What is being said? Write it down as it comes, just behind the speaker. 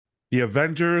The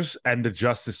Avengers and the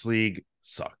Justice League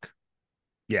suck.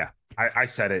 Yeah, I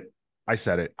said it. I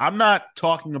said it. I'm not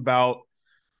talking about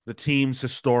the teams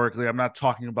historically. I'm not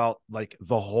talking about like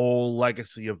the whole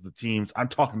legacy of the teams. I'm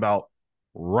talking about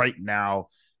right now,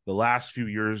 the last few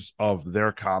years of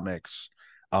their comics.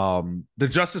 The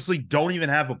Justice League don't even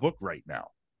have a book right now.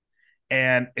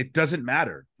 And it doesn't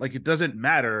matter. Like, it doesn't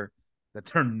matter that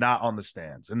they're not on the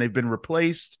stands. And they've been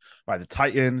replaced by the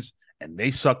Titans, and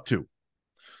they suck too.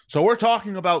 So we're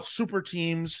talking about super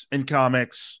teams in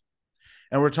comics,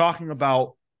 and we're talking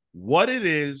about what it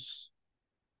is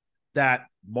that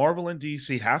Marvel and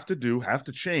DC have to do, have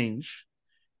to change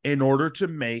in order to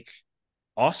make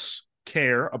us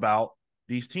care about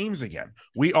these teams again.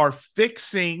 We are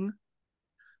fixing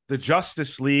the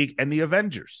Justice League and the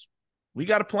Avengers. We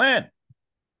got a plan.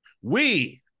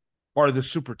 We are the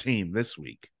super team this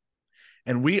week,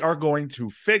 and we are going to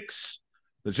fix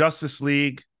the Justice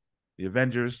League, the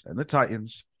Avengers, and the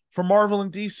Titans for Marvel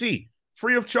and DC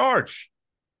free of charge.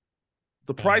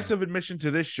 The price of admission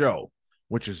to this show,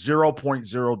 which is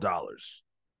 $0.0.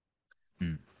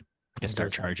 Just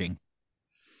start charging.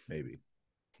 Maybe.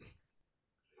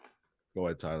 Go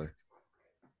ahead, Tyler.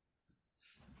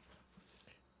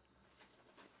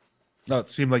 No,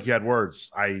 it seemed like you had words.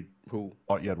 I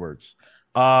thought you had words.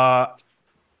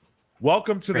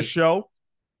 Welcome to the show.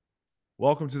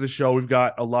 Welcome to the show. We've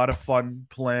got a lot of fun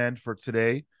planned for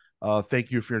today. Thank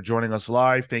you for joining us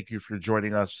live. Thank you for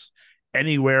joining us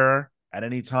anywhere at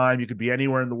any time. You could be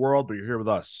anywhere in the world, but you're here with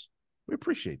us. We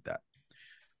appreciate that.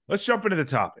 Let's jump into the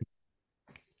topic.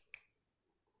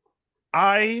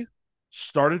 I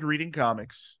started reading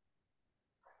comics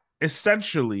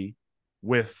essentially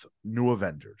with New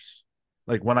Avengers.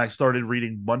 Like, when I started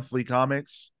reading monthly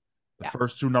comics, the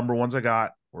first two number ones I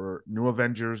got were New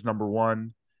Avengers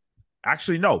 #1.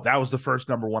 Actually, no, that was the first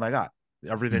 #1 I got.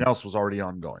 Everything else was already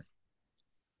ongoing.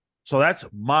 So that's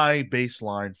my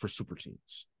baseline for super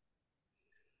teams.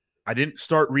 I didn't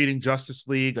start reading Justice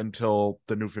League until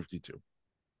the New 52.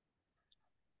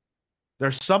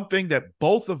 There's something that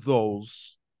both of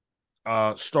those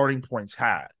starting points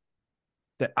had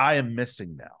that I am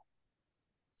missing now.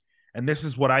 And this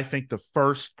is what I think the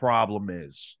first problem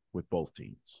is with both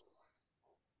teams.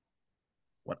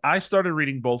 When I started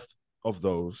reading both of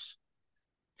those,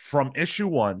 from issue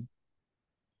 1,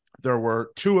 there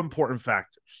were two important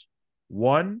factors.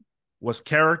 One was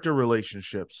character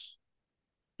relationships,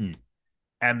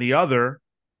 and the other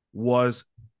was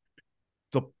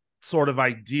the sort of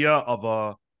idea of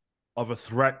a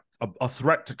threat, a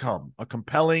threat to come, a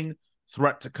compelling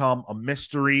threat to come, a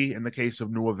mystery in the case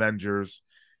of New Avengers,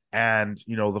 and,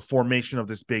 you know, the formation of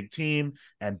this big team,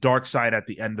 and Darkseid at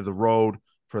the end of the road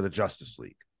for the Justice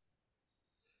League.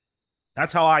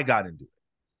 That's how I got into it.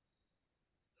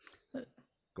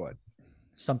 Go ahead.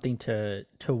 Something to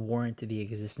warrant the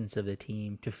existence of the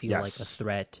team, to feel like a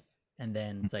threat. And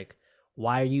then it's like,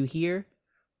 why are you here?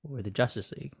 We're the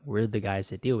Justice League. We're the guys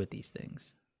that deal with these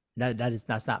things.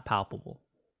 That's not palpable.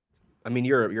 I mean,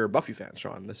 you're a Buffy fan,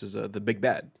 Sean. This is the big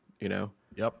bad, you know?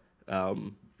 Yep.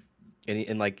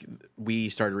 And like, we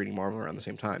started reading Marvel around the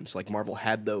same time. So like, Marvel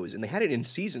had those, and they had it in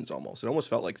seasons almost. It almost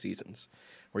felt like seasons,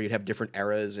 where you'd have different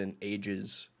eras and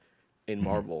ages in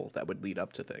Marvel that would lead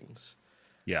up to things.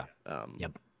 Yeah.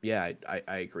 Yep. Yeah,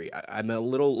 I agree. I'm a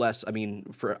little less. I mean,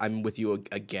 I'm with you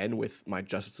again with my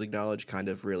Justice League knowledge. Kind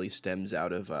of really stems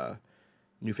out of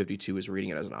New 52 is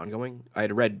reading it as an ongoing. I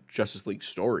had read Justice League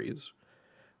stories,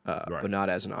 but not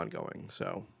as an ongoing.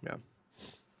 So yeah.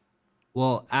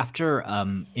 Well, after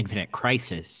Infinite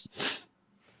Crisis,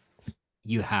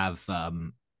 you have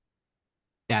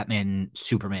Batman,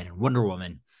 Superman, and Wonder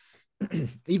Woman.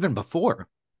 Even before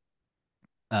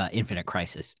Infinite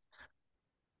Crisis,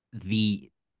 the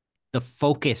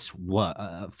focus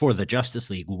for the Justice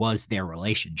League was their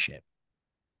relationship.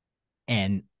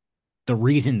 And the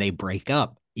reason they break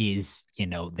up is, you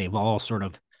know, they've all sort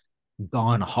of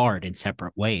gone hard in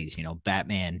separate ways. You know,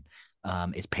 Batman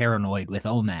is paranoid with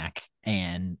OMAC,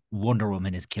 and Wonder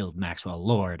Woman has killed Maxwell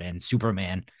Lord, and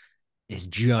Superman is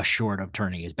just short of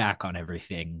turning his back on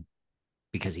everything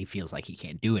because he feels like he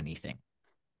can't do anything.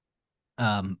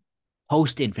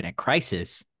 Post Infinite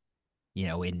Crisis, you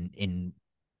know, in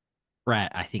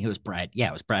Brad, I think it was Brad. Yeah,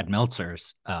 it was Brad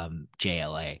Meltzer's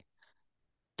JLA.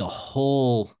 The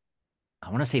whole, I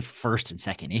want to say, first and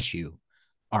second issue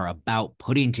are about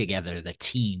putting together the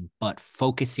team, but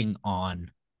focusing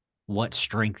on what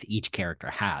strength each character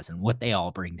has and what they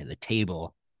all bring to the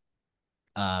table,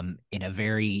 in a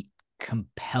very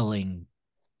compelling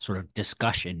sort of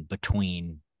discussion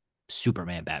between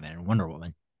Superman, Batman, and Wonder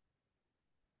Woman.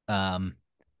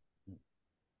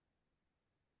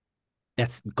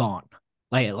 that's gone.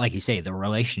 Like you say, the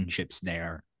relationships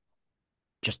there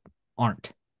just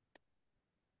aren't.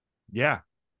 Yeah.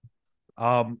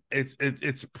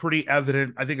 It's pretty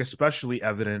evident, I think especially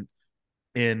evident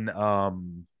in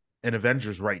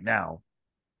Avengers right now.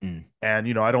 And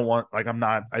I don't want, like,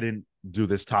 I didn't do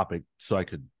this topic so I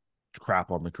could crap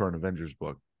on the current Avengers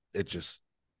book. It just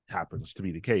happens to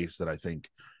be the case that I think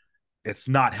it's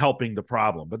not helping the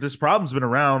problem. But this problem's been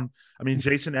around. I mean,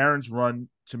 Jason Aaron's run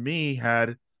to me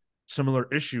had similar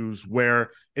issues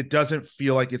where it doesn't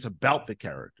feel like it's about the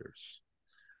characters.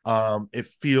 It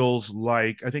feels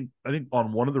like I think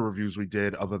on one of the reviews we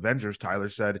did of Avengers, Tyler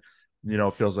said,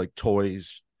 it feels like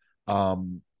toys,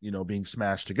 being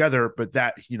smashed together. But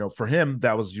that, for him,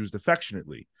 that was used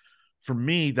affectionately. For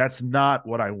me, that's not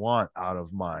what I want out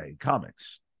of my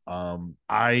comics.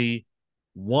 I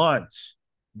want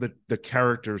the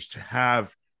characters to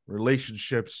have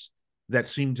relationships that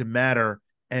seem to matter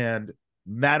and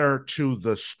matter to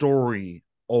the story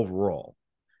overall.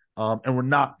 And we're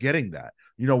not getting that.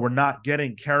 We're not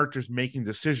getting characters making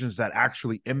decisions that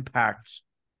actually impact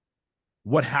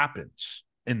what happens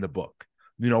in the book.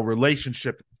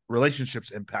 Relationships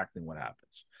impacting what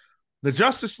happens. The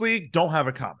Justice League don't have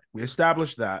a comic. We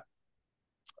established that.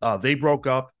 They broke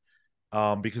up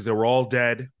because they were all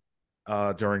dead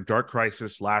during Dark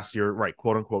Crisis last year, right?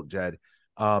 "Quote unquote" dead.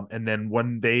 And then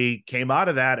when they came out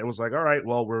of that, it was like, all right,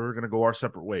 well, we're going to go our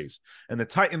separate ways. And the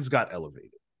Titans got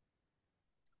elevated.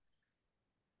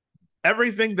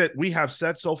 Everything that we have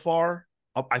said so far,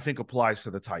 I think, applies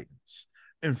to the Titans.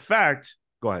 In fact,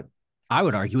 go ahead. I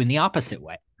would argue in the opposite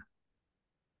way.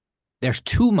 There's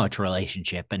too much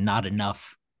relationship and not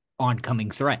enough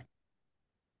oncoming threat.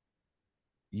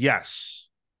 Yes.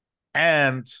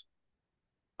 And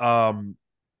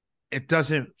it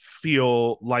doesn't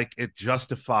feel like it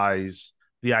justifies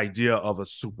the idea of a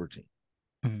super team.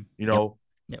 Mm-hmm.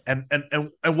 Yep.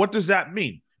 And what does that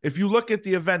mean? If you look at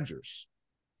the Avengers,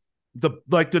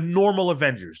 the normal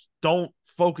Avengers, don't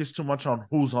focus too much on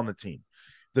who's on the team.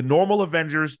 The normal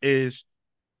Avengers is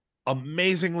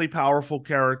amazingly powerful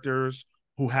characters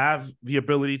who have the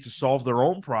ability to solve their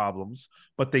own problems,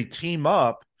 but they team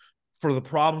up for the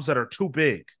problems that are too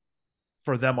big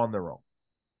for them on their own.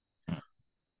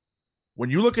 When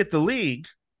you look at the League,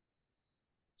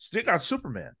 still got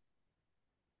Superman.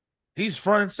 He's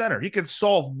front and center. He can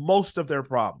solve most of their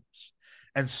problems.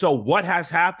 And so what has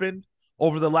happened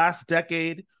over the last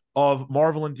decade of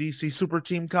Marvel and DC super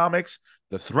team comics?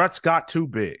 The threats got too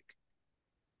big.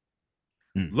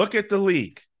 Look at the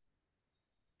League.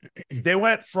 They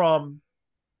went from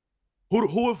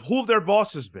who have their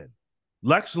bosses been?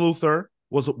 Lex Luthor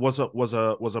was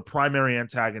a primary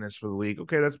antagonist for the League.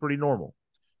 Okay, that's pretty normal.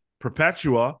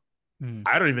 Perpetua,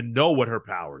 I don't even know what her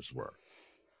powers were.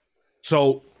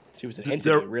 So she was an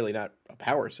entity, really not a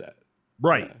power set.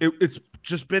 Right. Yeah. It's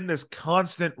just been this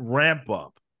constant ramp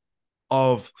up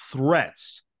of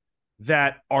threats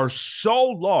that are so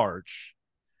large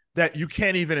that you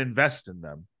can't even invest in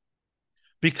them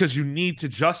because you need to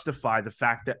justify the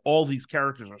fact that all these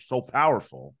characters are so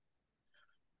powerful.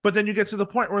 But then you get to the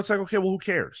point where it's like, okay, well, who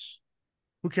cares?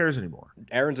 Who cares anymore?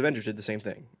 Aaron's Avengers did the same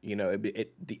thing.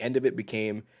 The end of it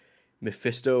became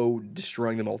Mephisto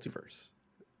destroying the multiverse.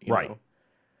 Right.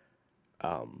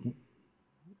 No,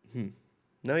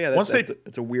 yeah,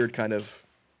 it's a weird kind of.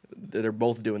 They're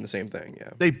both doing the same thing. Yeah,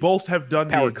 they both have done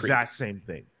the exact same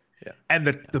thing. Yeah, and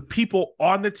the people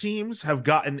on the teams have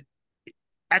gotten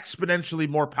exponentially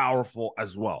more powerful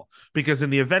as well. Because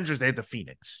in the Avengers, they had the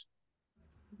Phoenix,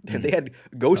 and they had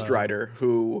Ghost Rider,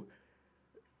 who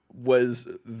was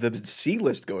the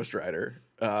C-list Ghost Rider,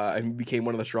 and became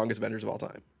one of the strongest Avengers of all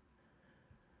time.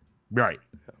 Right.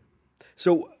 Yeah.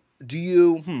 So, do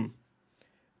you?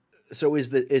 So is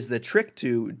the trick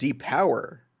to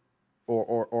depower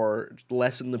or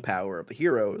lessen the power of the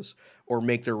heroes or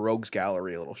make their rogues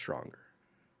gallery a little stronger?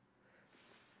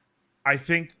 I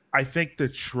think the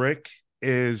trick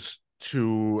is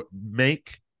to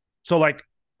make like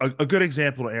a good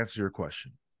example to answer your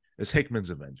question is Hickman's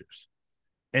Avengers.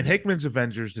 In Hickman's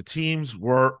Avengers, the teams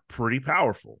were pretty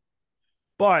powerful,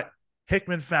 but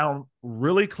Hickman found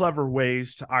really clever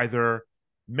ways to either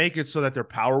make it so that their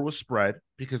power was spread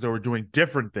because they were doing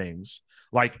different things.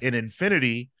 Like in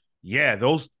Infinity, yeah,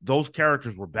 those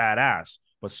characters were badass,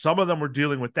 but some of them were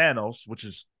dealing with Thanos, which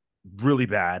is really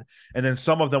bad, and then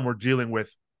some of them were dealing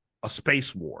with a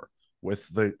space war with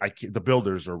the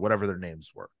Builders or whatever their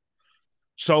names were.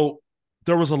 So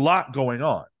there was a lot going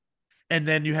on. And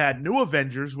then you had New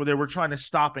Avengers where they were trying to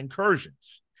stop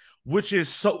incursions, which is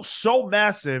so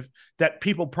massive that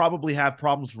people probably have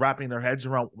problems wrapping their heads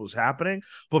around what was happening.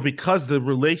 But because the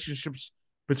relationships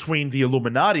between the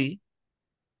Illuminati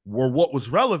were what was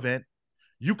relevant,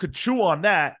 you could chew on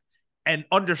that and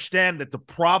understand that the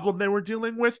problem they were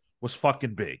dealing with was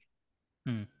fucking big.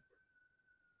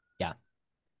 Yeah.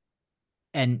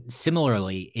 And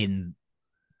similarly, in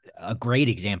a great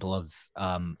example of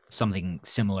something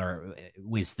similar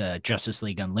was the Justice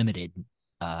League Unlimited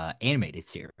animated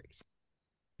series.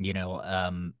 You know,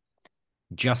 I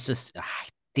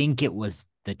think it was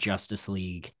the Justice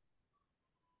League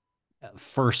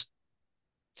first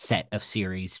set of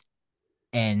series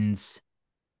ends.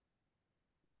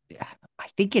 I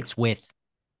think it's with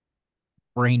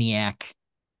Brainiac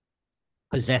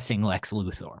possessing Lex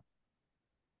Luthor,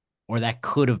 or that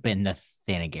could have been the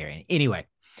Thanagarian. Anyway,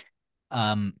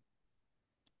 and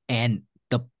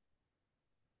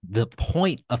the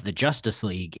point of the Justice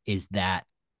League is that,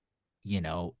 you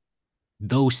know,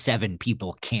 those 7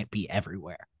 people can't be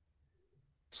everywhere,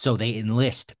 so they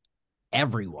enlist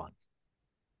everyone,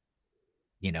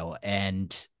 you know,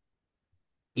 and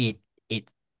it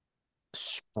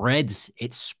spreads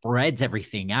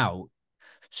everything out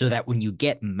so that when you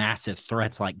get massive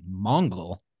threats like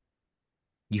Mongol,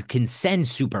 you can send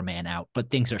Superman out, but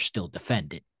things are still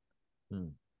defended.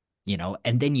 You know,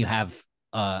 and then you have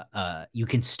you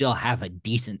can still have a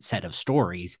decent set of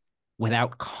stories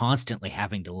without constantly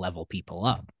having to level people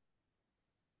up.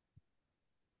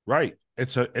 Right.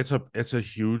 It's a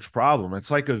huge problem.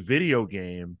 It's like a video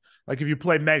game. Like if you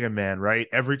play Mega Man, right?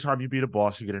 Every time you beat a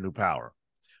boss, you get a new power,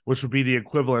 which would be the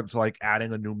equivalent to like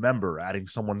adding a new member, adding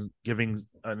someone, giving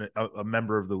a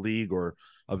member of the League or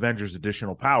Avengers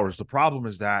additional powers. The problem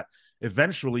is that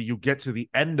eventually you get to the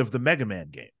end of the Mega Man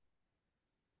game,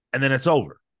 and then it's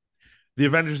over. The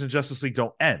Avengers and Justice League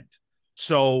don't end.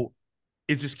 So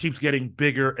it just keeps getting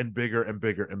bigger and bigger and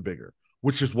bigger and bigger,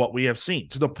 which is what we have seen,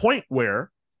 to the point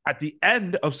where at the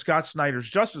end of Scott Snyder's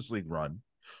Justice League run,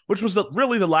 which was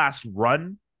really the last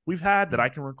run we've had that I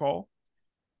can recall,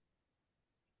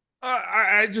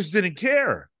 I just didn't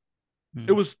care.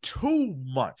 It was too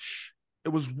much. It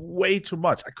was way too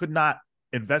much. I could not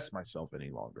invest myself any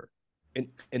longer.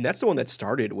 And that's the one that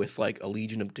started with like a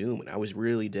Legion of Doom, and I was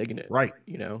really digging it. Right.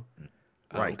 You know?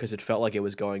 Right. Because it felt like it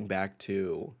was going back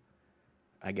to,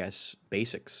 I guess,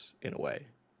 basics in a way.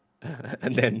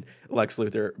 And then Lex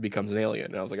Luthor becomes an alien.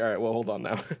 And I was like, all right, well, hold on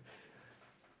now.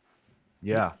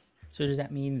 Yeah. So does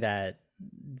that mean that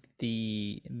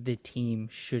the team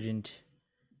shouldn't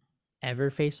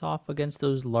ever face off against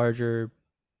those larger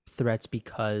threats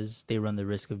because they run the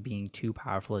risk of being too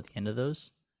powerful at the end of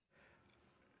those?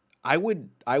 I'm going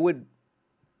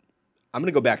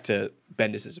to go back to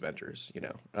Bendis' Avengers, you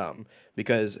know,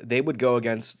 because they would go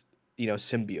against, you know,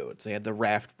 symbiotes. They had the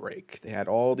raft break. They had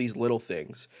all these little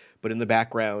things. But in the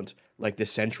background, like the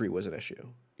Sentry was an issue,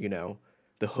 you know,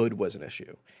 the Hood was an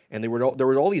issue. And there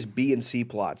were all these B and C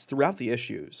plots throughout the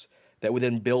issues that would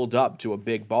then build up to a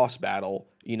big boss battle.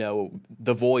 You know,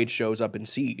 the Void shows up in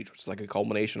Siege, which is like a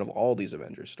culmination of all these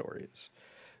Avengers stories.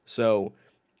 So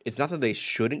it's not that they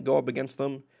shouldn't go up against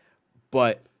them,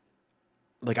 but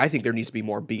like I think there needs to be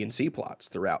more B and C plots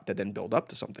throughout that then build up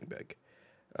to something big.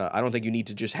 I don't think you need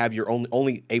to just have your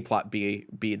only A plot be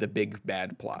the big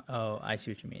bad plot. Oh, I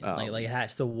see what you mean. Like it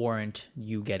has to warrant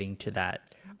you getting to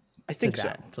that. I think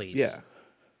so. Please. Yeah.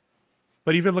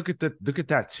 But even look at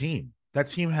that team. That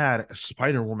team had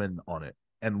Spider-Woman on it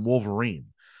and Wolverine.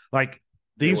 Like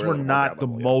these were not the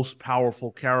most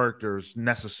powerful characters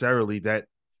necessarily that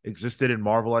existed in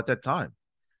Marvel at that time.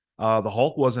 The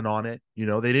Hulk wasn't on it. You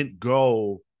know, they didn't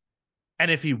go.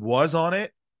 And if he was on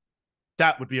it,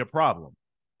 that would be a problem.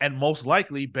 And most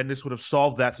likely, Bendis would have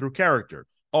solved that through character.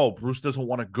 Oh, Bruce doesn't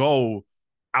want to go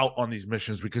out on these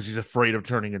missions because he's afraid of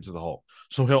turning into the Hulk.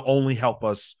 So he'll only help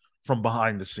us from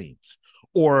behind the scenes.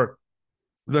 Or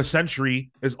the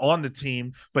Sentry is on the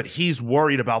team, but he's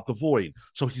worried about the Void.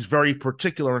 So he's very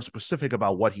particular and specific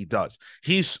about what he does.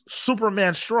 He's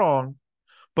Superman strong,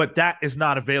 but that is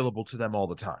not available to them all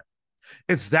the time.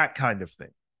 It's that kind of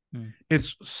thing.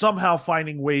 It's somehow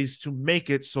finding ways to make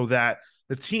it so that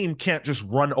the team can't just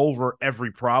run over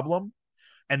every problem.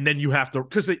 And then you have to,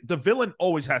 because the villain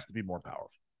always has to be more powerful.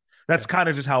 That's kind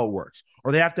of just how it works.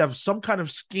 Or they have to have some kind of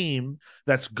scheme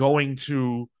that's going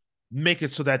to make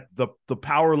it so that the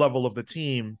power level of the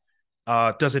team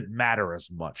doesn't matter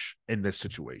as much in this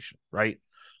situation, right?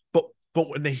 But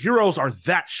when the heroes are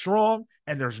that strong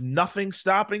and there's nothing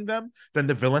stopping them, then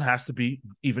the villain has to be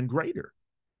even greater.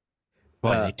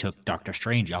 Boy, they took Doctor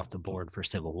Strange off the board for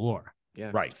Civil War.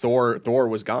 Yeah. Right. Thor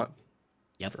was gone.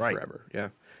 Yep. Forever. Yeah.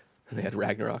 And they had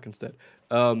Ragnarok instead.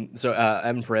 So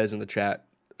Evan Perez in the chat.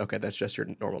 Okay, that's just your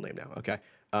normal name now. Okay.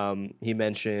 He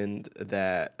mentioned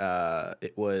that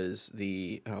it was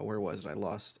the where was it? I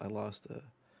lost the.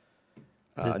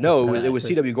 No, it was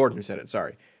C.W. Gordon who said it.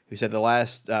 Sorry, who said the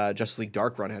last Justice League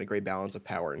Dark run had a great balance of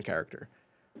power and character.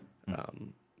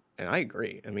 And I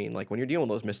agree. I mean, like when you're dealing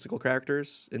with those mystical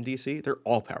characters in DC, they're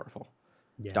all powerful.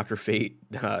 Yeah. Dr. Fate,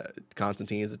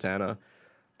 Constantine, Zatanna,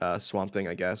 Swamp Thing,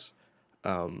 I guess.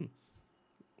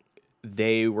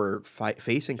 They were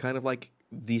facing kind of like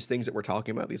these things that we're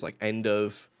talking about, these like end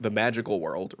of the magical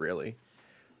world, really.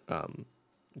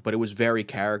 But it was very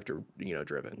character,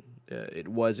 driven. It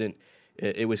wasn't.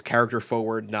 It was character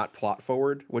forward, not plot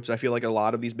forward, which I feel like a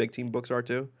lot of these big team books are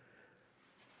too.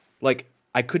 Like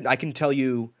I can tell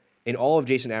you in all of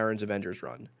Jason Aaron's Avengers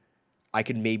run, I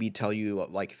could maybe tell you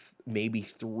like maybe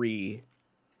 3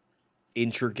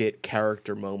 intricate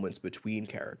character moments between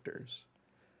characters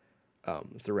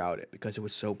throughout it because it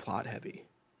was so plot heavy.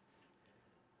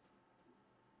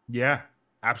 Yeah,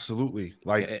 absolutely.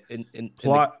 Like and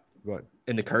plot.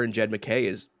 And the current Jed McKay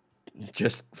is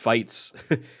just fights.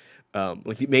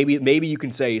 Like maybe you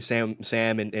can say Sam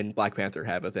and Black Panther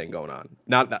have a thing going on.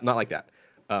 Not like that.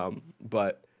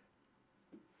 But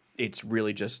it's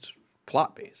really just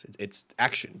plot based. It's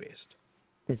action based.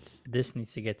 It's this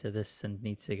needs to get to this and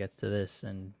needs to get to this,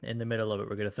 and in the middle of it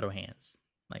we're gonna throw hands.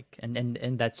 Like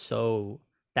and that's so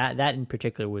that in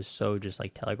particular was so just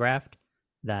like telegraphed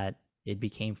that it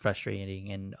became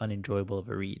frustrating and unenjoyable of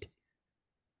a read.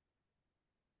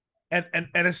 And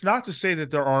it's not to say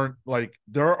that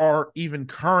there are even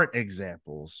current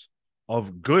examples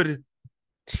of good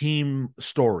team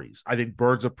stories. I think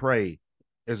Birds of Prey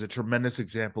is a tremendous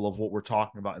example of what we're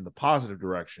talking about in the positive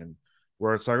direction,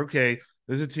 where it's like, okay,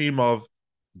 there's a team of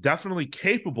definitely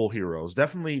capable heroes,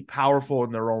 definitely powerful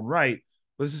in their own right,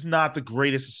 but this is not the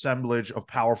greatest assemblage of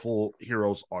powerful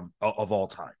heroes of all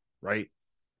time, right?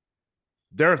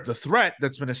 The threat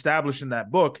that's been established in that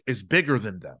book is bigger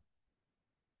than them.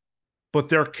 But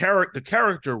the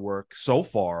character work so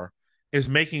far is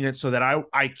making it so that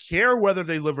I care whether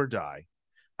they live or die.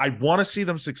 I want to see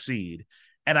them succeed.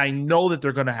 And I know that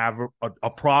they're going to have a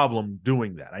problem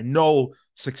doing that. I know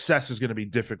success is going to be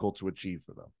difficult to achieve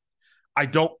for them. I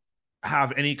don't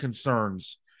have any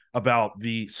concerns about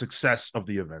the success of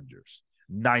the Avengers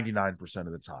 99%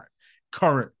 of the time.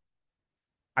 Current,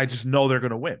 I just know they're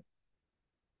going to win.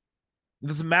 It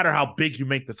doesn't matter how big you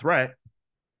make the threat.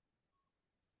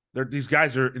 These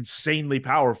guys are insanely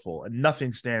powerful, and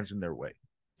nothing stands in their way.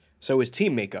 So is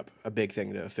team makeup a big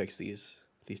thing to fix these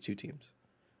 2 teams?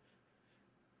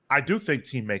 I do think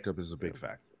team makeup is a big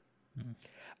factor.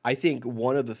 I think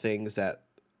one of the things that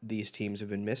these teams have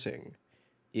been missing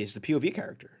is the POV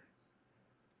character.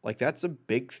 Like that's a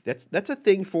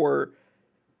thing for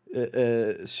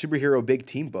superhero big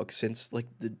team books since like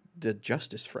the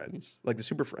Justice Friends, like the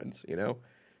Super Friends. You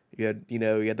had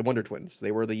the Wonder Twins.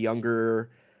 They were the younger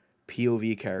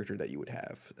POV character that you would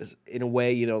have. In a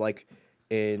way, like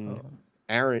in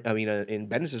in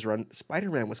Bendis' run,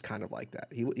 Spider-Man was kind of like that.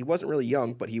 He wasn't really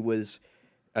young, but he was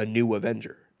a new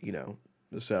Avenger,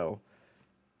 So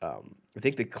I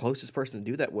think the closest person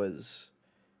to do that was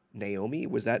Naomi.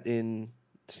 Was that in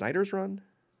Snyder's run?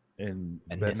 In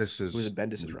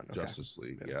Bendis' run. Okay. Justice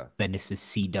League, yeah.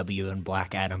 Bendis' CW and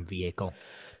Black Adam vehicle.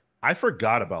 I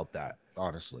forgot about that,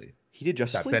 honestly. He did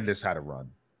Justice League? Bendis had a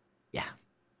run. Yeah.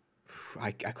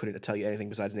 I couldn't tell you anything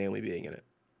besides Naomi being in it.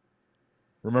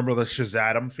 Remember the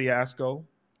Shazam fiasco?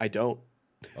 I don't.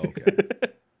 Okay.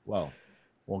 Well,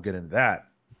 won't get into that.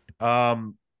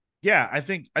 Yeah, I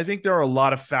think there are a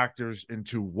lot of factors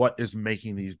into what is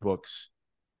making these books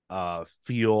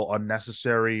feel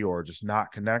unnecessary or just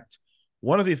not connect.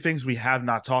 One of the things we have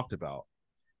not talked about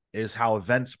is how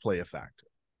events play a factor.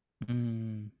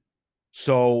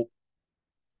 So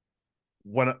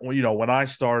when I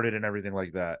started and everything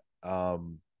like that,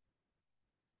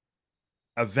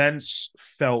 events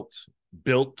felt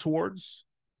built towards,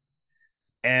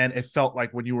 and it felt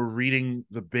like when you were reading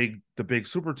the big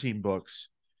super team books,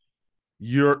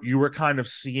 you were kind of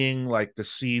seeing like the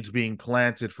seeds being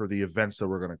planted for the events that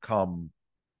were going to come,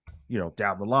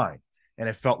 down the line. And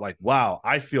it felt like, wow,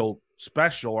 I feel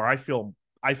special, or I feel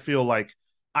like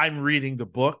I'm reading the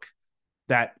book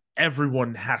that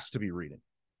everyone has to be reading.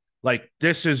 Like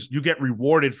you get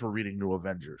rewarded for reading New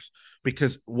Avengers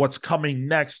because what's coming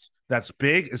next that's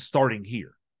big is starting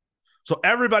here. So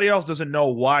everybody else doesn't know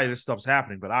why this stuff's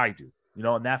happening, but I do,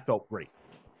 and that felt great.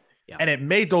 Yeah. And it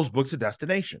made those books a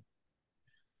destination.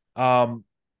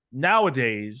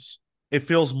 Nowadays, it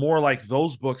feels more like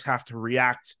those books have to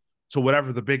react to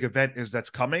whatever the big event is that's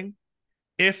coming,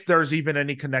 if there's even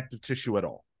any connective tissue at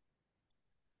all.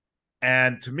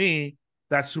 And to me,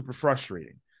 that's super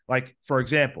frustrating. Like, for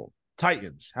example,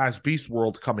 Titans has Beast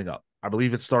World coming up. I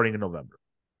believe it's starting in November.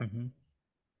 Mm-hmm.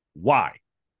 Why?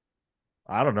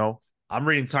 I don't know. I'm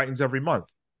reading Titans every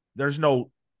month. There's no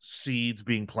seeds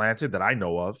being planted that I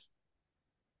know of.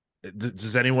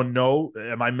 Does anyone know?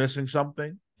 Am I missing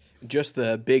something? Just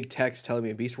the big text telling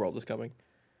me Beast World is coming.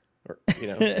 Or,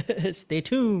 Stay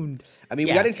tuned. I mean,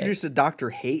 we got introduced to Dr.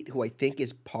 Hate, who I think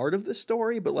is part of the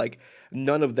story, but like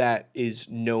none of that is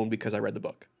known because I read the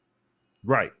book.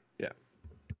 Right. Yeah.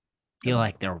 I feel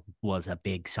like there was a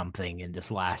big something in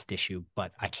this last issue,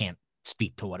 but I can't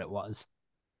speak to what it was.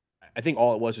 I think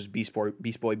all it was Beast Boy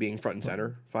being front and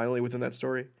center finally within that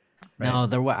story. Right? No,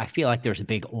 there was. I feel like there's a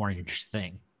big orange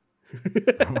thing.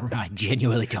 I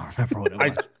genuinely don't remember what it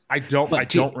was. I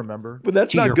don't remember. But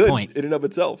that's not good point, in and of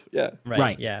itself. Yeah.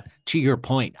 Right. Yeah. To your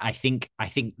point, I think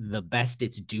the best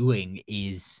it's doing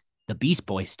is the Beast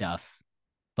Boy stuff,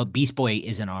 but Beast Boy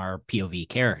isn't our POV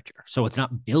character, so it's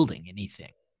not building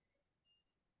anything.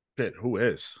 Shit, who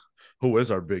is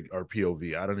our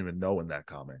POV? I don't even know in that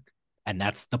comic. And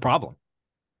that's the problem.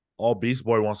 All Beast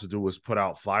Boy wants to do is put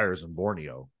out fires in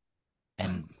Borneo.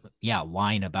 And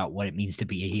whine about what it means to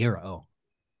be a hero.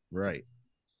 Right.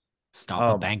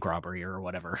 Stop a bank robbery or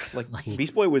whatever. Like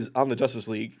Beast Boy was on the Justice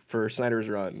League for Snyder's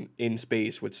run in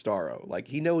space with Starro. Like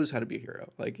he knows how to be a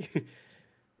hero. Like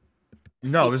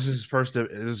no, this is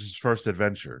his first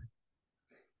adventure.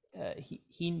 The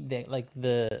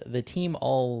team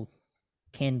all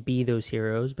can be those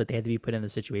heroes, but they have to be put in the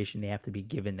situation. They have to be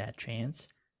given that chance,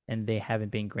 and they haven't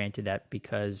been granted that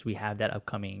because we have that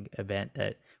upcoming event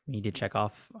that we need to check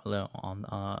off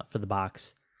on for the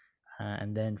box,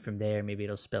 and then from there maybe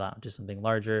it'll spill out into something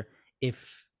larger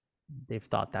if they've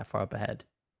thought that far up ahead.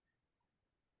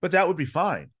 But that would be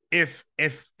fine if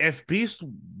Beast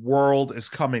World is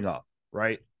coming up,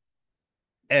 right?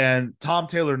 And Tom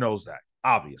Taylor knows that,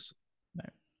 obviously.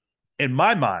 Right. In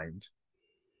my mind,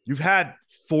 you've had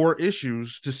 4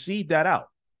 issues to seed that out.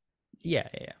 Yeah.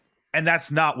 And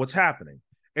that's not what's happening.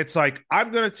 It's like,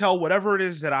 I'm going to tell whatever it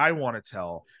is that I want to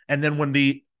tell. And then when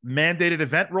the mandated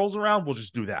event rolls around, we'll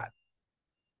just do that.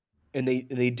 And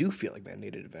they do feel like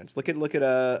mandated events. Look at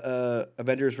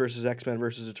Avengers versus X-Men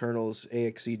versus Eternals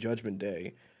AXE Judgment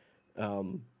Day.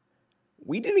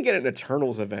 We didn't get an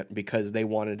Eternals event because they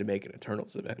wanted to make an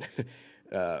Eternals event.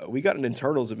 We got an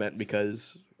Eternals event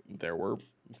because there were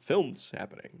films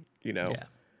happening,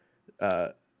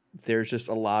 Yeah. There's just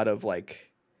a lot of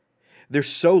there's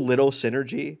so little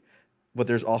synergy, but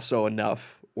there's also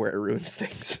enough where it ruins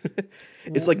things.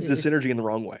 It's like the synergy in the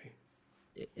wrong way.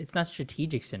 It's not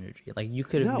strategic synergy. Like you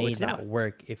could have made that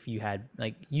work if you had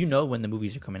when the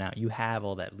movies are coming out, you have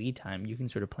all that lead time. You can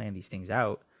sort of plan these things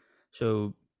out.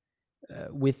 So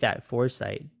with that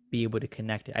foresight, be able to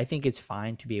connect it. I think it's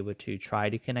fine to be able to try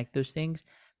to connect those things.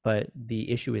 But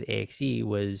the issue with AXE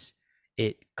was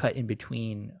it cut in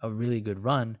between a really good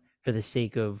run for the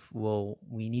sake of, well,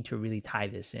 we need to really tie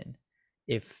this in.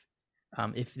 If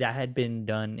that had been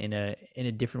done in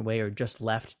a different way or just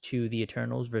left to the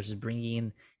Eternals versus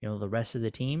bringing in the rest of the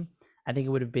team, I think it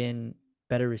would have been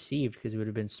better received because it would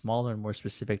have been smaller and more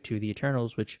specific to the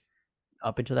Eternals, which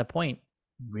up until that point,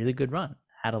 really good run,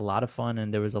 had a lot of fun,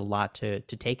 and there was a lot to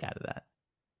take out of that.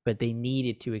 But they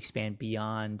needed to expand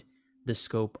beyond the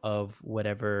scope of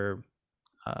whatever,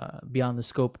 beyond the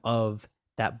scope of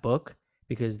that book,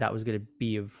 because that was going to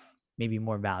be of maybe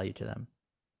more value to them.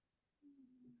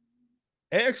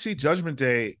 AXE Judgment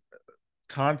Day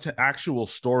content, actual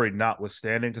story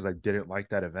notwithstanding, because I didn't like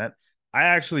that event, I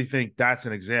actually think that's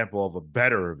an example of a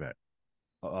better event,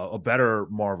 a better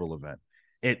Marvel event.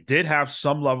 It did have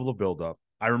some level of buildup.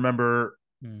 I remember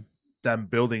them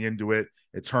building into it.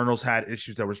 Eternals had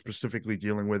issues that were specifically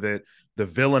dealing with it. The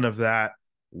villain of that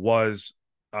was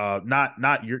not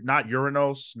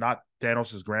Uranos, not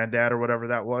Thanos' granddad or whatever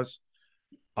that was.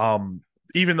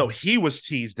 Even though he was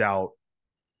teased out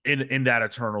in that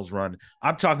Eternals run,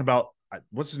 I'm talking about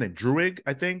what's his name, Druid,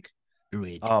 I think.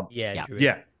 Druid. Druid.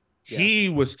 Yeah. He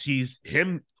was teased.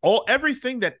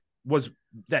 Everything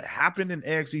that happened in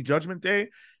AXE Judgment Day,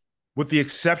 with the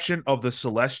exception of the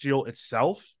Celestial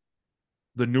itself,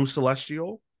 the new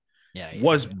Celestial,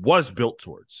 was built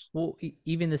towards. Well,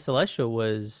 even the Celestial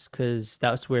was, because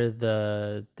that's where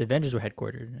the Avengers were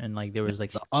headquartered, and there was the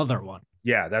other one.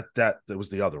 Yeah, that was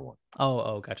the other one.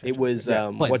 Oh, gotcha. It was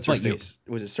what's her face?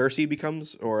 Was it Cersei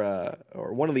becomes or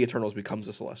one of the Eternals becomes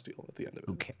a Celestial at the end of it?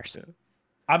 Who cares? Yeah.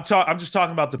 I'm just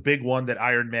talking about the big one that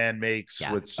Iron Man makes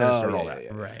with Sinister and all that.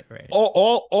 Yeah. Right.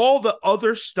 All the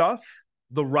other stuff,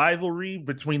 the rivalry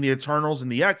between the Eternals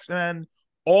and the X-Men,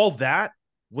 all that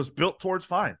was built towards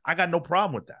fine. I got no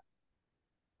problem with that.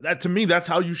 That, to me, that's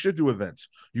how you should do events.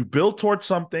 You build towards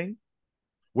something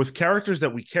with characters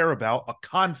that we care about, a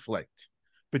conflict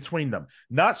between them,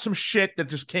 not some shit that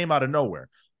just came out of nowhere.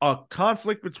 A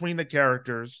conflict between the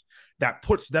characters that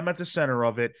puts them at the center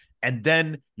of it, and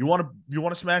then you want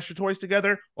to smash your toys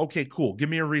together. Okay, cool. Give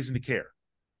me a reason to care.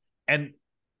 And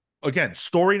again,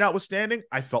 story notwithstanding,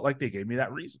 I felt like they gave me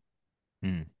that reason.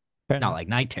 Not like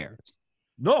Night Terrors.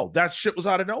 No, that shit was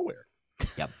out of nowhere.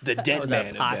 Yep. The Dead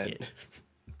Man event.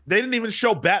 They didn't even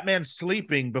show Batman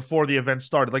sleeping before the event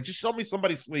started. Like, just show me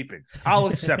somebody sleeping. I'll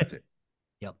accept it.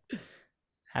 Yep.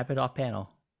 Happened off panel.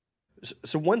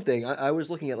 So one thing, I was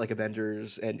looking at like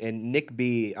Avengers, and Nick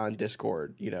B on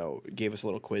Discord, gave us a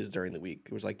little quiz during the week.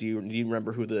 It was like, do you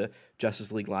remember who the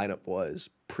Justice League lineup was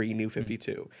pre-New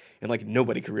 52? And like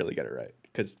nobody could really get it right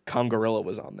because Kong Gorilla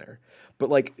was on there.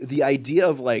 But like the idea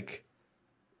of like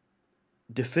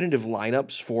definitive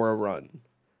lineups for a run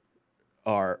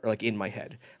are like in my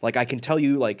head. Like I can tell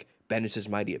you like Bendis'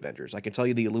 Mighty Avengers. I can tell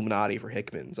you the Illuminati for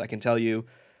Hickman's. I can tell you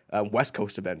West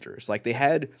Coast Avengers. Like they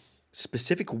had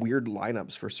specific weird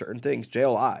lineups for certain things.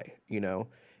 JLI,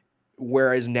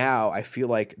 Whereas now I feel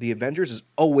like the Avengers is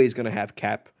always going to have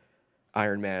Cap,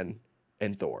 Iron Man,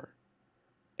 and Thor.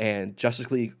 And Justice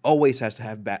League always has to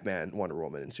have Batman, Wonder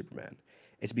Woman, and Superman.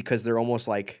 It's because they're almost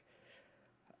like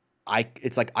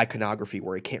it's like iconography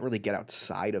where it can't really get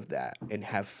outside of that and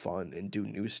have fun and do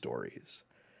new stories.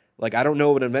 Like I don't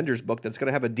know of an Avengers book that's going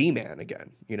to have a D-Man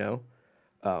again,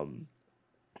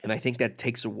 and I think that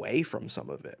takes away from some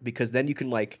of it because then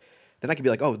then I can be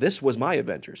like, oh, this was my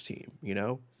Avengers team,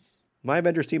 My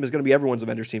Avengers team is going to be everyone's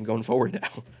Avengers team going forward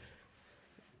now.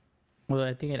 Well,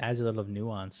 I think it adds a little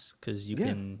nuance because you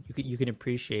can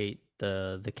appreciate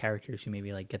the characters who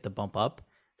maybe like get the bump up.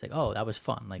 It's like, oh, that was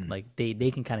fun. Like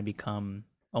they can kind of become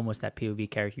almost that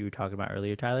POV character you were talking about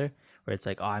earlier, Tyler, where it's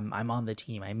like, oh, I'm on the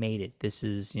team. I made it. This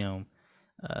is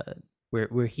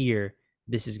we're here.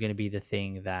 This is going to be the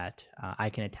thing that I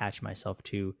can attach myself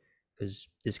to because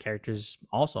this character's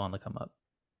also on the come up.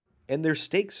 And there's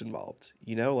stakes involved,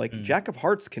 Jack of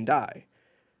Hearts can die.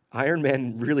 Iron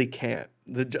Man really can't.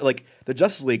 The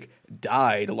Justice League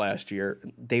died last year.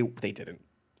 They didn't,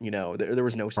 there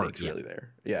was no stakes really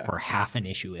there. Yeah. For half an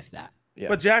issue, if that. Yeah.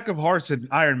 But Jack of Hearts and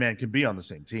Iron Man can be on the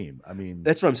same team. I mean,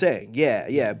 that's what I'm saying.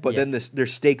 Yeah. But then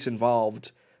there's stakes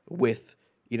involved with,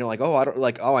 I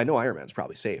know Iron Man's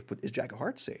probably safe, but is Jack of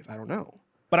Hearts safe? I don't know.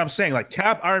 But I'm saying like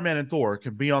Cap, Iron Man, and Thor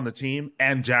can be on the team,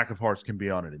 and Jack of Hearts can be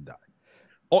on it and die.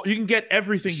 Oh, you can get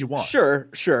everything you want. Sure.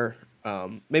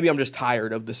 Maybe I'm just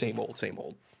tired of the same old.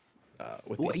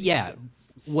 With these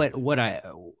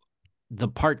the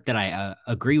part that I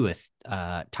agree with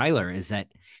Tyler is that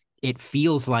it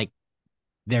feels like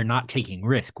they're not taking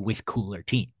risk with cooler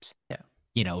teams.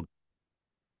 Yeah.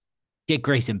 Dick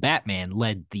Grayson Batman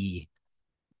led the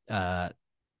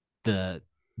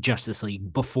Justice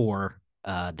League before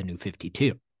the New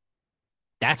 52.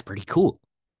 That's pretty cool.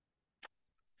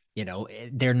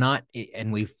 They're not,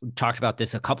 and we've talked about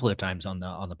this a couple of times on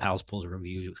the Pals Pulls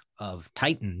review of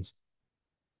Titans.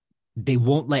 They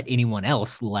won't let anyone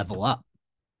else level up.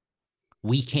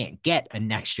 We can't get a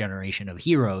next generation of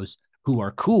heroes who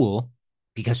are cool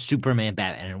because Superman,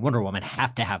 Batman, and Wonder Woman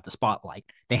have to have the spotlight.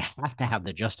 They have to have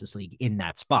the Justice League in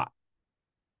that spot.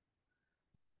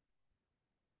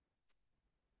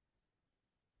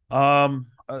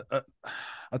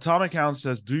 Atomic Hound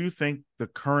says, do you think the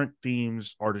current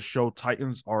themes are to show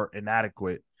Titans are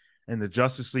inadequate and the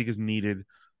Justice League is needed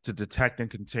to detect and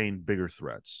contain bigger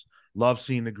threats? Love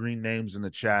seeing the green names in the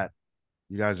chat.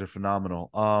 You guys are phenomenal.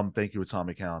 Thank you,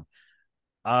 Atomic Hound.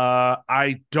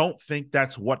 I don't think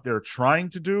that's what they're trying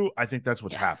to do. I think that's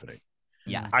what's happening.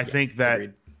 Yeah. I think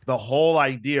that the whole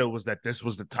idea was that this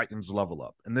was the Titans level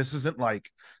up. And this isn't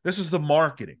this is the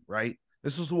marketing, right?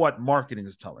 This is what marketing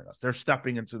is telling us. They're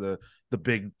stepping into the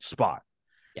big spot.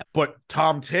 Yep. But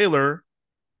Tom Taylor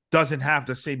doesn't have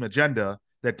the same agenda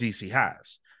that DC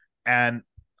has. And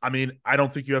I mean, I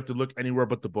don't think you have to look anywhere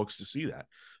but the books to see that.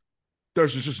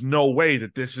 There's just no way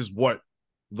that this is what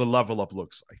the level up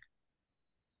looks like.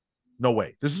 No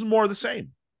way. This is more of the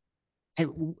same.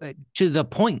 And to the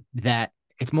point that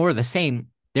it's more of the same,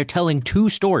 they're telling two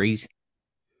stories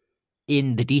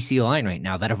in the DC line right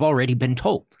now that have already been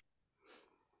told.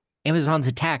 Amazon's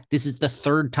Attack, this is the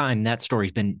third time that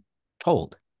story's been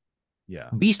told. Yeah.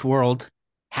 Beast World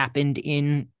happened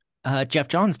in Jeff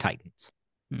Johns' Titans.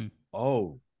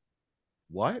 Oh.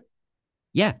 What?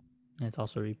 Yeah. And it's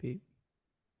also a repeat.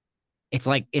 It's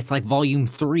like volume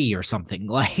 3 or something.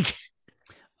 Like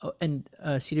Oh, and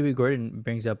C.W. Gordon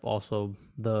brings up also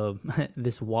the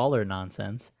this Waller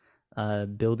nonsense,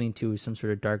 building to some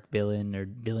sort of dark villain or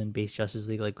villain-based Justice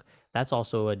League. Like that's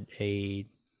also a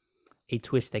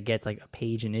twist that gets like a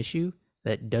page an issue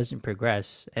that doesn't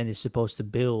progress and is supposed to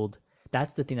build.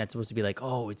 That's the thing that's supposed to be like,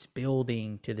 oh, it's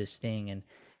building to this thing, and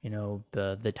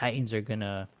the Titans are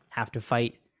gonna have to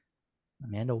fight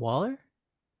Amanda Waller.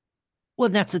 Well,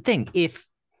 that's the thing. If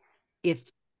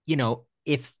if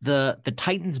the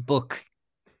Titans book,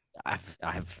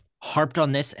 I've harped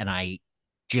on this and I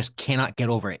just cannot get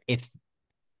over it. If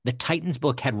the Titans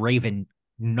book had Raven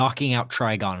knocking out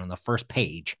Trigon on the first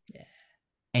page, yeah,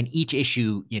 and each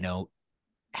issue,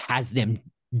 has them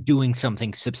doing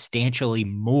something substantially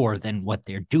more than what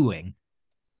they're doing,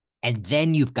 and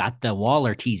then you've got the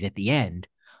Waller tease at the end,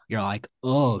 you're like,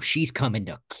 oh, she's coming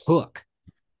to cook.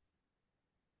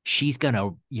 She's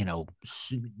gonna,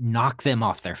 knock them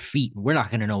off their feet. We're not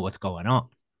gonna know what's going on.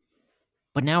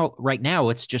 But right now,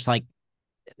 it's just like,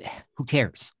 who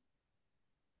cares?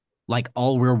 Like,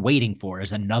 all we're waiting for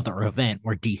is another event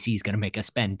where DC is gonna make us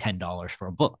spend $10 for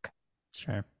a book.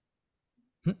 Sure.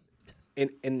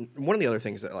 And one of the other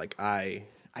things that like I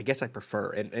guess I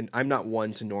prefer, and I'm not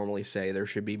one to normally say there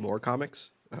should be more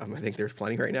comics. I think there's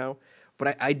plenty right now,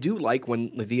 but I do like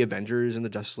when the Avengers and the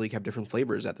Justice League have different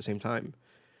flavors at the same time.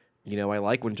 I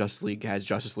like when Justice League has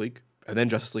Justice League and then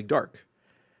Justice League Dark,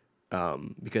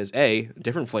 because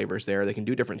different flavors there. They can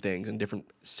do different things in different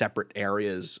separate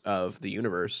areas of the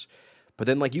universe, but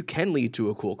then like you can lead to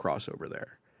a cool crossover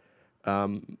there.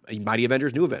 Mighty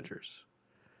Avengers, New Avengers.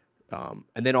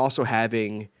 And then also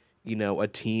having, a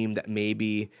team that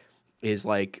maybe is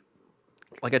like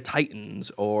a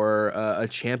Titans or a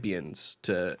Champions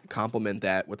to complement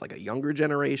that with like a younger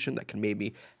generation that can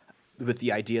maybe, with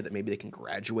the idea that maybe they can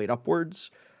graduate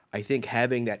upwards. I think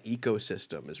having that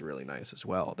ecosystem is really nice as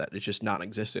well. That it's just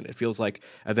non-existent. It feels like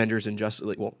Avengers and Justice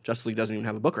League. Well, Justice League doesn't even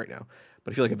have a book right now,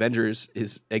 but I feel like Avengers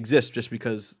exists just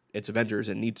because it's Avengers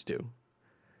and needs to.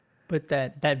 But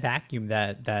that vacuum,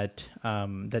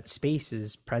 that space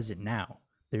is present now.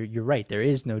 You're right. There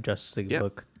is no Justice League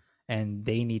book, and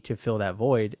they need to fill that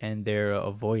void, and they're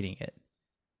avoiding it.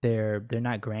 They're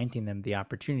not granting them the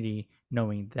opportunity,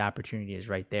 knowing the opportunity is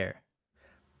right there.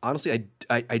 Honestly,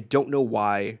 I don't know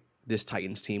why this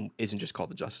Titans team isn't just called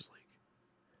the Justice League.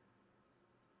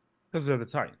 Because they're the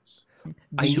Titans.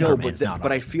 I know,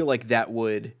 but I feel like that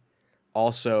would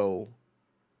also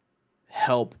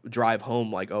help drive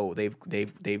home like, oh,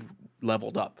 they've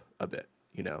leveled up a bit,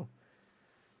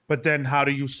 But then how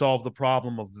do you solve the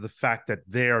problem of the fact that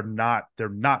they're not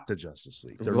the Justice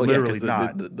League? They're literally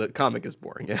not. The comic is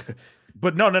boring, yeah.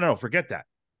 But no, forget that.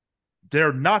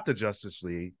 They're not the Justice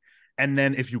League. And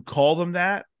then if you call them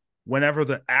that, whenever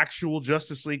the actual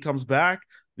Justice League comes back,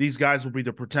 these guys will be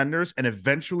the pretenders, and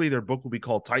eventually their book will be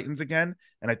called Titans again.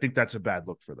 And I think that's a bad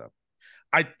look for them.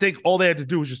 I think all they had to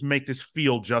do was just make this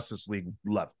feel Justice League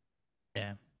level.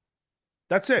 Yeah.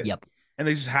 That's it. Yep. And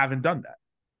they just haven't done that.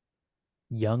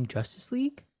 Young Justice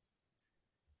League?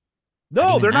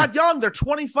 No, they're not young. They're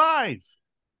 25.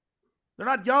 They're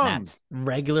not young. That's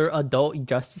regular adult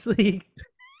Justice League.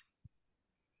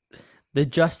 The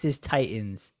Justice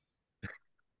Titans.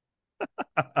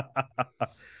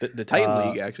 The Titan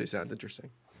League actually sounds interesting.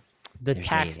 The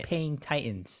tax-paying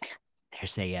Titans.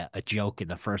 There's a joke in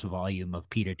the first volume of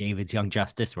Peter David's Young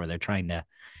Justice where they're trying to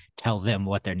tell them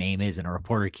what their name is, and a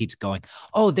reporter keeps going,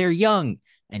 "Oh, they're young,"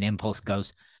 and Impulse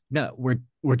goes, "No,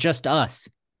 we're just us."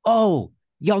 "Oh,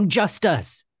 Young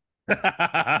Justice."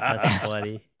 That's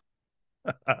funny.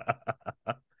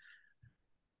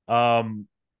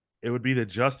 It would be the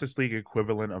Justice League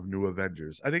equivalent of New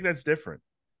Avengers. I think that's different.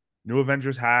 New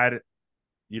Avengers had,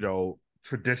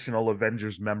 traditional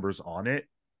Avengers members on it.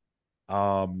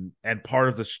 And part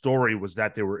of the story was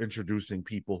that they were introducing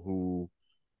people who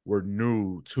were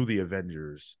new to the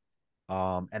Avengers,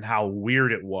 and how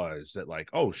weird it was that, like,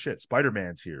 oh shit,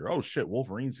 Spider-Man's here. Oh shit,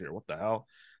 Wolverine's here. What the hell?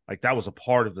 Like, that was a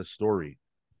part of the story.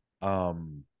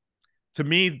 To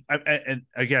me, and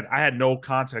again, I had no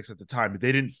context at the time, but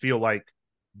they didn't feel like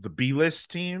the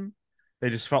B-list team. They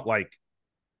just felt like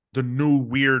the new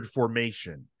weird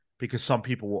formation because some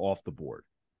people were off the board.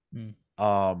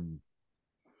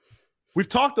 We've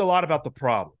talked a lot about the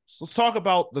problems. Let's talk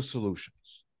about the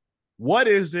solutions. What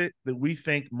is it that we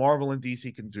think Marvel and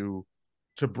DC can do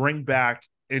to bring back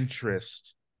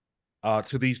interest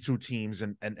to these two teams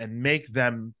and make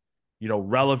them,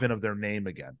 relevant of their name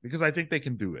again? Because I think they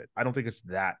can do it. I don't think it's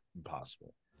that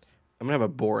impossible. I'm gonna have a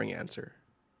boring answer.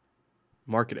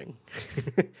 Marketing.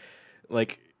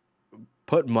 Like,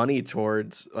 put money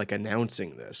towards like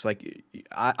announcing this. Like,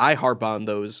 I harp on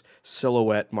those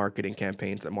silhouette marketing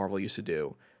campaigns that Marvel used to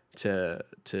do to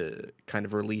kind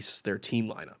of release their team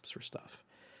lineups for stuff.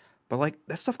 But like,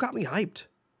 that stuff got me hyped,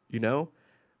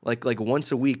 Like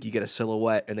once a week you get a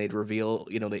silhouette and they'd reveal,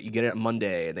 that you get it on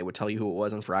Monday and they would tell you who it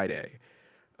was on Friday.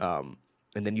 And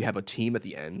then you have a team at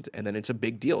the end, and then it's a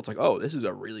big deal. It's like, oh, this is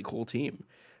a really cool team.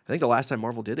 I think the last time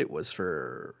Marvel did it was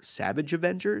for Savage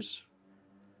Avengers,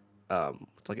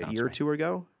 like a year or two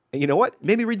ago. And you know what?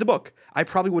 Maybe read the book. I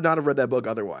probably would not have read that book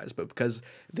otherwise, but because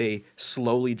they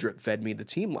slowly drip fed me the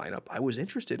team lineup, I was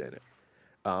interested in it.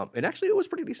 And actually, it was a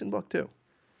pretty decent book too.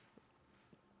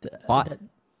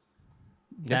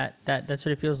 That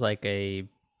sort of feels like a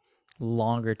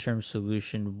longer term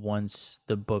solution once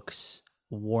the books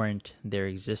warrant their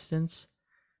existence,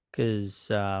 because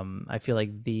I feel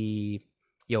like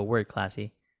word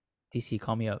classy, DC,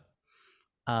 call me up.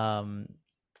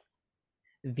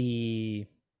 The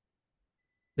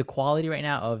quality right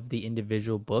now of the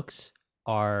individual books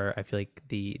are, I feel like,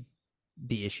 the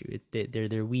issue.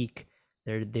 They're weak.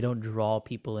 They don't draw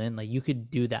people in. Like, you could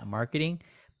do that marketing,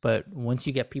 but once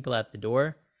you get people at the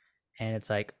door and it's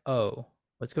like, oh,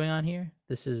 what's going on here?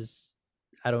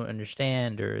 I don't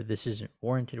understand, or this isn't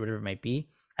warranted, whatever it might be.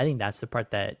 I think that's the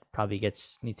part that probably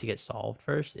needs to get solved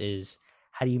first, is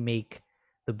how do you make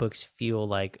the books feel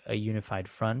like a unified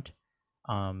front?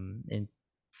 And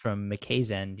from McKay's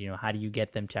end, how do you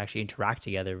get them to actually interact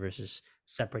together versus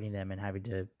separating them and having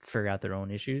to figure out their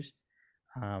own issues?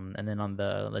 And then on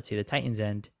let's say the Titans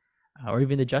end, or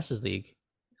even the Justice League,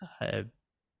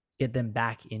 get them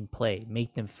back in play,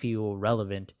 make them feel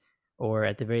relevant, or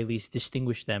at the very least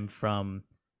distinguish them from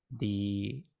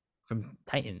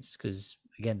Titans, because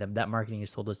again, that marketing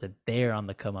has told us that they're on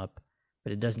the come up,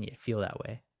 but it doesn't yet feel that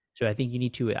way. So I think you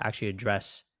need to actually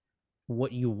address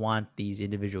what you want these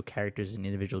individual characters and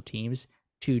individual teams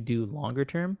to do longer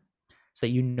term, so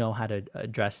that you know how to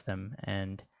address them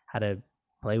and how to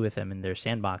play with them in their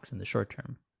sandbox in the short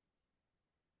term.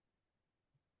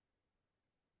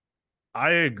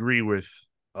 I agree with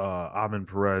Amin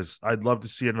Perez. I'd love to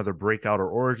see another breakout or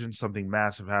origin. Something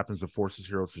massive happens that forces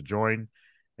heroes to join,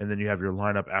 and then you have your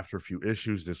lineup after a few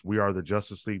issues. This "We Are the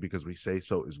Justice League because we say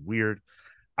so" is weird.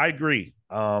 I agree.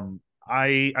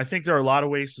 I think there are a lot of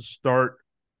ways to start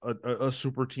a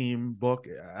super team book.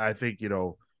 I think,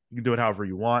 you can do it however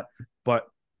you want, but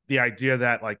the idea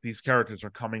that like these characters are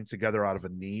coming together out of a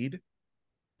need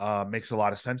makes a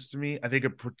lot of sense to me. I think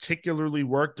it particularly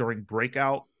worked during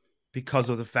Breakout because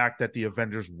of the fact that the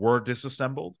Avengers were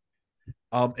disassembled.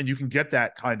 And you can get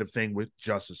that kind of thing with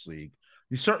Justice League.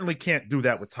 You certainly can't do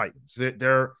that with Titans.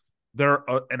 They're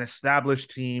an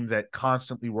established team that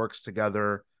constantly works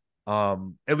together.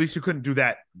 At least you couldn't do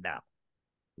that now.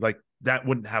 Like, that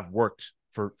wouldn't have worked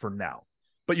for now.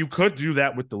 But you could do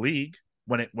that with the League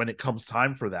when it comes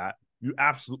time for that. You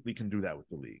absolutely can do that with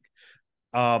the League.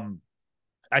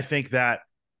 I think that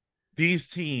these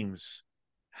teams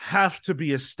have to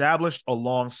be established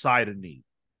alongside a need.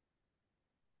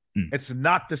 It's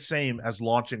not the same as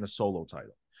launching a solo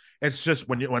title. It's just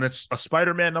when it's a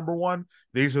Spider-Man #1,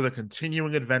 these are the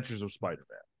continuing adventures of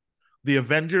Spider-Man. The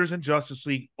Avengers and Justice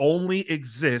League only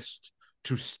exist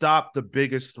to stop the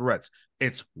biggest threats.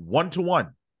 It's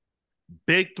 1-to-1.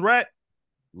 Big threat,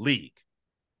 League.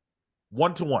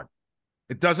 1-to-1.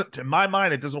 It doesn't, in my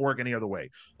mind, it doesn't work any other way.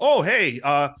 Oh, hey,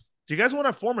 do you guys want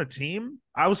to form a team?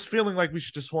 I was feeling like we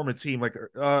should just form a team. Like,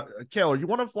 Kale, you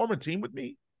want to form a team with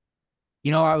me?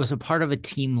 I was a part of a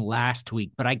team last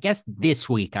week, but I guess this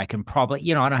week I can probably,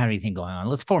 I don't have anything going on.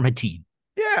 Let's form a team.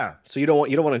 Yeah. So you don't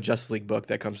want a Justice League book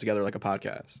that comes together like a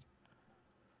podcast?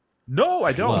 No,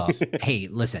 I don't. Well, hey,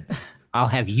 listen, I'll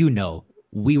have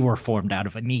we were formed out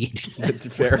of a need. That's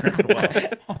fair.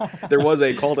 Well, there was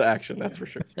a call to action, that's for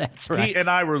sure. That's right. He and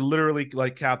I were literally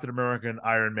like Captain America and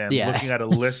Iron Man, looking at a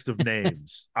list of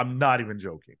names. I'm not even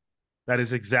joking. That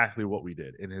is exactly what we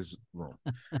did in his room.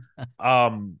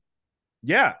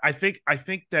 Yeah, I think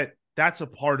that that's a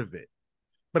part of it,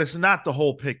 but it's not the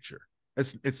whole picture.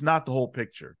 It's not the whole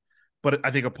picture, but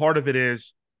I think a part of it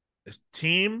is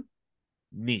team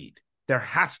need. There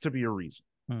has to be a reason.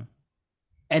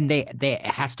 And they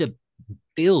has to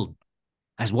build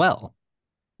as well.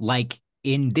 Like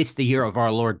in the year of our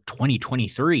Lord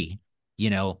 2023,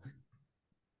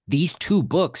 these two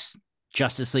books,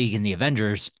 Justice League and the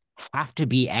Avengers, have to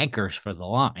be anchors for the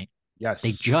line. Yes.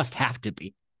 They just have to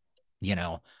be.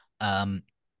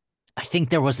 I think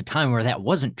there was a time where that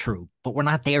wasn't true, but we're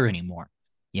not there anymore.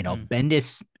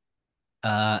 Bendis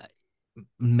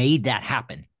made that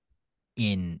happen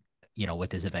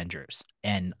with his Avengers,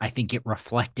 and I think it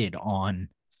reflected on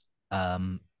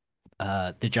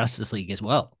the Justice League as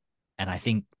well. And I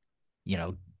think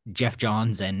Jeff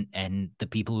Johns and the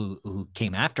people who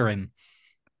came after him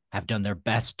have done their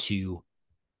best to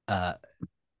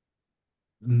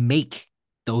make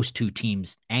those two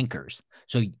teams anchors.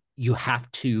 So you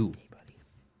have to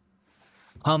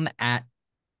come at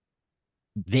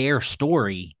their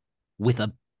story with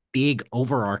a big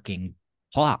overarching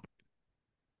plot.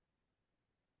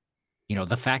 You know,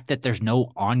 the fact that there's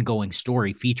no ongoing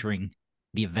story featuring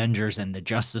the Avengers and the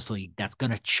Justice League that's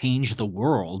going to change the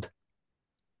world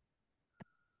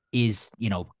is, you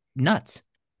know, nuts.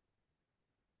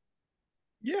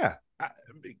 Yeah.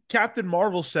 Captain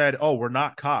Marvel said, "Oh, we're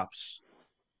not cops,"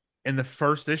 in the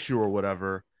first issue or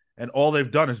whatever, and all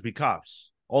they've done is be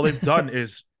cops. All they've done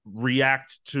is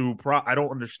react to I don't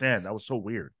understand. That was so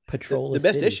weird. Patrol the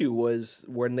best city. issue was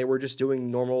when they were just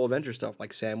doing normal Avenger stuff,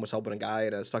 like Sam was helping a guy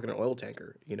stuck in an oil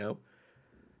tanker, you know?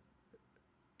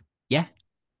 Yeah.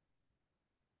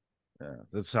 Yeah,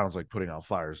 that sounds like putting out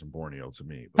fires in Borneo to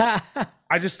me. But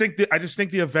I just think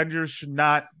the Avengers should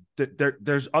not.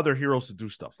 There's other heroes to do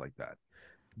stuff like that.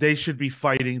 They should be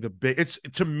fighting the big. It's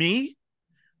to me,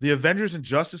 the Avengers and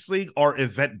Justice League are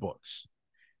event books,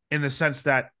 in the sense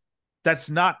that that's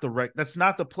not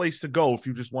the place to go if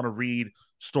you just want to read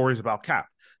stories about Cap.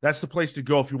 That's the place to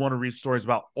go if you want to read stories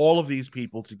about all of these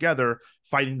people together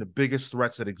fighting the biggest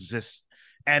threats that exist,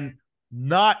 and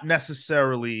not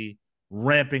necessarily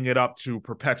ramping it up to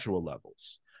perpetual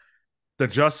levels. The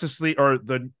Justice League or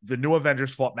the New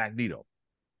Avengers fought Magneto.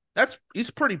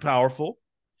 He's pretty powerful,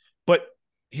 but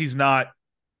he's not,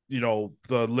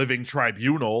 the living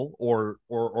tribunal or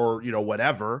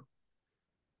whatever.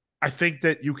 I think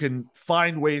that you can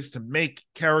find ways to make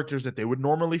characters that they would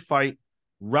normally fight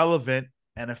relevant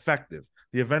and effective.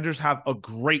 The Avengers have a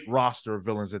great roster of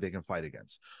villains that they can fight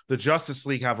against. The Justice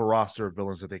League have a roster of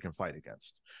villains that they can fight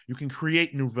against. You can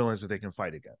create new villains that they can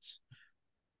fight against.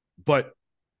 But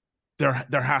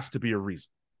there has to be a reason.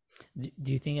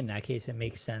 Do you think in that case it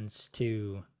makes sense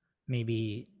to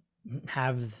maybe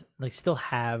still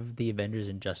have the Avengers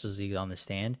and Justice League on the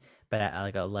stand, but at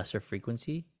like a lesser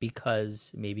frequency,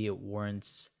 because maybe it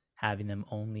warrants having them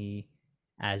only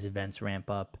as events ramp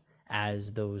up,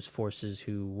 as those forces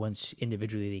who once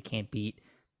individually they can't beat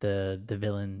the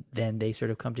villain, then they sort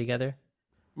of come together?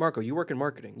 Marco, you work in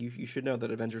marketing. You should know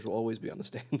that Avengers will always be on the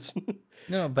stands.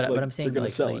 No, but I'm saying they're gonna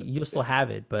sell it. you'll still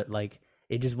have it, but like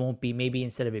it just won't be, maybe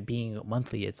instead of it being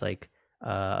monthly, it's like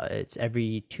it's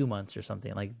every 2 months or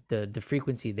something. Like the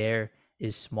frequency there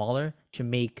is smaller to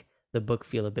make the book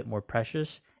feel a bit more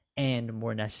precious and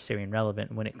more necessary and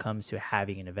relevant when it comes to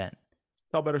having an event.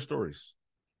 Tell better stories.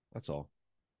 That's all.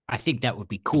 I think that would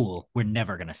be cool. We're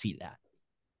never going to see that.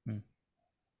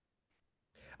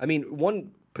 I mean,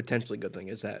 one potentially good thing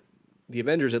is that the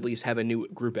Avengers at least have a new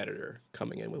group editor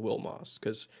coming in with Will Moss,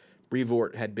 because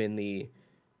Brevoort had been the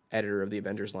editor of the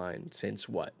Avengers line since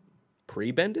what?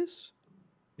 Pre-Bendis?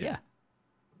 Yeah.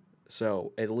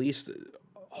 So at least,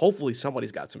 hopefully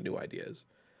somebody's got some new ideas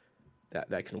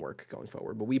that can work going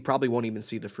forward. But we probably won't even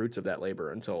see the fruits of that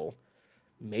labor until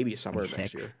maybe summer of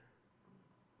next year.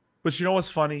 But you know what's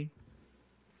funny?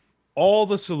 All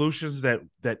the solutions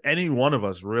that any one of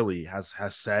us really has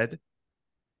said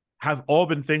have all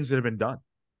been things that have been done.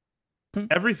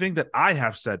 Everything that I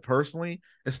have said personally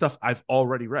is stuff I've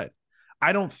already read.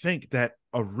 I don't think that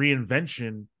a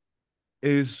reinvention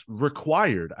is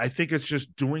required. I think it's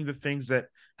just doing the things that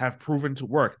have proven to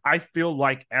work. I feel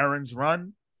like Aaron's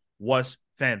run was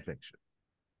fan fiction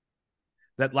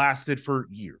that lasted for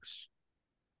years,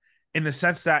 in the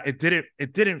sense that it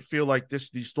didn't feel like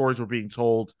these stories were being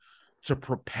told to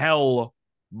propel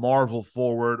Marvel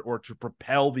forward, or to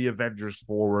propel the Avengers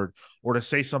forward, or to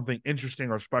say something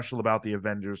interesting or special about the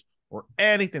Avengers, or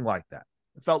anything like that.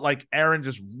 It felt like Aaron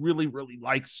just really, really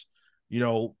likes,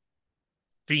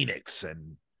 Phoenix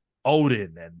and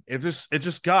Odin, and it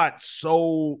just got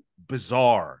so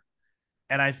bizarre.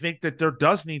 And I think that there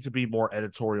does need to be more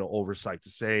editorial oversight to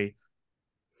say,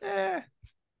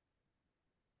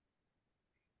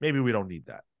 maybe we don't need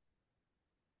that.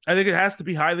 I think it has to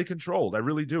be highly controlled. I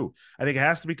really do. I think it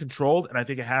has to be controlled, and I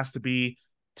think it has to be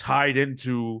tied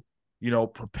into,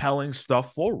 propelling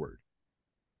stuff forward.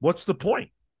 What's the point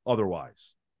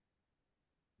otherwise?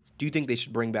 Do you think they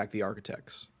should bring back the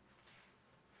architects?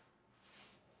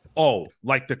 Oh,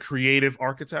 like the creative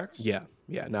architects? Yeah,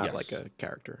 not like a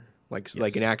character,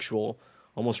 like an actual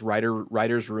almost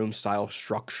writer's room style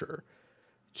structure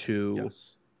to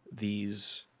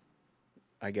these,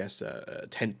 I guess,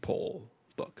 tentpole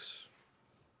books.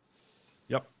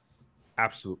 Yep,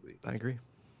 absolutely. I agree.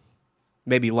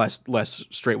 Maybe less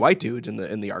straight white dudes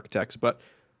in the architects, but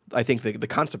I think the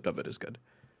concept of it is good.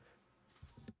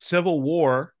 Civil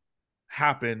War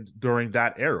happened during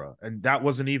that era, and that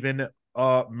wasn't even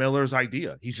Miller's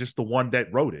idea. He's just the one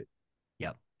that wrote it.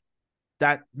 Yep.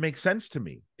 that makes sense to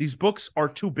me. These books are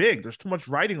too big. There's too much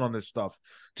writing on this stuff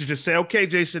to just say, okay,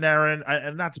 Jason Aaron,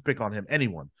 and not to pick on him,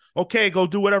 anyone. Okay, go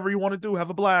do whatever you want to do.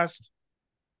 Have a blast.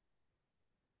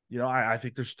 You know, I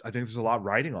think there's a lot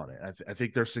writing on it. I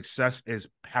think their success is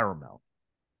paramount.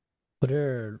 What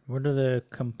are the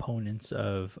components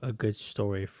of a good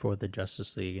story for the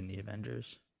Justice League and the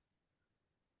Avengers?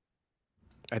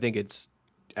 I think it's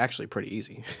actually pretty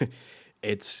easy.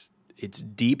 it's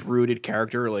deep rooted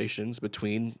character relations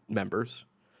between members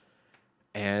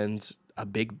and a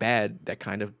big bad that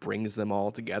kind of brings them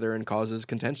all together and causes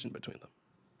contention between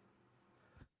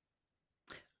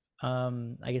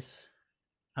them. I guess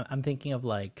I'm thinking of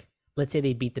like, let's say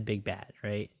they beat the big bad,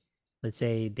 right? Let's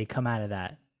say they come out of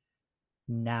that.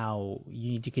 Now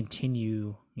you need to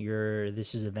continue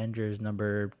this is Avengers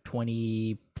number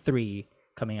 23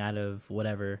 coming out of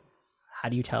whatever. How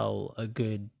do you tell a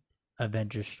good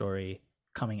Avengers story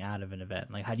coming out of an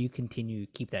event? Like, how do you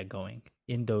keep that going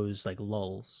in those like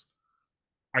lulls?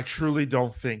 I truly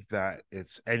don't think that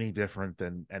it's any different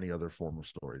than any other form of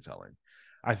storytelling.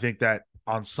 I think that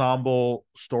ensemble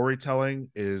storytelling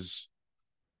is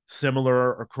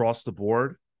similar across the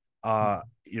board.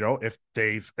 If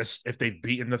they've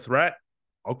beaten the threat,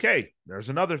 okay, there's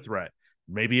another threat.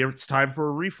 Maybe it's time for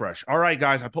a refresh. All right,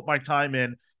 guys, I put my time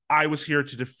in. I was here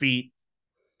to defeat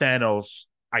Thanos.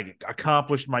 I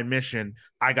accomplished my mission.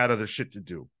 I got other shit to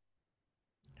do.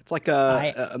 It's like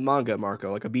a manga,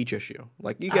 Marco, like a beach issue.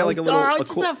 Like you get like a little.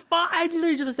 I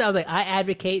literally just sound like I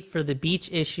advocate for the beach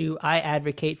issue. I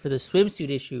advocate for the swimsuit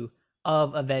issue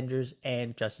of Avengers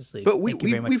and Justice League. But we've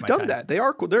done that. There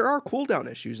are cool down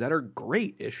issues that are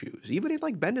great issues, even in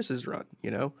like Bendis's run,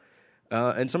 you know.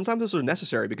 And sometimes those are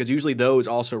necessary because usually those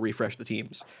also refresh the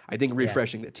teams. I think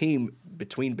refreshing the team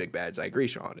between big bads, I agree,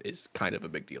 Sean, is kind of a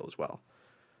big deal as well.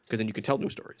 Because then you can tell new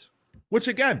stories. Which,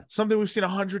 again, something we've seen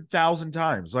 100,000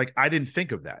 times. Like, I didn't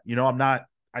think of that. You know,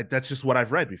 that's just what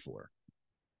I've read before.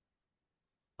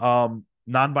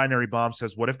 Non-binary bomb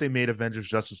says, what if they made Avengers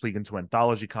Justice League into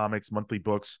anthology comics, monthly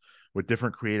books with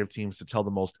different creative teams to tell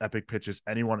the most epic pitches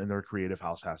anyone in their creative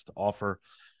house has to offer?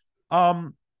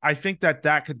 I think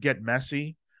that could get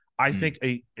messy. I think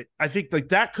like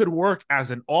that could work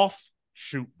as an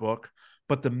offshoot book,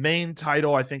 but the main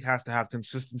title I think has to have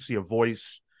consistency of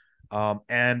voice,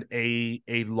 and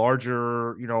a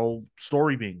larger,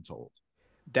 story being told.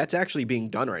 That's actually being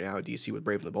done right now at DC with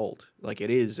Brave and the Bold. Like, it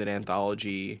is an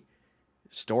anthology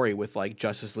story with like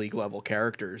Justice League level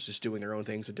characters just doing their own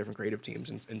things with different creative teams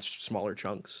in smaller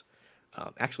chunks.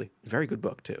 Actually, very good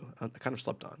book too. I kind of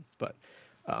slept on, but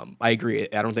I agree.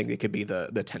 I don't think it could be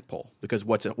the tent pole because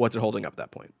what's it holding up at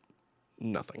that point?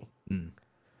 Nothing.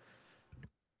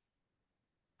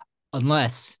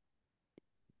 Unless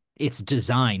it's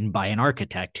designed by an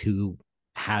architect who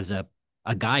has a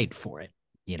guide for it.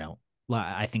 You know,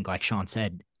 I think like Sean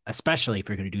said, especially if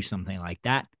you're going to do something like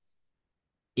that,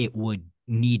 it would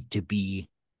need to be,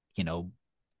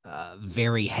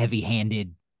 very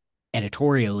heavy-handed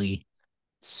editorially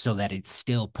so that it's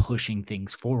still pushing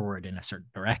things forward in a certain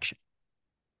direction.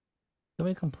 Don't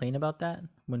we complain about that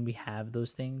when we have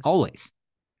those things? Always.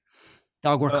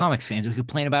 Dog, we're comics fans. We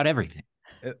complain about everything.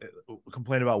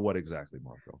 Complain about what exactly,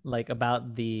 Marco? Like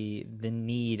about the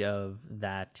need of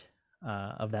that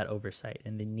oversight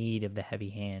and the need of the heavy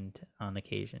hand on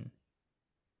occasion.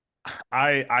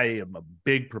 I am a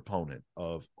big proponent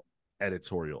of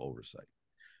editorial oversight.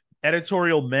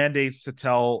 Editorial mandates to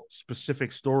tell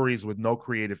specific stories with no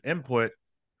creative input,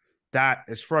 that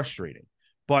is frustrating.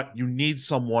 But you need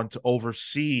someone to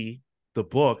oversee the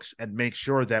books and make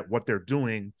sure that what they're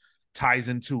doing ties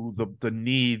into the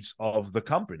needs of the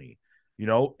company.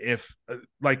 If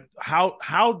like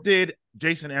how did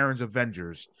Jason Aaron's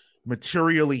Avengers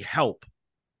materially help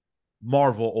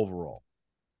Marvel overall?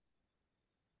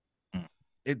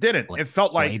 It didn't. It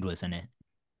felt like Blade was in it.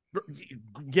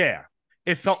 Yeah.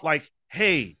 It felt like,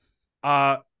 hey,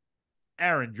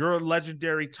 Aaron, you're a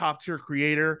legendary top tier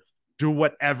creator. Do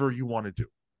whatever you want to do.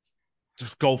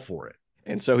 Just go for it.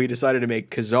 And so he decided to make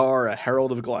Khazar a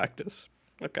Herald of Galactus.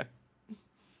 Okay.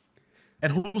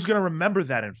 And who's going to remember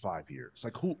that in 5 years?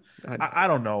 Like who? I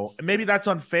don't know. Maybe that's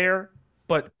unfair,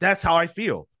 but that's how I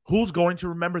feel. Who's going to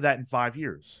remember that in 5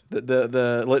 years?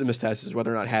 The litmus test is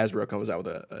whether or not Hasbro comes out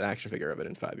with an action figure of it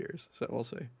in 5 years. So we'll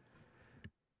see.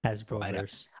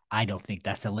 Hasbro. I don't think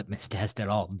that's a litmus test at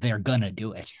all. They're gonna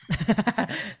do it.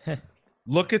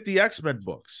 Look at the X-Men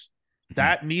books.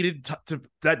 That needed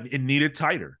it needed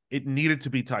tighter. It needed to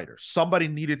be tighter. Somebody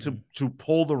needed to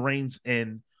pull the reins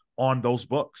in on those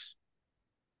books.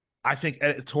 I think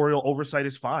editorial oversight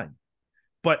is fine,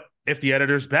 but if the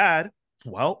editor's bad,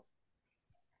 well,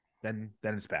 then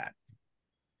it's bad.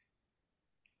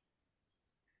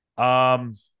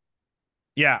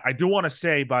 Yeah, I do want to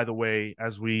say, by the way,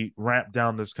 as we ramp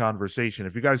down this conversation,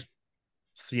 if you guys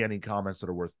see any comments that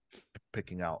are worth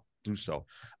picking out, do so.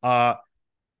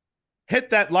 Hit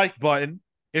that like button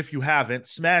if you haven't.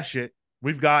 Smash it.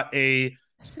 We've got a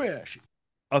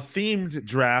themed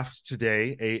draft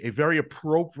today, a very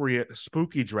appropriate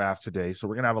spooky draft today. So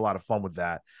we're gonna have a lot of fun with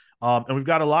that. And we've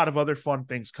got a lot of other fun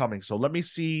things coming. So let me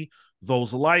see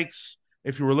those likes.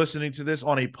 If you were listening to this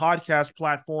on a podcast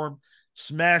platform,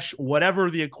 smash whatever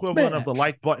the equivalent of the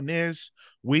like button is.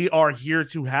 We are here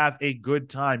to have a good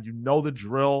time. You know the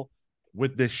drill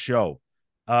with this show.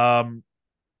 I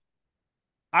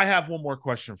have one more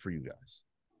question for you guys.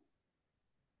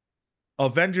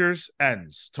 Avengers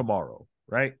ends tomorrow,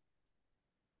 right?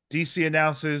 DC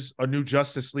announces a new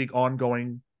Justice League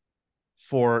ongoing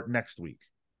for next week.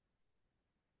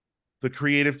 The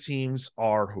creative teams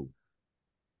are who?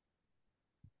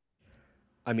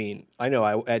 I mean, I know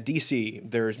at DC,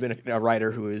 there's been a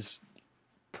writer who has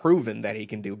proven that he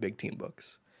can do big team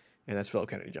books, and that's Philip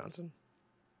Kennedy Johnson.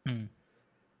 You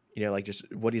know, like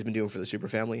just what he's been doing for the Super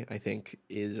Family, I think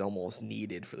is almost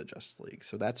needed for the Justice League.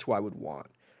 So that's who I would want.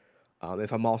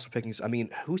 If I'm also picking, I mean,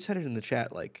 who said it in the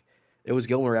chat? Like, it was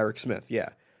Gilmore Eric Smith. Yeah.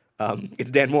 It's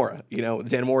Dan Mora. You know,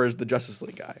 Dan Mora is the Justice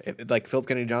League guy. Like Philip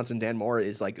Kennedy Johnson, Dan Mora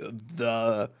is like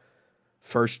the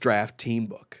first draft team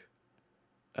book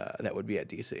that would be at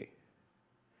DC.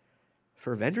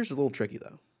 For Avengers, it's a little tricky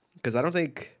though, because I don't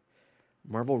think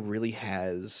Marvel really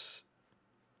has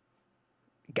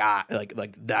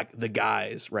the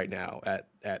guys right now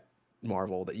at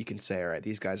Marvel that you can say, all right,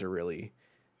 these guys are really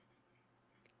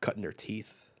cutting their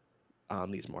teeth on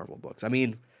these Marvel books. I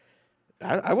mean,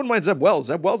 I wouldn't mind Zeb Wells.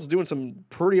 Zeb Wells is doing some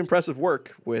pretty impressive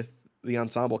work with the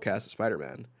ensemble cast of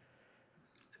Spider-Man.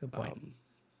 That's a good point.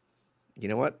 You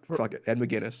know what? Fuck it. Ed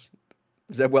McGuinness.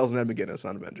 Zeb Wells and Ed McGuinness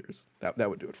on Avengers. That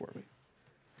would do it for me.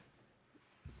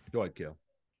 Go ahead, Kale.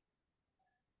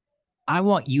 I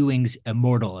want Ewing's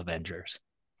Immortal Avengers.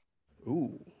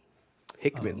 Ooh.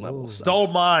 Hickman level stuff. Stole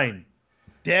mine.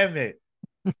 Damn it.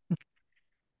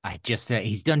 I just,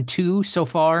 he's done 2 so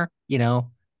far, you know.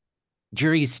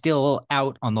 Jury's still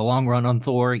out on the long run on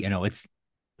Thor. You know, it's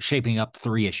shaping up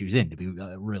 3 issues in to be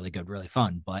really good, really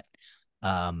fun. But,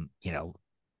 you know,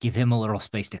 give him a little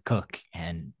space to cook.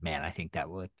 And man, I think that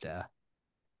would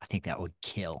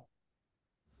kill.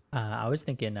 I was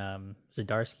thinking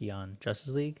Zdarsky on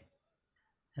Justice League,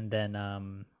 and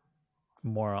then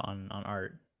more on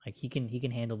art. Like he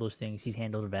can handle those things. He's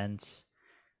handled events.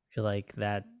 I feel like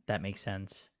that makes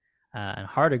sense. And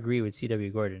hard agree with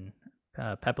CW Gordon.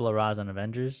 Pepe Larraz on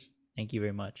Avengers. Thank you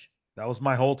very much. That was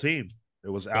my whole team. It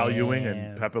was Al Ewing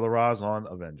and Pepe Larraz on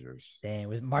Avengers. Damn,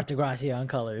 with Marta Gracia on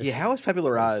colors. Yeah, how is Pepe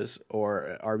Larraz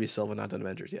or RB Silva not done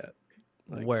Avengers yet?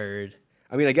 Like, Word.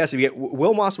 I mean, I guess if you get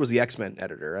Will Moss was the X-Men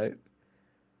editor, right?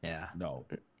 Yeah. No.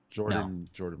 Jordan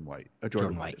White. Oh,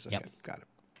 Jordan White. Okay, yep. Got it.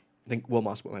 I think Will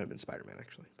Moss might have been Spider-Man,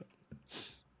 actually. But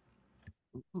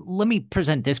let me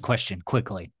present this question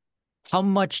quickly. How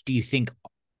much do you think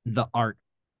the art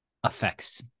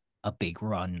affects a big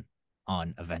run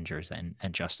on Avengers and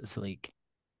Justice League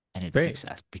and its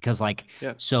success? Because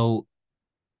so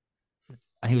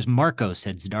I think it was Marco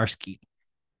said Zdarsky,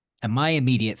 and my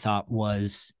immediate thought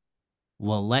was,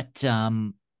 well, let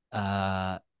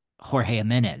Jorge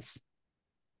Jimenez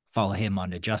follow him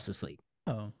onto Justice League.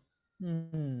 Oh, I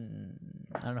don't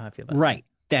know how I feel about right.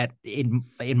 That in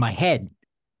my head,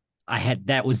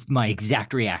 that was my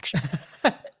exact reaction.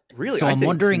 Really, so I I'm think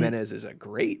wondering, Jimenez is a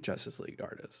great Justice League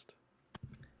artist.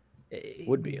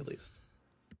 Would be, at least.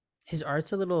 His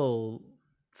art's a little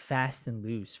fast and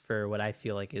loose for what I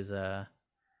feel like is a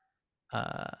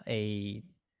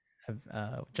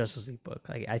Justice League book.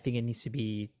 Like I think it needs to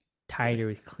be tighter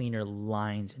with cleaner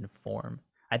lines and form.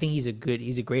 I think he's a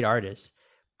great artist,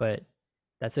 but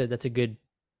that's a good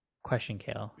question,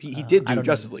 Kale. He did do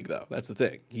Justice League though. That's the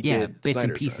thing. He did bits Snyder's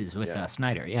and pieces with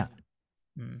Snyder. Yeah.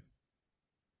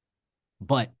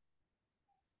 But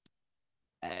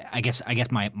I guess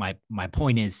my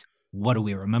point is, what do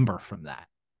we remember from that?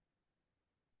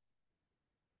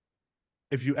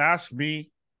 If you ask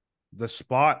me, the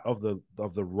spot of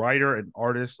the writer and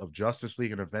artist of Justice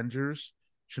League and Avengers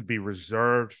should be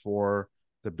reserved for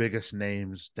the biggest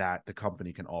names that the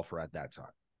company can offer at that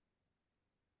time,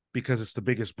 because it's the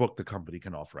biggest book the company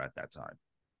can offer at that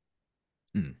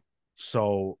time.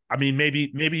 So, I mean, maybe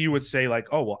you would say like,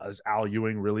 oh, well, is Al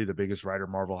Ewing really the biggest writer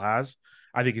Marvel has?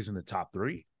 I think he's in the top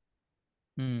 3.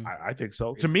 I think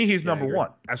so. To me, he's number 1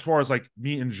 as far as like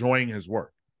me enjoying his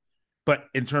work. But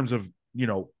in terms of, you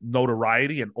know,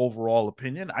 notoriety and overall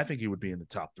opinion, I think he would be in the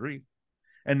top 3.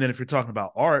 And then if you're talking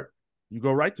about art, you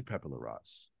go right to Pepe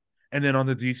Larraz. And then on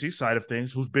the DC side of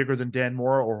things, who's bigger than Dan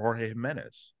Mora or Jorge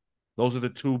Jimenez? Those are the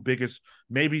two biggest,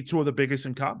 maybe two of the biggest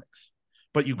in comics.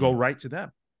 But you go right to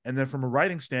them. And then from a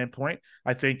writing standpoint,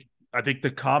 I think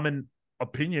the common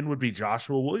opinion would be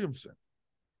Joshua Williamson.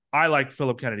 I like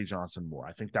Philip Kennedy Johnson more.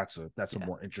 I think that's a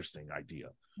more interesting idea.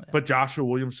 Yeah. But Joshua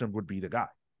Williamson would be the guy.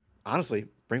 Honestly,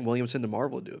 bring Williamson to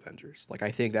Marvel to do Avengers. Like,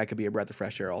 I think that could be a breath of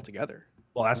fresh air altogether.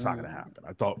 Well, that's not going to happen.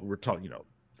 I thought we were talking,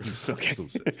 he's okay.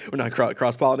 Exclusive. We're not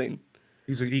cross-pollinating.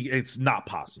 It's not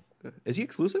possible. Is he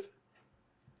exclusive?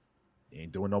 He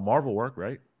ain't doing no Marvel work,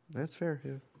 right? That's fair,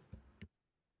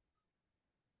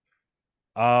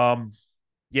 yeah.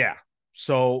 Yeah.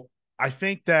 So I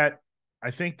think that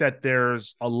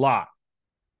there's a lot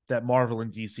that Marvel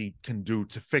and DC can do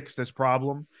to fix this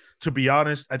problem. To be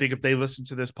honest, I think if they listened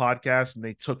to this podcast and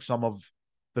they took some of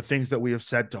the things that we have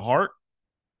said to heart,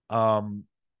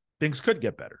 things could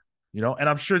get better, and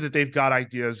I'm sure that they've got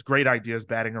great ideas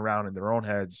batting around in their own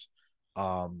heads.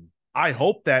 I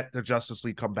hope that the Justice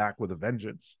League come back with a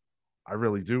vengeance. I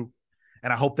really do.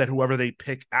 And I hope that whoever they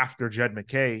pick after Jed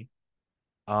McKay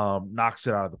knocks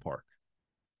it out of the park.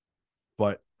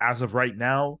 But as of right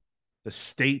now, the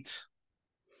state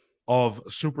of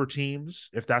super teams,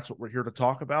 if that's what we're here to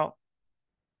talk about,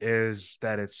 is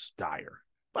that it's dire.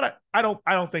 But I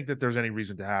don't think that there's any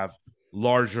reason to have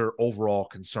larger overall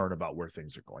concern about where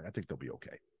things are going. I think they'll be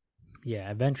okay.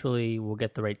 Yeah, eventually we'll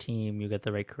get the right team, you get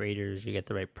the right creators, you get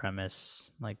the right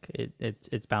premise. Like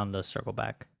it's bound to circle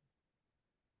back.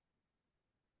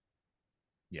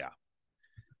 Yeah.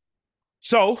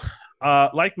 So,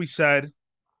 like we said,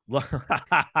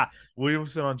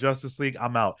 Williamson on Justice League,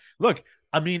 I'm out. Look,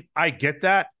 I mean, I get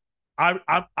that. I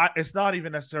it's not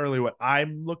even necessarily what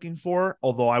I'm looking for,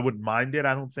 although I wouldn't mind it.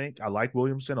 I don't think I like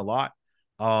Williamson a lot.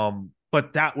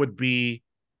 But that would be,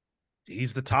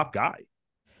 he's the top guy.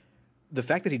 The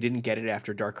fact that he didn't get it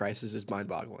after Dark Crisis is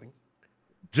mind-boggling.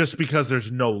 Just because there's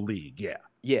no league, yeah.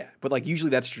 Yeah, but like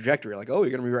usually that's trajectory. Like, oh,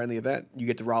 you're going to be writing the event. You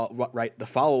get to write the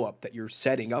follow-up that you're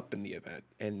setting up in the event.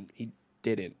 And he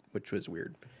didn't, which was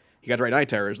weird. He got to write Night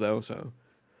Terrors, though, so.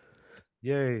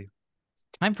 Yay. It's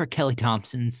time for Kelly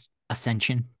Thompson's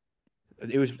ascension.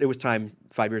 It was time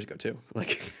 5 years ago, too.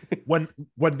 Like when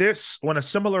a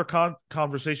similar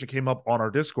conversation came up on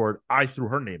our Discord, I threw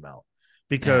her name out.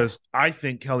 Because I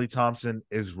think Kelly Thompson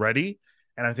is ready,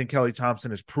 and I think Kelly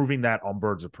Thompson is proving that on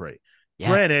Birds of Prey. Yeah.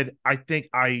 Granted, I think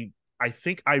I'd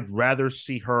rather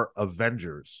see her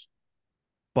Avengers,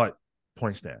 but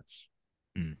point stands.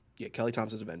 Yeah, Kelly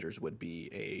Thompson's Avengers would be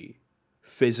a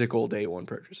physical day one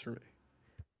purchase for me.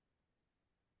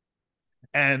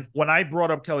 And when I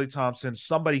brought up Kelly Thompson,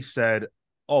 somebody said,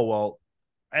 "Oh well,"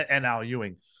 and Al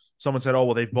Ewing. Someone said, "Oh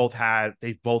well, they've both had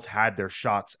their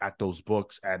shots at those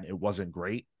books, and it wasn't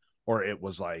great, or it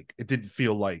was like it didn't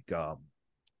feel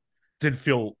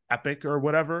epic or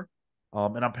whatever."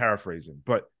 And I'm paraphrasing,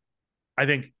 but I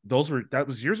think that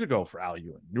was years ago for Al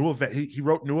Ewing. He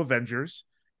wrote New Avengers.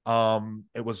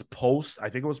 It was post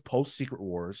Secret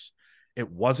Wars. It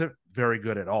wasn't very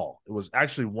good at all. It was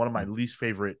actually one of my least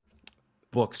favorite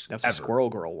books. That's the Squirrel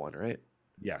Girl one, right?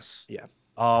 Yes. Yeah.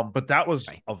 But that was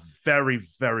a very,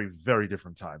 very, very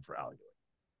different time for Al Ewing.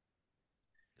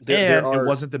 It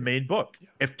wasn't the main book. Yeah.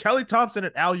 If Kelly Thompson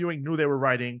and Al Ewing knew they were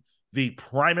writing the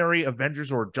primary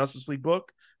Avengers or Justice League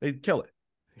book, they'd kill it.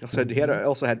 He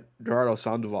also had Gerardo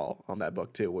Sandoval on that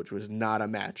book too, which was not a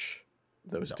match.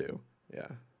 Those two, yeah.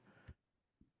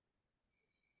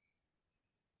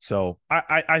 So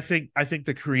I think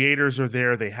the creators are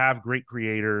there. They have great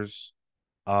creators.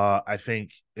 I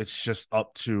think it's just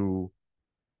up to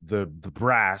the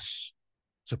brass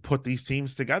to put these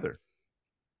teams together,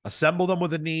 assemble them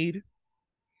with a need,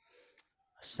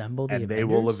 assemble the and Avengers? They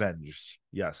will avenge.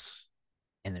 Yes,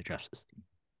 in the Justice League.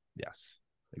 Yes,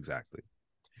 exactly.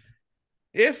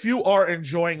 If you are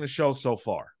enjoying the show so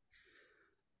far,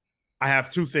 I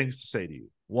have two things to say to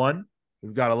you. One,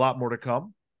 we've got a lot more to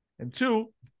come, and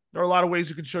two, there are a lot of ways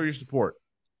you can show your support.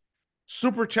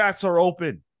 Super chats are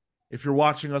open. If you're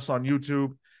watching us on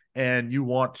YouTube and you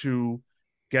want to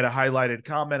get a highlighted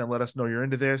comment and let us know you're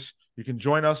into this, you can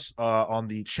join us on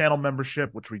the channel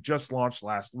membership, which we just launched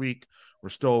last week. We're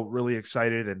still really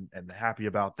excited and happy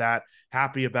about that.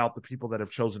 Happy about the people that have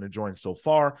chosen to join so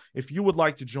far. If you would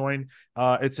like to join,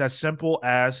 it's as simple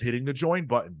as hitting the join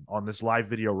button on this live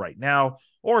video right now,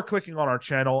 or clicking on our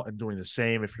channel and doing the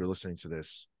same if you're listening to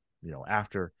this,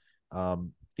 after.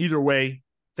 Either way,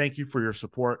 thank you for your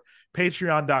support.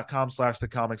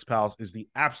 Patreon.com/thecomicspals is the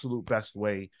absolute best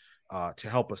way to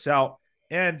help us out.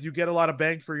 And you get a lot of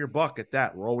bang for your buck at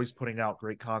that. We're always putting out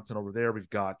great content over there. We've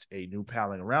got a new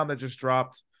Palling Around that just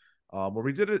dropped, where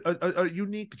we did a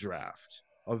unique draft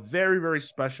a very, very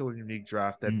special and unique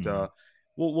draft that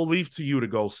we'll leave to you to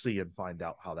go see and find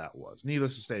out how that was.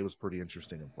 Needless to say, it was pretty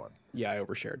interesting and fun. Yeah, I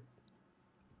overshared.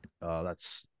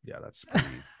 That's pretty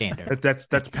Standard.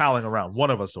 that's palling around.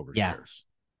 One of us overshares. Yeah.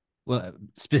 Well,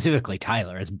 specifically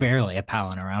Tyler. It's barely a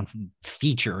palling around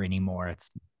feature anymore. It's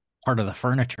part of the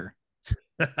furniture.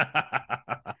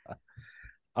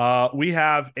 We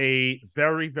have a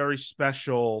very, very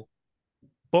special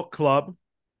book club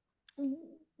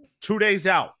 2 days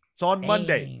out. It's on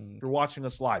Monday. If you're watching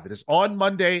us live, it is on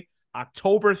Monday,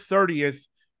 October 30th.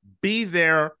 Be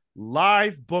there,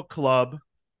 live book club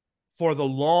for the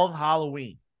long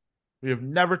Halloween. We have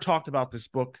never talked about this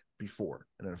book before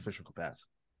in an official capacity.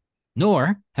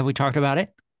 Nor have we talked about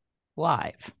it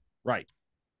live. Right.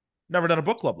 Never done a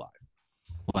book club live.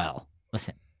 Well,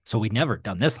 listen. So we've never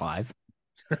done this live.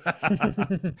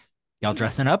 Y'all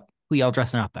dressing up? Who y'all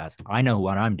dressing up as? I know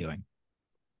what I'm doing.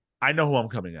 I know who I'm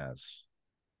coming as.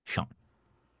 Sean.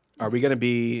 Are we going to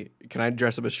be... Can I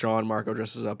dress up as Sean? Marco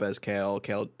dresses up as Kale.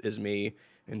 Kale is me.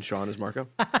 And Sean is Marco?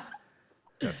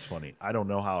 That's funny. I don't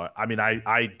know how... I mean,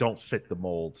 I don't fit the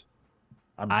mold.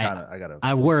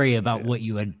 I worry about what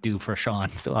you would do for Sean,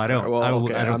 so I don't...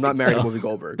 okay. I'm not married to Whoopi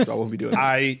Goldberg, so I won't be doing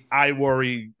that. I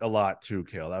worry a lot too,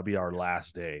 Kale. That'll be our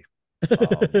last day.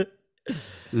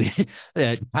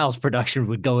 Kyle's production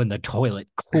would go in the toilet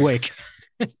quick.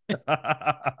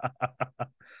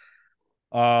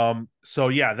 So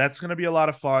yeah, that's gonna be a lot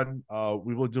of fun.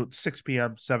 We will do it 6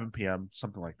 p.m., 7 p.m.,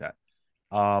 something like that.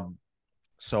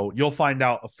 So you'll find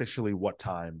out officially what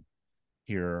time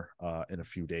here in a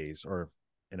few days, or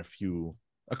in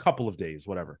a couple of days,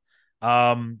 whatever.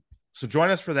 So join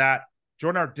us for that.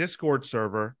 Join our Discord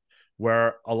server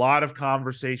where a lot of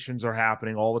conversations are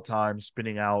happening all the time,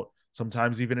 spinning out,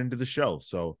 sometimes even into the show.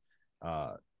 So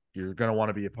you're going to want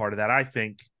to be a part of that. I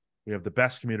think we have the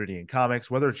best community in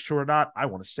comics. Whether it's true or not, I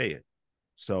want to say it.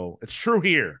 So it's true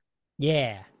here.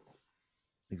 Yeah.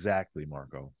 Exactly,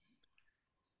 Marco.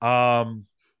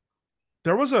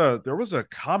 There was a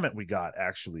comment we got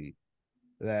actually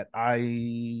that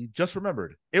I just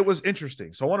remembered. It was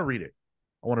interesting. So I want to read it.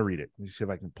 Let me see if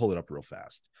I can pull it up real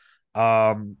fast.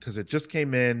 Because it just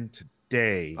came in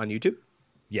today. On YouTube?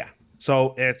 Yeah.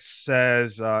 So it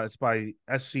says it's by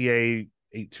SCA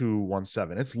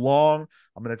 8217. It's long.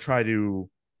 I'm going to try to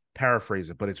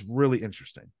paraphrase it, but it's really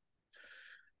interesting.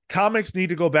 Comics need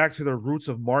to go back to their roots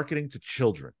of marketing to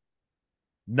children,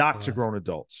 not to grown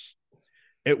adults.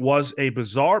 It was a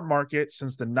bizarre market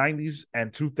since the 90s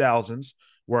and 2000s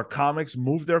where comics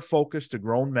moved their focus to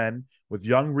grown men, with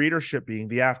young readership being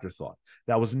the afterthought.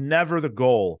 That was never the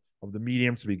goal of the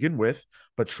medium to begin with,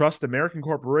 but trust American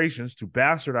corporations to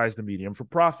bastardize the medium for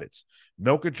profits,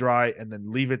 milk it dry, and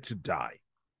then leave it to die.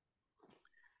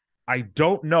 I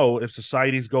don't know if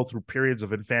societies go through periods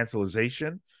of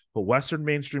infantilization, but Western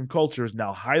mainstream culture is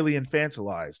now highly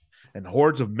infantilized, and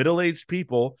hordes of middle-aged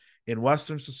people in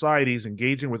Western societies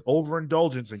engaging with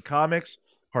overindulgence in comics,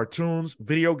 cartoons,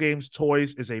 video games,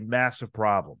 toys is a massive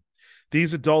problem.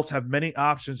 These adults have many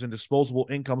options and disposable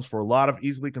incomes for a lot of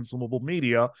easily consumable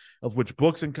media, of which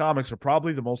books and comics are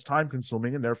probably the most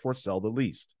time-consuming and therefore sell the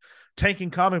least. Tanking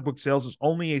comic book sales is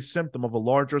only a symptom of a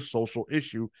larger social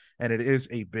issue, and it is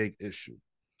a big issue.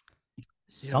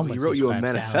 He wrote you a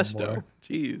manifesto.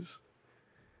 Jeez.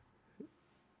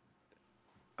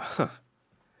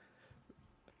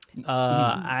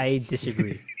 I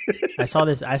disagree. I saw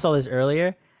this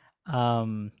earlier.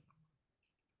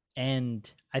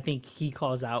 And I think he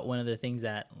calls out one of the things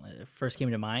that first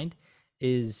came to mind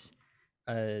is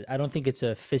I don't think it's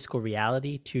a fiscal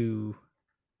reality to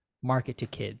market to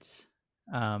kids.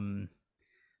 They're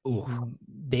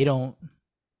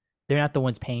not the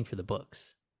ones paying for the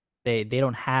books. They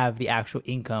don't have the actual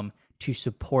income to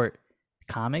support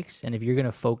comics. And if you're going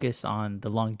to focus on the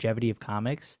longevity of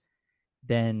comics,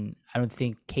 then I don't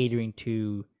think catering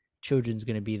to children is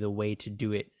going to be the way to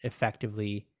do it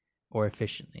effectively or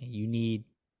efficiently. You need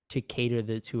to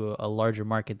cater to a larger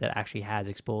market that actually has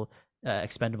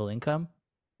expendable income.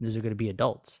 Those are going to be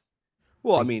adults.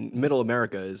 Well, I mean, middle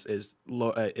America is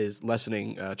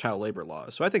lessening child labor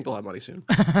laws, so I think they'll have money soon.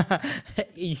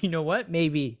 You know what?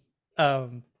 Maybe,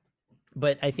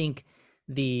 but I think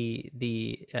the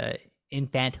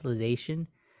infantilization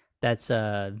that's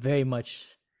very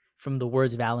much from the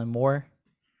words of Alan Moore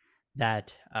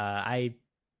that I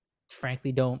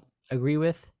frankly don't agree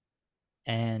with,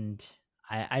 and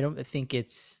I don't think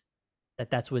it's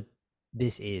that's what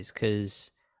this is,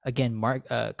 because again,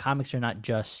 comics are not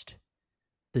just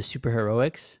the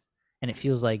superheroics, and it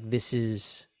feels like this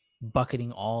is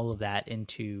bucketing all of that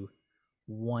into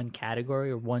one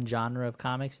category or one genre of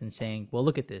comics and saying, well,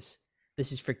 look at this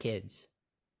is for kids.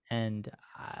 And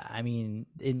I mean,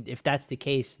 if that's the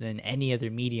case, then any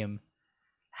other medium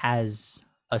has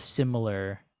a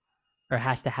similar, or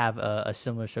has to have a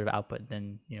similar sort of output.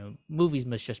 Then, you know, movies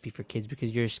must just be for kids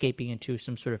because you're escaping into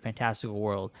some sort of fantastical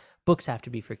world. Books have to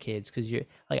be for kids because you're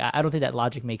like, I don't think that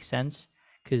logic makes sense,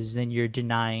 because then you're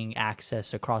denying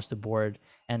access across the board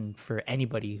and for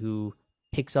anybody who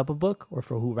picks up a book or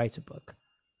for who writes a book.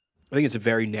 I think it's a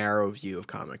very narrow view of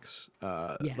comics.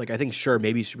 Yeah. Like, I think, sure,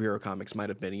 maybe superhero comics might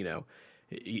have been, you know,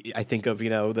 I think of, you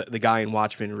know, the guy in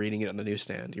Watchmen reading it on the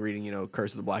newsstand. You're reading, you know,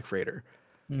 Curse of the Black Freighter.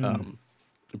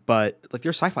 But like,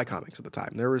 there's sci-fi comics at the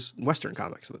time. There was Western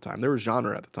comics at the time. There was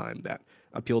genre at the time that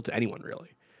appealed to anyone,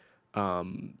 really.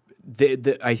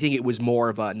 I think it was more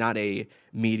of a, not a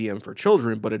medium for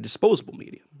children, but a disposable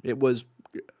medium. It was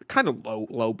kind of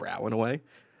lowbrow in a way.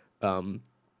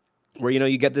 Where, you know,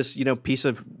 you get this, you know, piece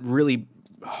of really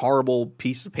horrible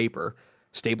piece of paper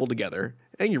stapled together,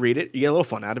 and you read it, you get a little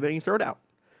fun out of it, and you throw it out.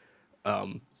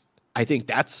 I think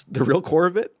that's the real core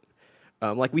of it.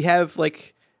 Like, we have,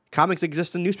 like, comics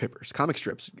exist in newspapers, comic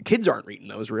strips. Kids aren't reading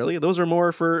those, really. Those are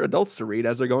more for adults to read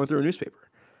as they're going through a newspaper.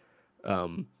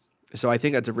 So I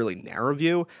think that's a really narrow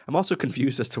view. I'm also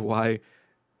confused as to why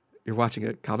you're watching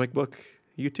a comic book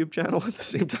YouTube channel at the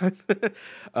same time.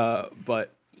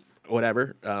 But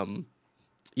whatever.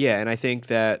 Yeah, and I think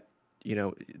that, you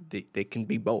know, they can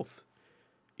be both.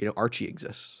 You know, Archie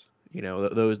exists. You know,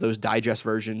 those digest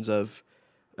versions of,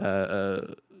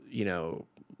 you know,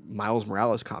 Miles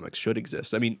Morales comics should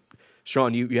exist. I mean,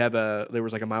 Sean, you have there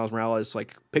was like a Miles Morales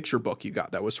like picture book you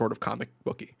got that was sort of comic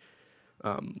booky.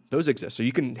 Those exist, so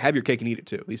you can have your cake and eat it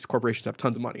too. These corporations have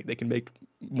tons of money; they can make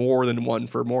more than one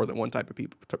for more than one type of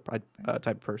people, type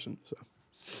of person. So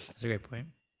That's a great point.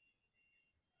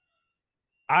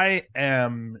 I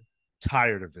am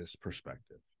tired of this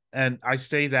perspective, and I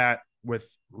say that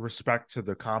with respect to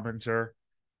the commenter.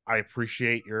 I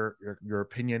appreciate your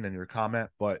opinion and your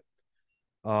comment, but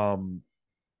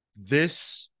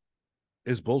this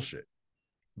is bullshit,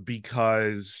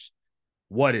 because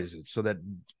what is it? So that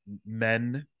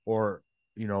men, or,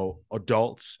 you know,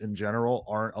 adults in general,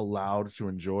 aren't allowed to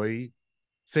enjoy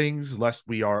things lest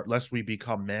we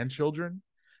become man children.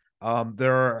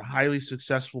 There are highly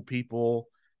successful people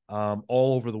all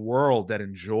over the world that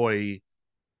enjoy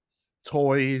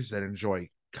toys, that enjoy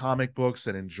comic books,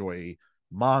 that enjoy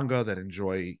manga, that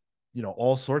enjoy, you know,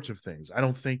 all sorts of things. I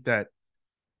don't think that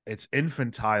it's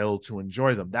infantile to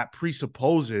enjoy them. That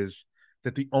presupposes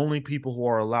that the only people who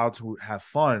are allowed to have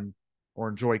fun or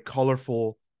enjoy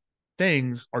colorful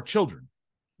things are children.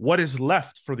 What is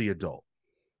left for the adult?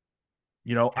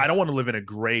 You know, I don't want to live in a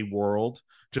gray world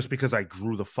just because I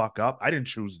grew the fuck up. I didn't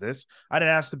choose this. I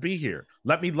didn't ask to be here.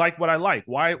 Let me like what I like.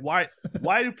 Why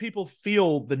do people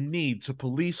feel the need to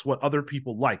police what other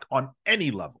people like on any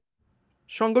level?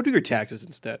 Sean, go do your taxes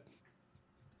instead.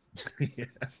 Yeah.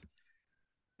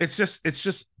 It's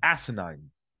just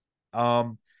asinine.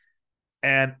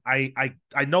 And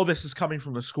I know this is coming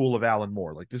from the school of Alan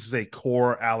Moore. Like, this is a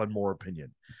core Alan Moore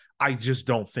opinion. I just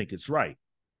don't think it's right.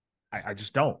 I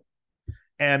just don't.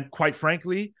 And quite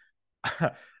frankly,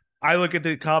 I look at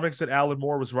the comics that Alan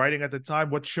Moore was writing at the time.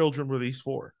 What children were these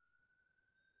for?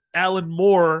 Alan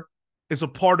Moore is a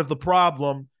part of the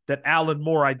problem that Alan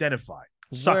Moore identified.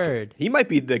 Word. He might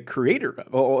be the creator of,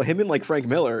 oh, him and like Frank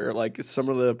Miller are like some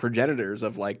of the progenitors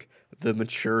of like the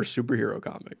mature superhero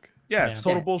comic. Yeah, it's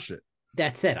total bullshit.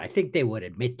 That said, I think they would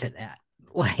admit to that.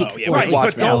 Like, oh yeah, right,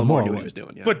 Watchmen, Alan Moore knew what he was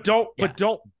doing. Yeah. But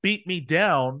don't beat me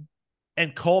down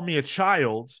and call me a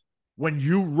child when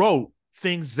you wrote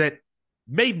things that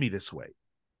made me this way.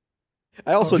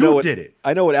 I also you know what did it.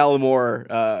 I know what Alan Moore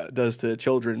does to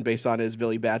children based on his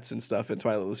Billy Batson stuff in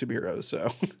Twilight of the Superheroes.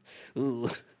 So,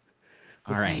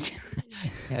 all right,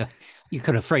 you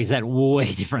could have phrased that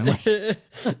way differently.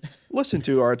 Listen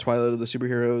to our Twilight of the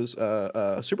Superheroes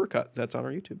supercut that's on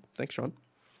our YouTube. Thanks, Sean.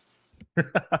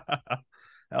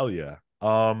 Hell yeah.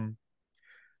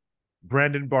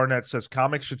 Brandon Barnett says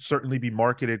comics should certainly be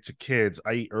marketed to kids,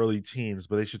 i.e. early teens,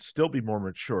 but they should still be more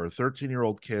mature.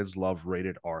 13-year-old kids love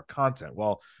rated R content.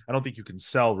 Well, I don't think you can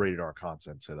sell rated R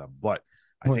content to them, but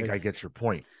I think I get your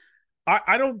point.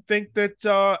 I don't think that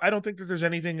there's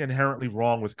anything inherently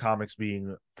wrong with comics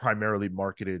being primarily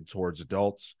marketed towards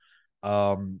adults,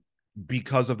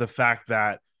 because of the fact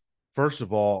that, first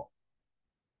of all,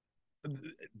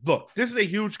 look, this is a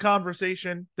huge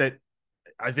conversation that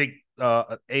I think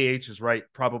AH is right,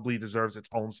 probably deserves its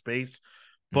own space.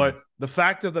 But the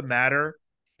fact of the matter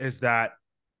is that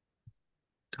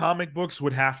comic books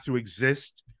would have to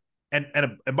exist. And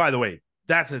by the way,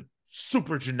 that's a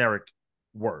super generic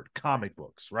word, comic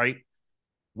books, right?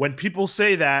 When people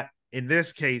say that, In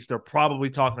this case, they're probably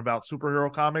talking about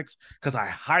superhero comics, because I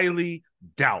highly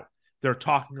doubt they're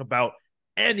talking about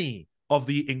any of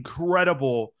the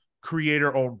incredible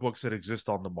creator-owned books that exist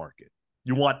on the market.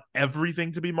 You want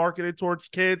everything to be marketed towards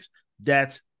kids?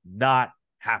 That's not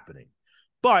happening.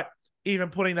 But even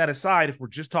putting that aside, if we're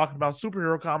just talking about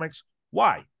superhero comics,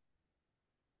 why?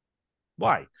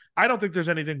 Why? I don't think there's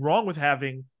anything wrong with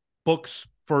having books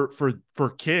for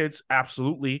kids,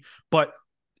 absolutely, but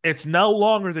it's no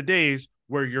longer the days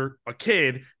where you're a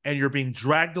kid and you're being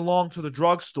dragged along to the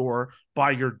drugstore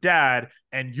by your dad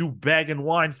and you beg and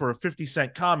whine for a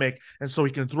 50-cent comic, and so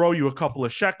he can throw you a couple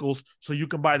of shekels so you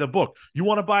can buy the book. You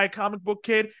want to buy a comic book,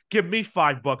 kid? Give me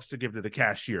 $5 to give to the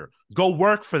cashier. Go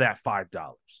work for that $5.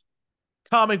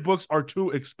 Comic books are too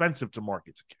expensive to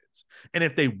market to kids. And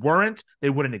if they weren't, they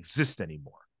wouldn't exist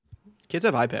anymore. Kids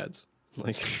have iPads.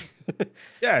 Like,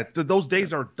 yeah, those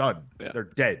days are done. Yeah. They're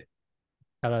dead.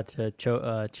 Shout out to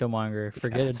Chillmonger.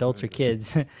 Forget adults or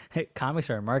kids. Comics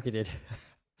are marketed.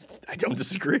 I don't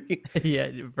disagree. Yeah,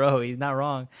 bro, he's not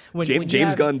wrong.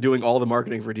 James Gunn doing all the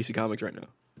marketing for DC Comics right now.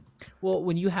 Well,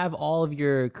 when you have all of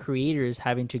your creators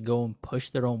having to go and push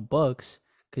their own books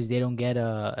because they don't get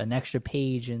an extra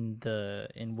page in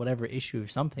whatever issue of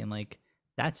something, like,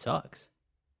 that sucks.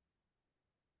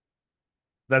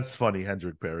 That's funny,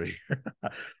 Hendrik Perry.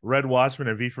 Read Watchmen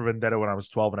and V for Vendetta when I was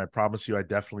 12, and I promise you I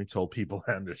definitely told people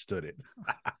I understood it.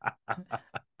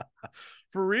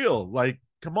 For real. Like,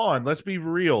 come on, let's be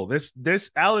real.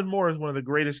 This Alan Moore is one of the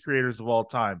greatest creators of all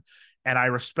time, and I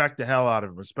respect the hell out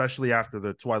of him, especially after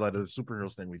the Twilight of the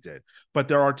Superheroes thing we did. But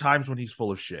there are times when he's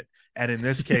full of shit. And in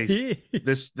this case,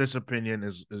 this opinion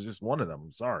is just one of them.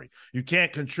 I'm sorry. You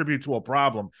can't contribute to a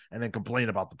problem and then complain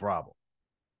about the problem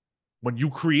when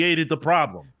you created the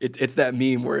problem. It's that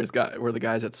meme where the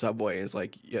guy's at Subway and it's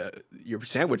like, yeah, your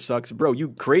sandwich sucks, bro. You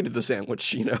created the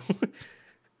sandwich, you know.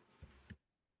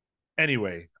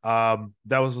 Anyway, that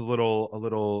was a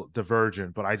little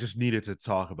divergent, but I just needed to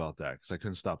talk about that because I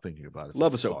couldn't stop thinking about it.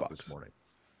 Love a soapbox this morning.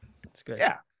 It's good.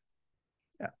 Yeah.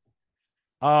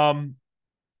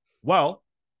 Well,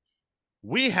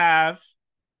 we have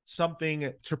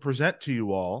something to present to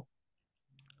you all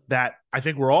that I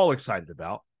think we're all excited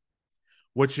about,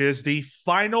 which is the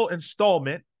final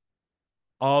installment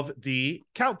of the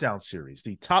Countdown series,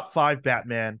 the top 5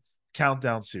 Batman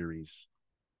Countdown series.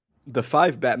 The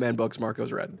 5 Batman books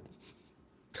Marco's read.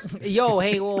 Yo,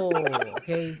 hey, whoa,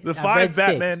 okay. The 5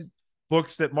 Batman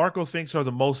books that Marco thinks are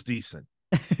the most decent.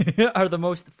 Are the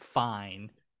most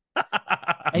fine.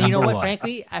 And you know what?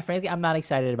 Frankly, I'm not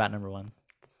excited about number 1.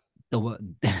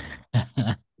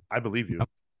 I believe you.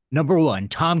 Number 1,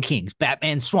 Tom King's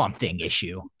Batman Swamp Thing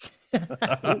issue.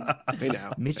 Hey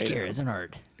now. Mitch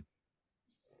Gerritsnard.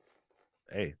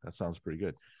 Hey, that sounds pretty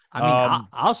good. I mean,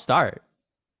 I'll start.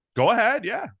 Go ahead,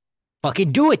 yeah.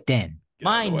 Fucking do it then.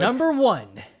 My number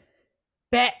 1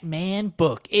 Batman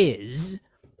book is...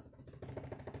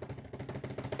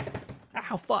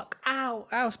 Ow, fuck.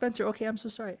 Ow, Spencer. Okay, I'm so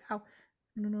sorry. Ow.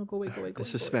 No, go away. The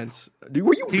suspense. Dude,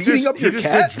 were you beating up your cat? He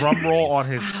just did drum roll on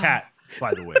his cat,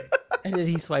 by the way. And then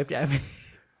he swiped at me.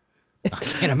 I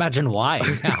can't imagine why.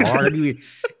 How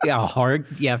hard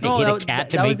you have to hit a cat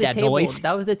to make that noise.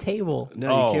 That was the table.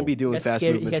 No, you can't be doing fast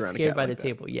movements around a cat. Scared by the that.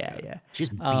 table. Yeah.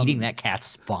 Just beating that cat's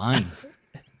spine.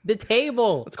 The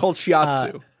table. It's called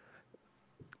shiatsu.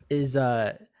 Is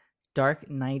Dark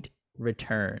Knight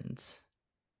Returns.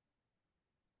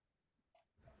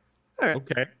 All right.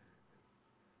 Okay.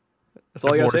 That's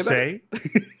all you gotta say? I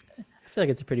feel like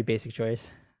it's a pretty basic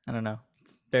choice. I don't know.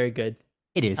 It's very good.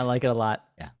 It is. I like it a lot.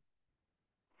 Yeah.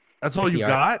 That's all you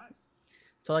got?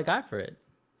 That's all I got for it.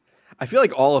 I feel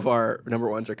like all of our number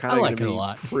 1s are kind of like going it a to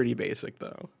lot. be pretty basic,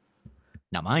 though.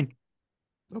 Not mine.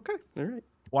 Okay. All right.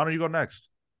 Why don't you go next?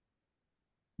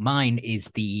 Mine is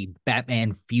the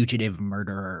Batman Fugitive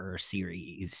Murderer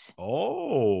series.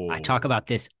 Oh. I talk about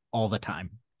this all the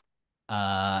time.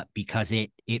 Because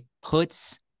it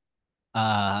puts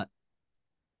a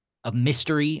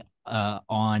mystery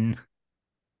on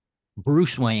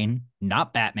Bruce Wayne,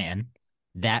 not Batman,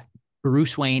 that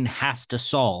Bruce Wayne has to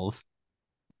solve.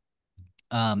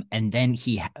 And then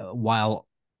while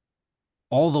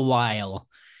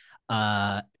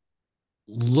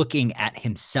looking at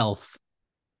himself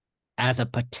as a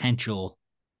potential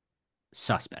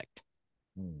suspect.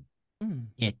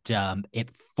 It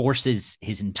forces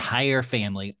his entire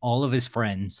family, all of his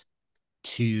friends,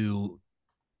 to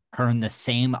turn the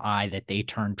same eye that they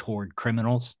turn toward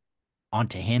criminals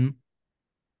onto him.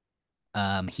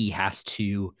 He has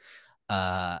to,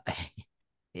 and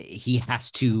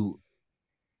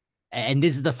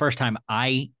this is the first time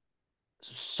I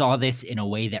saw this in a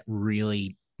way that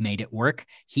really made it work.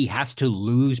 He has to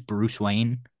lose Bruce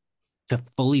Wayne to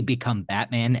fully become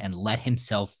Batman and let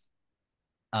himself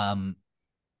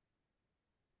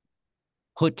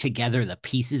put together the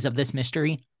pieces of this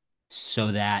mystery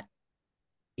so that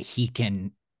he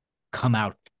can come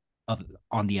out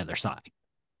on the other side.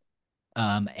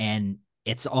 And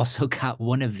it's also got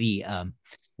one of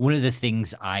the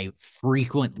things I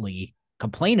frequently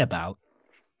complain about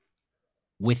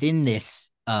within this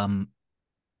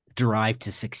drive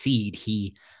to succeed.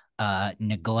 He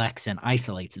neglects and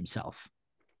isolates himself.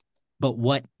 But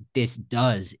what this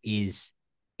does is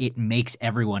it makes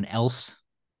everyone else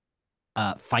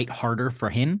fight harder for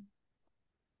him.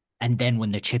 And then when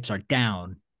the chips are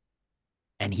down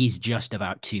and he's just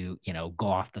about to, go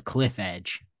off the cliff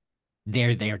edge,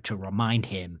 they're there to remind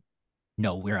him,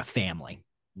 no, we're a family.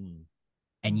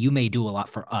 And you may do a lot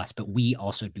for us, but we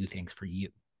also do things for you.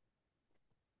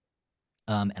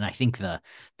 And I think the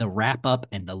wrap up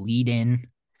and the lead in,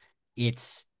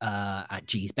 it's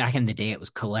back in the day it was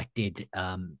collected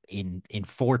in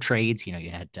 4 trades. You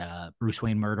had Bruce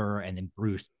Wayne Murderer and then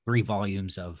 3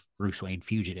 volumes of Bruce Wayne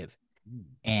Fugitive.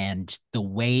 And the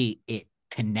way it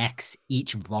connects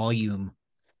each volume,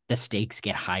 the stakes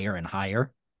get higher and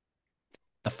higher.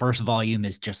 The first volume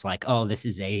is just like, oh, this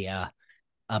is a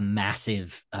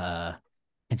massive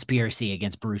conspiracy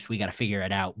against Bruce. We got to figure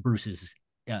it out. Bruce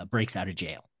breaks out of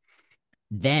jail.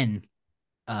 Then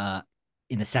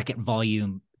in the second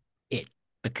volume,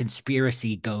 the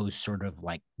conspiracy goes sort of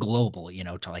like global,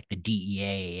 to like the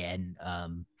DEA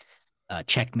and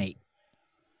Checkmate.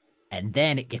 And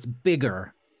then it gets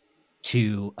bigger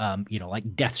to,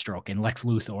 like Deathstroke and Lex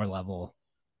Luthor level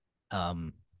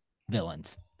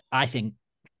villains. I think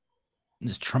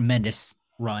it's a tremendous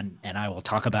run, and I will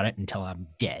talk about it until I'm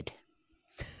dead.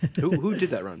 Who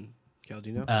did that run? Cal, do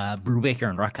you know? Brubaker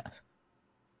and Rucka.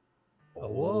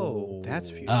 Whoa.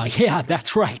 That's yeah,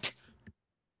 that's right.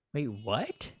 Wait,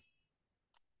 what?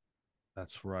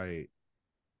 That's right.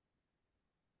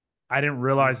 I didn't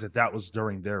realize that was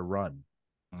during their run.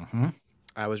 Mm-hmm.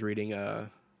 I was reading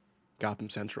Gotham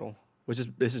Central, which is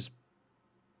this is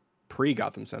pre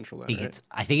Gotham Central. Then,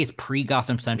 I think it's pre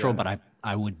Gotham Central, Yeah. but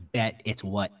I would bet it's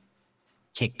what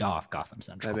kicked off Gotham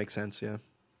Central. That makes sense. Yeah.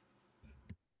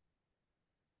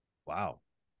 Wow.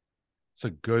 It's a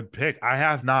good pick. I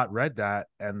have not read that,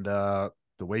 and the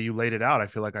way you laid it out, I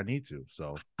feel like I need to.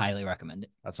 So Highly recommend it.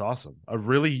 that's awesome. A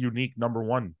really unique number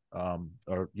one,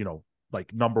 or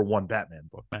like number one Batman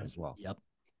book as well. Yep.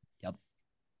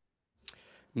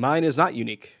 Mine is not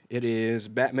unique. It is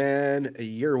Batman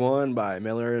Year One by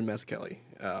Miller and Mazzucchelli.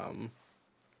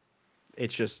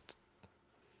 It's just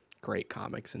great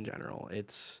comics in general.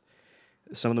 It's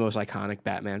some of the most iconic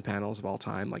Batman panels of all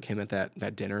time, like him at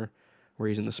that dinner where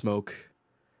he's in the smoke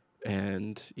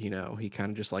and, he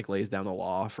kind of just like lays down the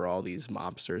law for all these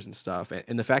mobsters and stuff.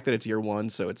 And the fact that it's Year One,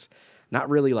 so it's not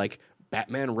really like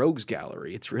Batman Rogues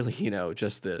Gallery. It's really,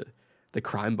 just the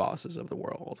crime bosses of the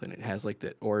world, and it has like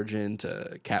the origin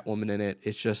to Catwoman in it.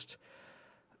 It's just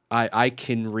I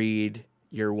can read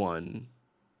Year One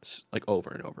like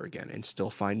over and over again and still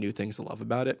find new things to love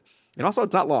about it. And also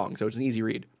it's not long, so it's an easy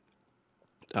read.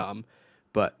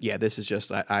 But yeah, this is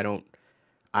just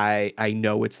I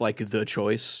know it's like the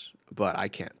choice, but I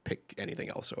can't pick anything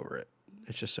else over it.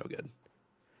 It's just so good.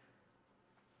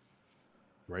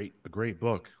 A great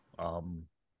book.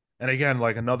 And again,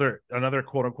 like another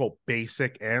quote unquote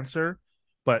basic answer,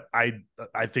 but I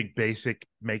think basic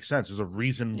makes sense. There's a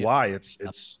reason why it's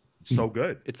so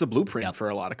good. It's the blueprint for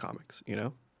a lot of comics,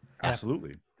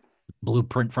 Absolutely.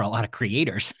 Blueprint for a lot of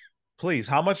creators. Please,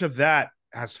 how much of that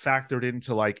has factored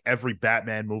into like every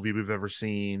Batman movie we've ever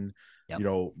seen? Yep.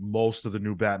 Most of the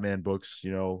new Batman books,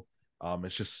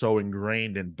 it's just so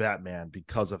ingrained in Batman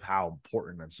because of how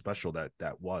important and special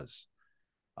that was.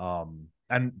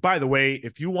 And by the way,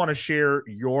 if you want to share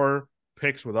your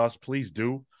picks with us, please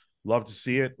do. Love to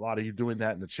see it. A lot of you doing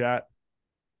that in the chat.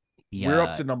 Yeah. We're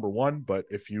up to number 1, but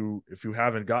if you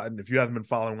haven't been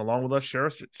following along with us, share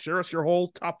us your whole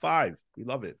top 5. We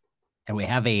love it. And we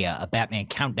have a Batman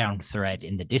countdown thread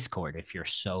in the Discord if you're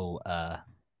so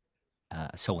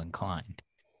inclined.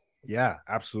 Yeah,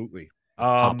 absolutely.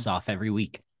 Pops off every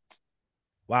week.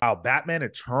 Wow, Batman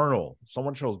Eternal.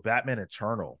 Someone chose Batman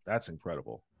Eternal. That's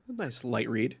incredible. A nice light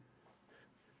read.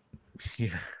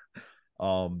 Yeah.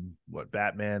 What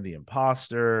Batman the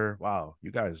Imposter? Wow,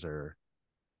 you guys are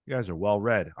well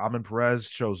read. Amin Perez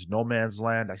chose No Man's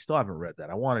Land. I still haven't read that.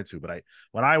 I wanted to, but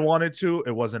when I wanted to,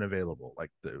 it wasn't available.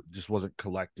 Like it just wasn't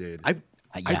collected.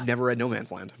 I've never read No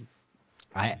Man's Land.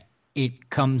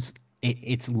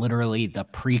 It's literally the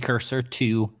precursor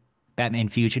to Batman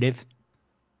Fugitive,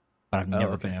 but I've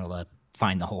never been able to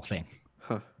find the whole thing.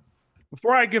 Huh.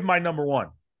 Before I give my number one,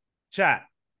 chat,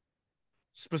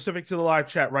 specific to the live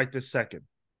chat right this second,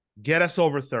 get us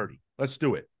over 30. Let's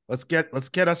do it. Let's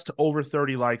get us to over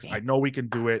 30 likes. I know we can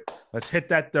do it. Let's hit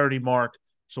that 30 mark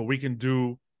so we can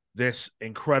do this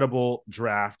incredible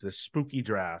draft, this spooky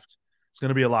draft. It's going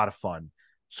to be a lot of fun.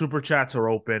 Super chats are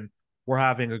open. We're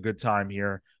having a good time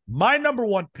here. My number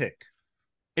one pick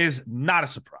is not a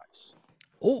surprise.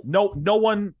 Oh, No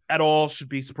one at all should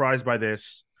be surprised by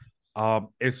this.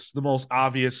 It's the most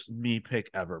obvious me pick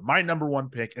ever. My number one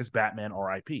pick is Batman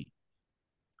RIP.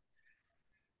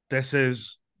 This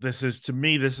is to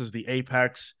me, this is the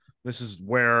apex. This is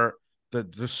where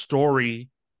the story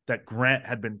that Grant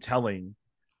had been telling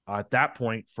at that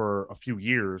point for a few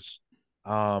years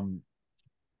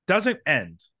doesn't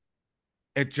end.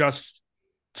 It just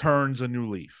turns a new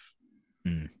leaf.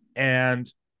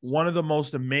 And one of the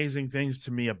most amazing things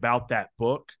to me about that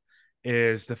book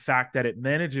is the fact that it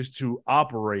manages to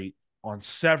operate on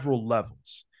several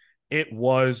levels. It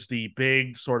was the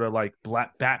big sort of like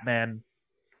Black Batman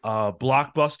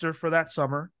blockbuster for that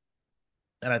summer.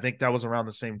 And I think that was around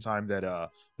the same time that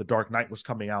The Dark Knight was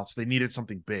coming out. So they needed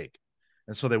something big.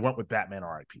 And so they went with Batman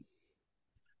RIP.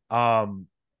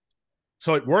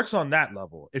 So it works on that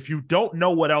level. If you don't know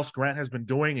what else Grant has been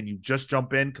doing and you just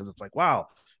jump in because it's like, wow,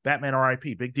 Batman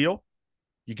RIP, big deal,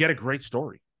 you get a great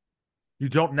story. You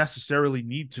don't necessarily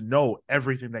need to know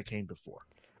everything that came before.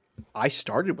 I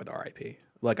started with RIP.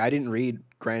 Like, I didn't read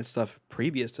Grant stuff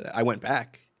previous to that. I went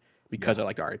back because I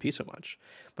liked RIP so much.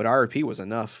 But RIP was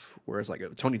enough, whereas like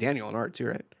Tony Daniel on art too,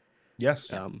 right?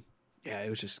 Yes. Yeah, it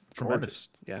was just Tremendous. gorgeous.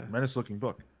 Yeah. Tremendous looking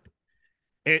book.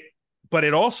 But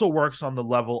it also works on the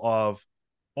level of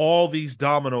all these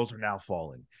dominoes are now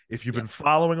falling. If you've been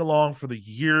following along for the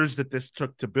years that this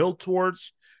took to build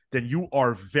towards, then you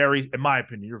are very, in my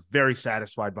opinion, you're very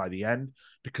satisfied by the end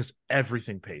because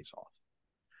everything pays off.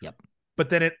 Yep. But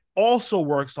then it also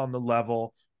works on the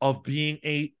level of being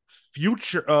a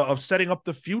future, of setting up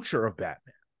the future of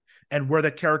Batman and where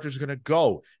the character's going to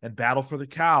go and battle for the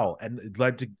cow. And it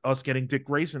led to us getting Dick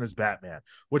Grayson as Batman,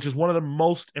 which is one of the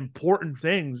most important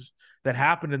things that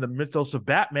happened in the mythos of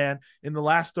Batman in the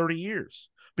last 30 years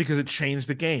because it changed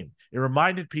the game. It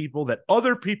reminded people that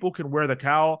other people can wear the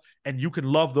cowl and you can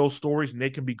love those stories and they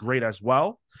can be great as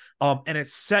well. And it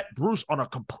set Bruce on a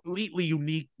completely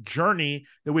unique journey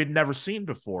that we'd never seen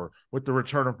before with the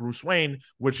return of Bruce Wayne,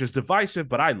 which is divisive,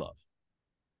 but I love.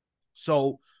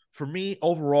 So for me,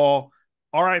 overall,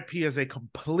 RIP is a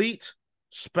complete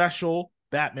special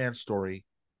Batman story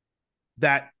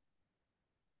that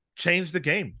changed the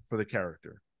game for the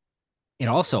character. It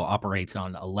also operates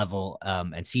on a level,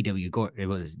 and C.W. It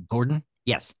was Gordon,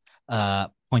 yes,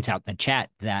 points out in the chat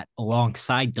that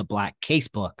alongside the Black Case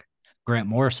book, Grant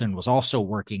Morrison was also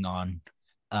working on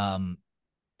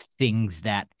things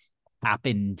that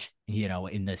happened,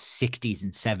 in the 60s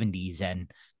and 70s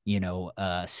and,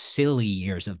 silly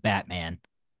years of Batman.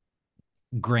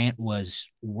 Grant was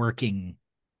working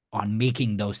on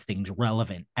making those things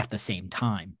relevant at the same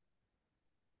time.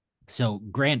 So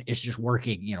Grant is just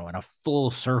working, in a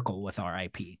full circle with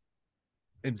RIP.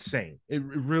 Insane. It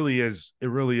really is. It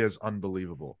really is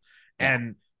unbelievable. Yeah.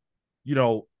 And,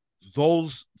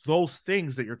 those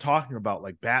things that you're talking about,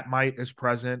 like Batmite is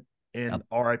present in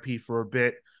RIP for a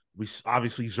bit. We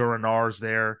obviously Zur-En-Arrh's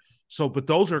there. So, but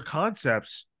those are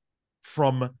concepts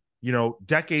from,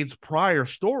 decades prior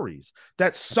stories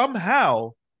that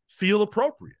somehow feel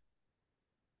appropriate.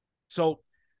 So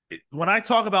when I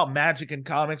talk about magic in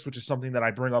comics, which is something that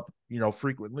I bring up,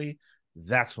 frequently,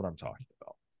 that's what I'm talking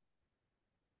about.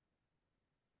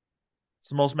 It's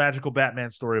the most magical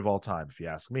Batman story of all time, if you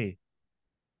ask me.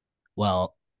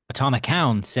 Well, Atomic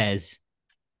Hound says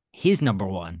his number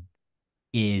one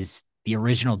is the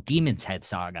original Demon's Head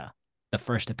saga, the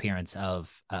first appearance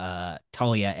of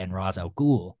Talia and Ra's al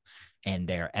Ghul and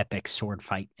their epic sword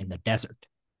fight in the desert.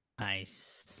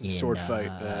 Nice. Sword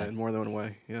fight in more than one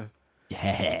way. Yeah.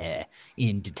 Yeah.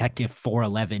 In Detective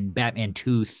 411, Batman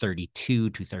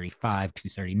 232, 235,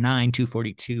 239,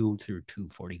 242 through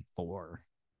 244.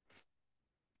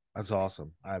 That's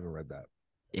awesome. I haven't read that.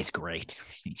 It's great.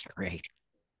 It's great.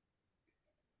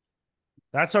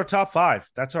 That's our top 5.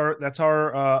 That's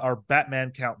our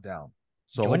Batman countdown.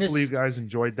 So hopefully you guys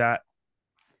enjoyed that.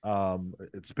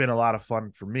 It's been a lot of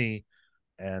fun for me,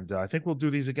 and I think we'll do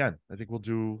these again. I think we'll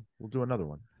do another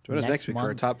one. Join us next week for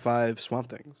our top 5 Swamp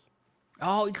Things.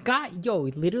 Oh God,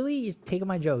 literally, you're taking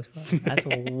my jokes. That's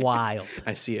wild.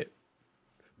 I see it.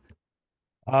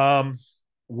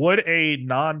 Would a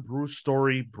non-Bruce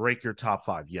story break your top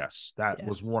 5? Yes, that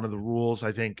was one of the rules.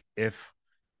 I think if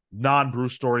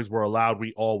non-Bruce stories were allowed,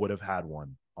 we all would have had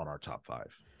one on our top 5.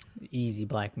 Easy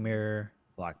Black Mirror.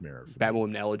 Black Mirror. Batwoman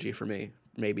analogy for me,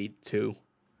 maybe 2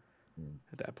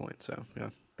 at that point. So yeah,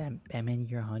 Batman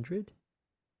Year 100.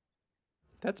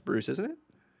 that's Bruce, isn't it?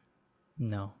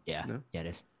 No. Yeah, No? yeah, it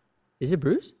is. Is it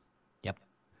Bruce? Yep.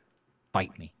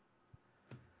 Fight me.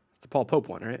 It's the Paul Pope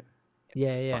one, right?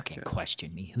 Yeah. Fucking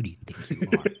question me. Who do you think you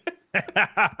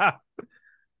are?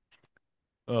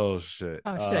 Oh shit!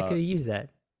 Oh shit! I could have used that.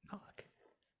 Fuck.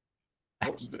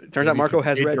 Turns out Marco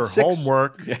has read your 6.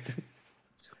 homework. Yeah.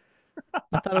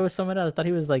 I thought it was someone else. I thought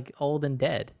he was like old and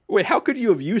dead. Wait, how could you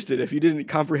have used it if you didn't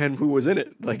comprehend who was in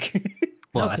it? Like,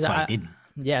 Well, No, that's 'cause why I didn't.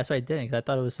 Yeah, that's why I didn't. Because I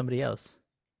thought it was somebody else.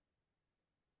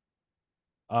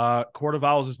 Court of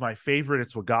Owls is my favorite.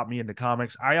 It's what got me into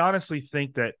comics. I honestly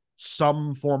think that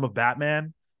some form of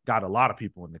Batman got a lot of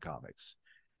people into comics.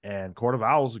 And Court of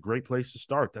Owls is a great place to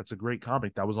start. That's a great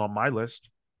comic. That was on my list.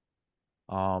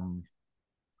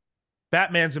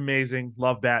 Batman's amazing.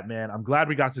 Love Batman. I'm glad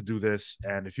we got to do this.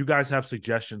 And if you guys have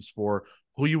suggestions for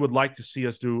who you would like to see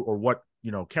us do, or what,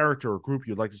 character or group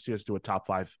you'd like to see us do a top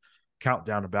 5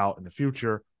 countdown about in the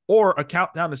future, or a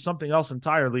countdown to something else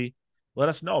entirely, let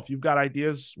us know. If you've got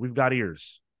ideas, we've got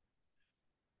ears.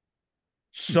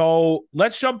 So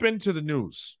let's jump into the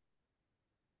news.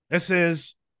 This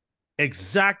is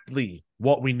exactly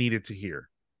what we needed to hear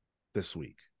this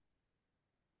week.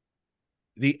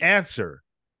 The answer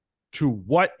to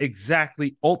what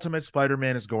exactly Ultimate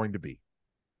Spider-Man is going to be.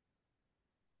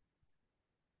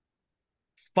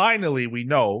 Finally, we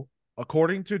know,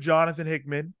 according to Jonathan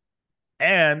Hickman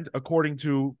and according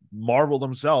to Marvel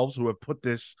themselves, who have put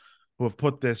this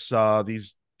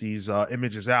these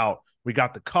images out. We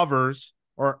got the covers,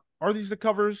 or are these the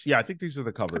covers? Yeah, I think these are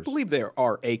the covers. I believe there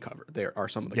are a cover. There are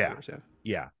some of the covers,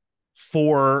 Yeah.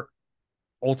 For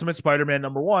Ultimate Spider-Man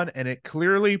 #1, and it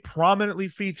clearly prominently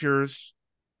features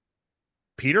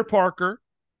Peter Parker,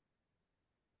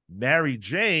 Mary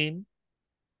Jane,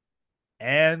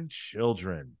 and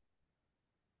children.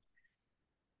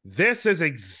 This is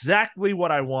exactly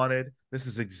what I wanted. This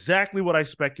is exactly what I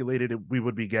speculated we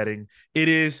would be getting. It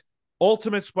is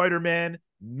Ultimate Spider-Man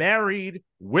married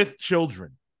with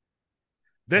children.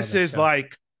 This is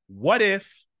like, what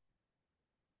if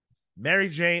Mary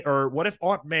Jane, or what if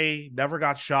Aunt May never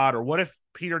got shot, or what if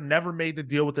Peter never made the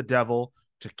deal with the devil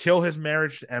to kill his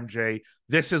marriage to MJ?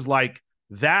 This is like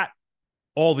that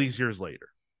all these years later.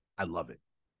 I love it.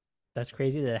 That's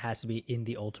crazy that it has to be in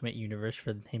the Ultimate Universe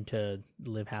for him to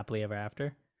live happily ever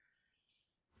after.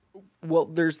 Well,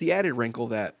 there's the added wrinkle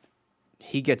that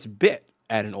he gets bit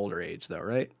at an older age, though,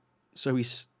 right? So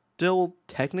he's still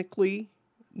technically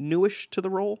newish to the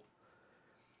role,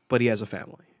 but he has a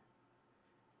family.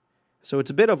 So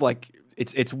it's a bit of like,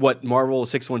 it's what Marvel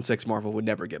 616 Marvel would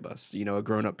never give us. A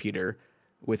grown-up Peter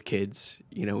with kids,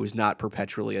 who's not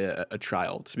perpetually a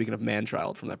child. Speaking of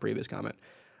man-child from that previous comment.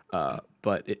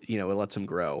 But it lets him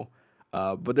grow.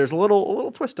 But there's a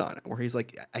little twist on it where he's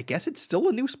like, I guess it's still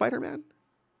a new Spider-Man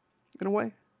in a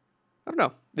way. I don't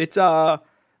know.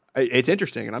 It's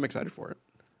interesting, and I'm excited for it.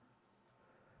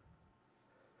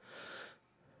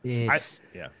 This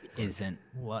isn't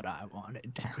what I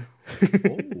wanted.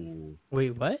 Oh.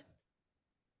 Wait, what?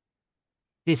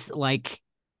 This, like,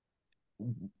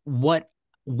 what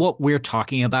we're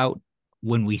talking about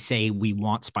when we say we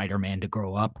want Spider-Man to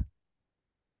grow up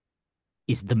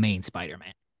is the main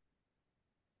Spider-Man.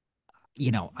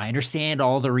 I understand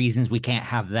all the reasons we can't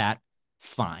have that.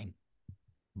 Fine.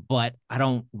 But I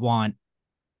don't want,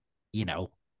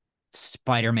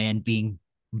 Spider-Man being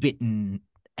bitten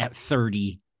at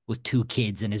 30 with 2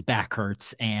 kids and his back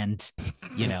hurts, and,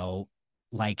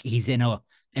 like he's in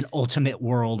an ultimate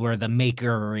world where the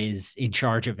maker is in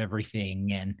charge of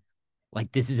everything, and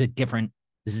like this is a different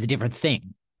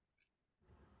thing.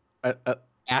 I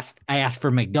asked for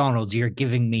McDonald's, you're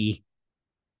giving me,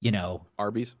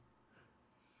 Arby's.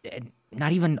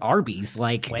 Not even Arby's,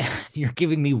 like you're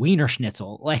giving me Wiener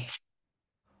Schnitzel, like.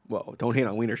 Well, don't hate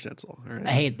on Wiener Schnitzel. All right.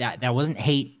 Hey, that wasn't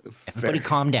hate. Everybody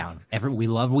calm down. We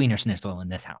love Wiener Schnitzel in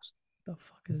this house. The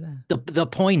fuck is that? The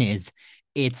point is,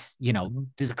 it's,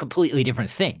 there's a completely different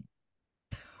thing.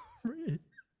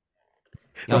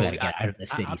 Get out of the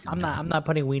city. I'm not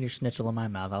putting Wiener Schnitzel in my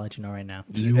mouth. I'll let you know right now.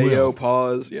 Ayo,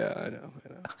 pause. Yeah, I know.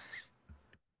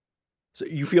 So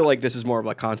you feel like this is more of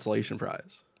a consolation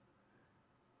prize?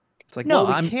 It's like, no,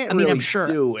 we can't really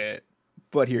do it,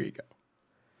 but here you go.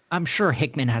 I'm sure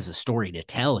Hickman has a story to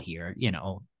tell here.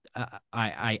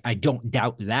 I don't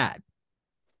doubt that,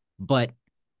 but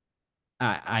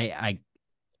I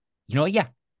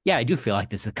I do feel like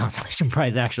this is a consolation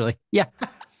prize. Actually, yeah.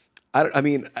 I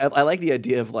like the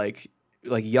idea of like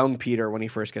like young Peter when he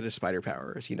first got his spider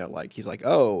powers, you know, like he's like,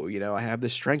 oh, you know, I have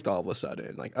this strength all of a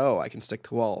sudden, like, oh, I can stick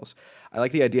to walls. I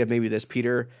like the idea of maybe this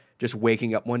Peter just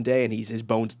waking up one day and his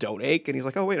bones don't ache, and he's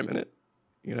like, oh, wait a minute,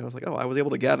 you know, it's like, oh, I was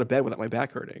able to get out of bed without my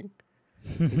back hurting.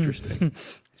 Interesting.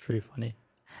 It's pretty funny.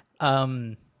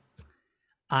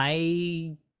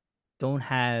 I don't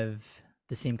have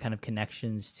the same kind of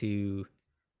connections to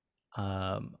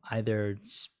either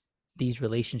these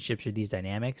relationships or these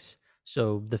dynamics.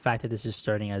 So the fact that this is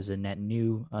starting as a net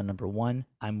new number one,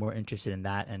 I'm more interested in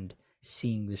that and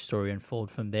seeing the story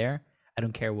unfold from there. I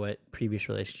don't care what previous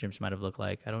relationships might have looked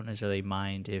like. I don't necessarily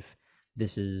mind if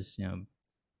this is,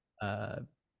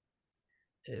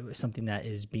 something that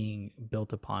is being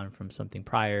built upon from something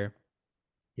prior.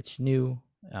 It's new.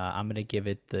 I'm gonna give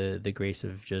it the grace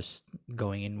of just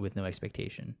going in with no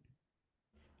expectation.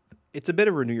 It's a bit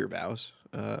of renew your vows,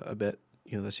 a bit,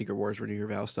 you know, the Secret Wars renew your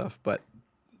vows stuff, but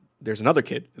there's another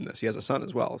kid in this. He has a son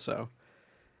as well, so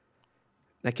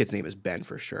that kid's name is Ben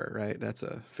for sure, right? That's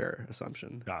a fair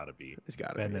assumption. Gotta be. It's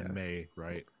gotta Ben be, and May,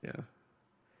 right? Yeah.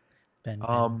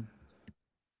 Ben.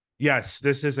 Yes,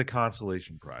 this is a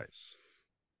consolation prize,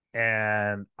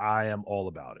 and I am all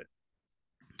about it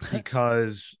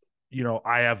because you know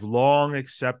I have long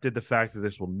accepted the fact that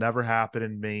this will never happen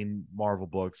in main Marvel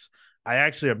books. I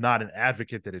actually am not an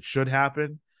advocate that it should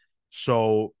happen.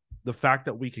 So the fact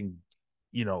that we can,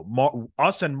 you know,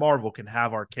 us and Marvel can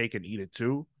have our cake and eat it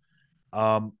too.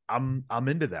 I'm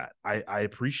into that. I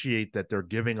appreciate that they're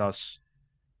giving us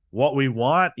what we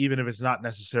want, even if it's not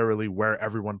necessarily where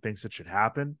everyone thinks it should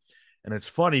happen. And it's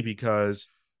funny because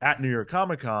at New York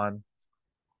Comic Con,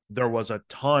 there was a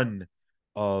ton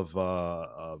of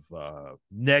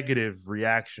negative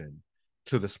reaction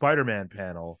to the Spider-Man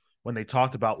panel when they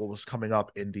talked about what was coming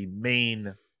up in the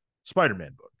main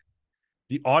Spider-Man book.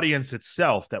 The audience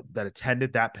itself that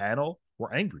attended that panel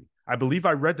were angry. I believe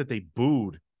I read that they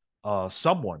booed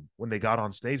someone when they got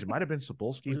on stage. It might have been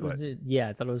Cebulski, but yeah,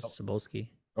 I thought it was Cebulski.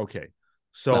 Okay,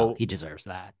 so well, he deserves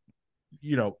that.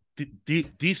 You know,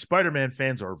 these Spider-Man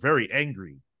fans are very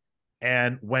angry.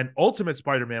 And when Ultimate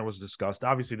Spider-Man was discussed,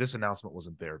 obviously this announcement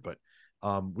wasn't there, but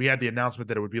we had the announcement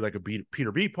that it would be like a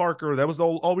Peter B. Parker. That was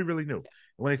all we really knew. And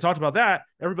when they talked about that,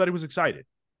 everybody was excited.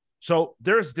 So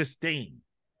there's disdain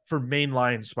for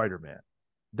mainline Spider-Man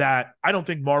that I don't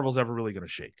think Marvel's ever really going to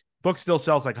shake. Book still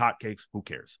sells like hotcakes. Who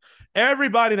cares?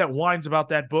 Everybody that whines about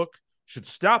that book should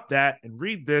stop that and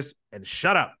read this and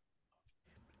shut up.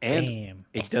 And Damn.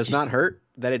 it does not hurt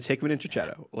that it's Hickman and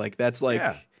Chichetto. Like that's like,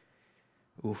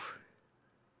 oof.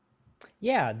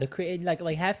 Yeah,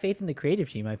 like have faith in the creative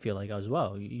team. I feel like as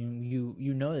well.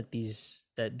 You know that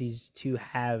these two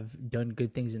have done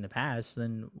good things in the past.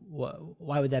 Then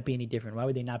why would that be any different? Why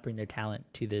would they not bring their talent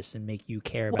to this and make you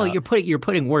care about? Well, you're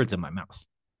putting words in my mouth.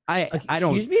 I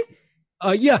don't. Excuse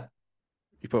me. Yeah.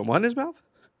 You put one in his mouth?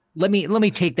 Let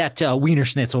me take that Wiener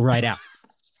Schnitzel right out.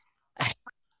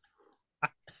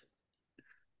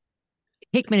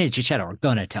 Hickman and Chichetto are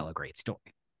gonna tell a great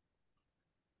story,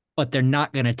 but they're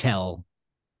not gonna tell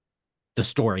the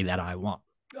story that I want.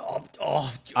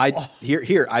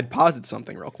 I'd posit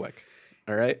something real quick.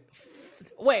 All right.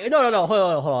 Wait, no,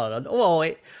 hold on. Oh,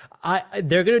 wait.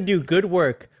 They're gonna do good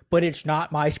work, but it's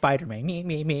not my Spider-Man.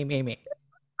 Me.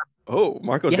 Oh,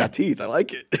 Marco's got teeth. I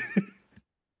like it.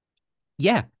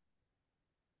 Yeah.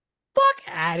 Fuck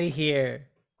out of here.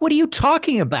 What are you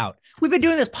talking about? We've been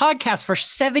doing this podcast for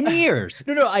 7 years.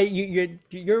 No.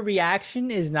 Your reaction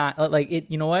is not like it.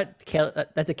 You know what? Kale,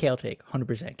 that's a Kale take.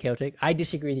 100% Kale take. I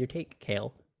disagree with your take,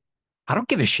 Kale. I don't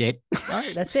give a shit. All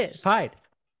right, that's it. Fine.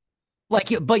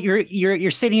 But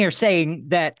you're sitting here saying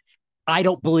that I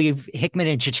don't believe Hickman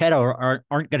and Chichetto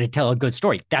aren't going to tell a good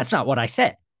story. That's not what I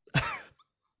said.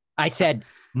 I said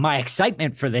my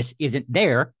excitement for this isn't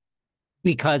there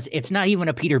because it's not even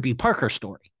a Peter B. Parker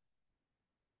story.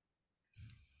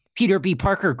 Peter B.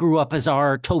 Parker grew up as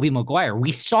our Tobey Maguire.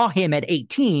 We saw him at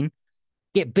 18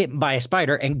 get bitten by a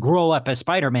spider and grow up as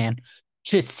Spider-Man.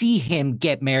 To see him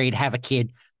get married, have a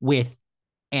kid with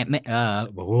with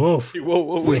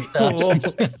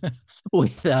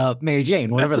Mary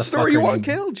Jane. Whatever that's the story you want,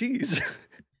 Kale. Jeez.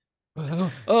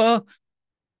 Marissa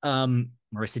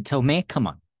Tomei, come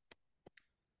on.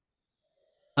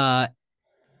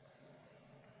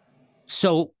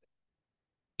 So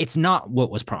it's not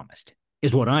what was promised,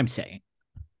 is what I'm saying.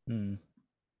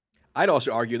 I'd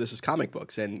also argue this is comic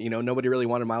books, and nobody really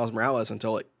wanted Miles Morales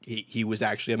until he was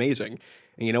actually amazing.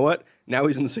 And you know what? Now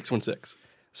he's in the 616.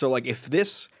 So like, if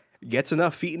this gets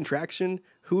enough feet and traction,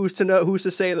 who's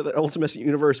to say that the Ultimate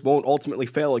Universe won't ultimately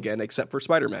fail again, except for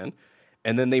Spider-Man,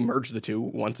 and then they merge the two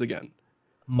once again?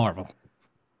 Marvel.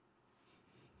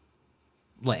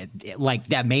 Like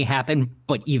that may happen,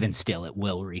 but even still, it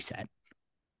will reset.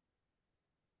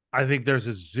 I think there's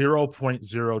a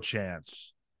 0.0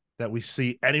 chance that we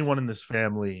see anyone in this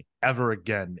family ever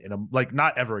again in a like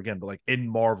not ever again, but like in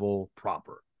Marvel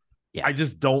proper. Yeah. I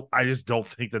just don't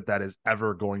think that is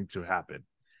ever going to happen.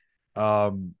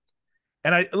 And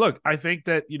I think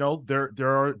that,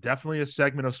 there are definitely a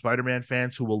segment of Spider-Man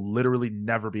fans who will literally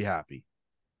never be happy.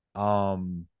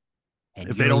 And if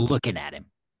you're they don't looking at him.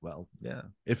 Well, yeah.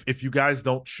 If you guys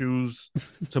don't choose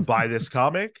to buy this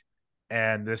comic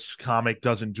and this comic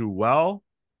doesn't do well,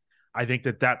 I think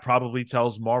that probably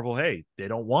tells Marvel, hey, they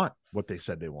don't want what they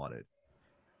said they wanted.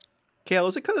 Kale,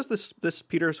 is it because this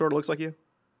Peter sort of looks like you?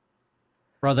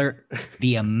 Brother,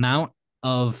 the amount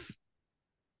of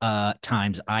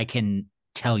times I can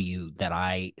tell you that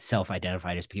I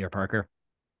self-identified as Peter Parker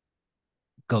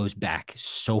goes back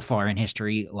so far in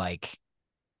history. Like,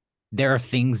 there are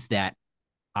things that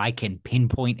I can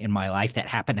pinpoint in my life that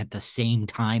happen at the same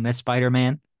time as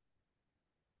Spider-Man.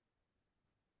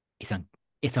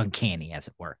 It's uncanny, as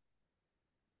it were.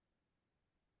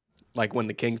 Like when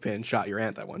the Kingpin shot your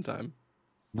aunt that one time.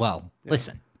 Well,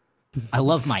 listen, I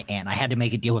love my aunt. I had to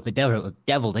make a deal with the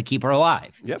devil to keep her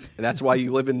alive. Yep, and that's why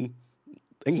you live in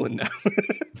England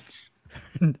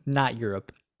now. Not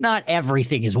Europe. Not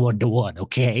everything is 1-to-1,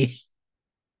 okay?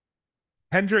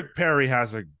 Hendrik Perry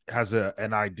has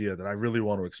an idea that I really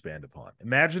want to expand upon.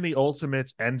 Imagine the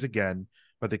Ultimates ends again,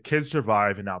 but the kids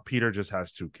survive, and now Peter just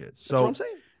has 2 kids. That's what I'm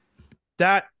saying.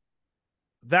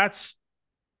 That's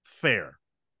fair.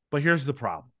 But here's the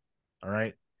problem. All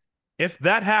right. If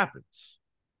that happens,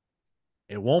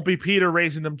 it won't be Peter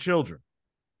raising them children.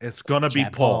 It's gonna be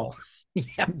Paul.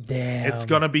 Yeah. Damn. It's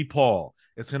gonna be Paul.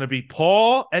 It's gonna be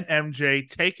Paul and MJ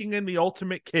taking in the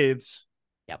ultimate kids.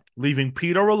 Yep. Leaving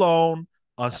Peter alone,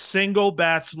 a single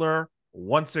bachelor,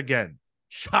 once again,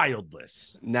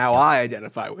 childless. Now I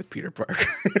identify with Peter Parker.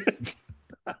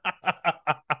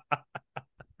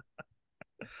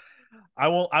 I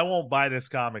won't buy this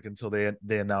comic until they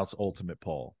announce Ultimate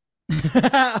Paul.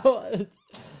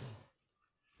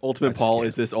 Ultimate Paul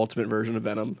is this ultimate version of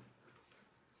Venom.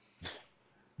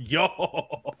 Yo,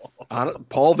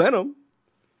 Paul Venom.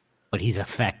 But he's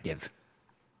effective.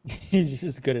 He's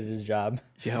just good at his job.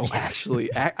 Yo, actually,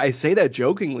 I say that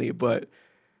jokingly, but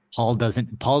Paul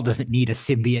doesn't need a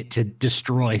symbiote to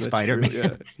destroy Spider-Man. True,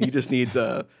 yeah. He just needs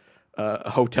a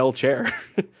hotel chair.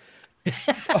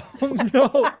 Oh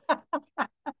no.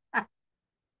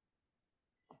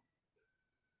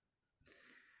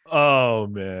 oh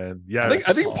man, yeah.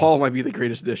 I think Paul might be the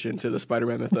greatest addition to the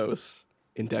Spider-Man mythos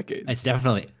in decades. It's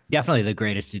definitely the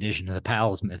greatest addition to the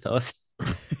Pals mythos.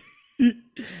 he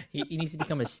needs to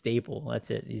become a staple.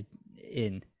 That's it. He's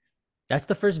in. That's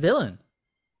the first villain.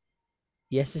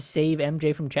 He has to save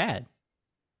MJ from Chad.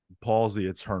 Paul's the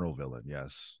eternal villain.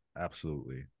 Yes,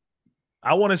 absolutely.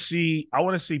 I want to see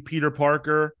Peter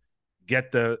Parker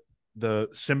get the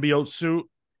symbiote suit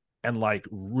and like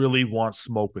really want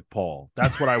smoke with Paul.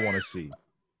 That's what I want to see.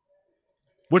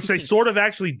 Which they sort of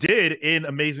actually did in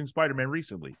Amazing Spider-Man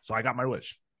recently. So I got my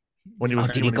wish. When he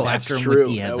was did he go after him true.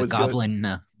 with the goblin?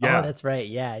 Yeah, Oh, that's right.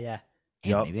 Yeah, yeah.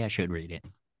 Yep. Maybe I should read it.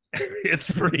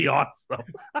 it's pretty awesome.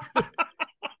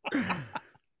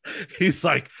 He's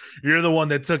like, you're the one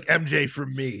that took MJ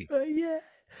from me. Yeah.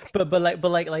 But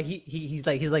like he's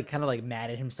kind of like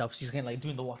mad at himself. So he's kind of like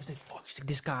doing the walk. He's like, fuck. He's like,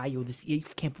 this guy, you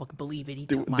can't fucking believe it. He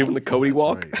took doing the Cody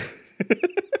walk. Right.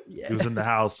 Yeah. He was in the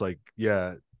house, like,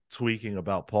 yeah, tweaking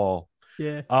about Paul.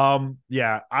 Yeah.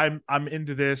 Yeah, I'm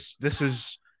into this. This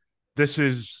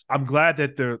is I'm glad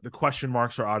that the question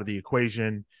marks are out of the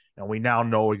equation and we now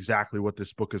know exactly what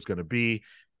this book is going to be.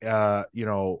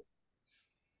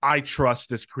 I trust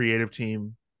this creative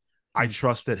team. I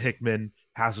trust that Hickman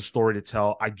has a story to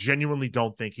tell. I genuinely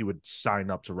don't think he would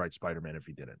sign up to write Spider-Man if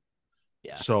he didn't.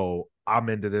 Yeah. So I'm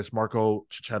into this. Marco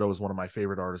Cicchetto is one of my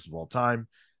favorite artists of all time.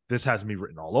 This has me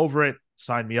written all over it.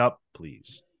 Sign me up,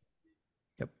 please.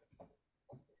 Yep.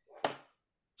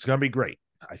 It's going to be great,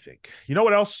 I think. You know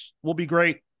what else will be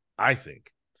great? I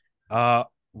think.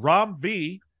 Rom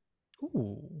V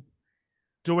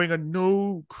doing a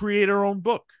new creator-owned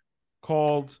book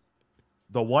called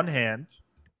The One Hand.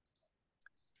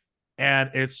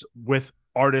 And it's with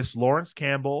artists Lawrence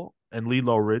Campbell and Lee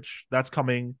Lowridge. That's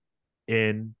coming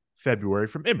in February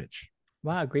from Image.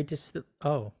 Wow, great to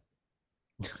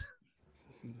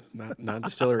not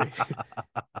distillery.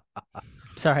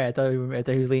 Sorry, I thought he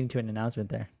was leading to an announcement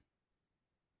there.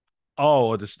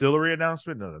 Oh, a distillery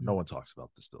announcement? No one talks about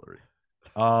distillery.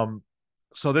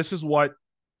 So this is what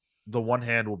The One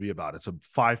Hand will be about. It's a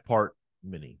 5-part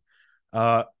mini.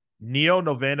 Neo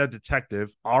Novena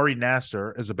detective Ari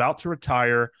Nasser is about to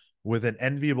retire with an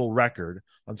enviable record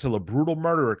until a brutal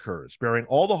murder occurs, bearing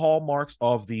all the hallmarks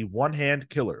of the one-hand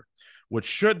killer, which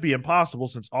should be impossible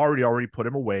since Ari already put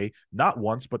him away not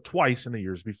once but twice in the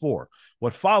years before.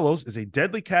 What follows is a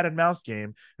deadly cat and mouse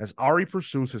game as Ari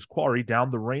pursues his quarry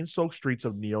down the rain-soaked streets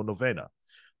of Neo Novena.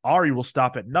 Ari will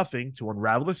stop at nothing to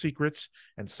unravel the secrets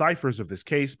and ciphers of this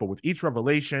case, but with each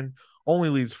revelation only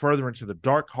leads further into the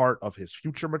dark heart of his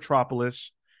future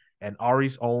metropolis and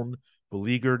Ari's own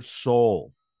beleaguered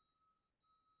soul.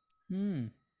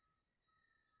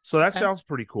 So that sounds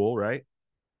pretty cool, right?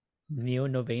 Neo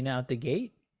Novena out the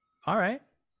gate. All right,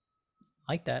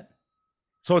 like that.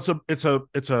 So it's a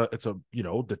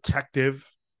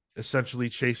detective essentially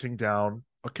chasing down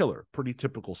a killer. Pretty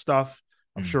typical stuff.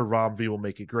 I'm sure Rom V will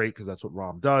make it great because that's what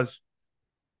Rom does.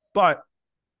 But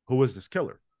who is this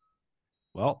killer?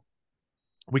 Well,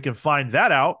 we can find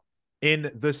that out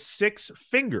in The Six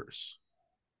Fingers.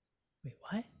 Wait,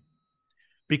 what?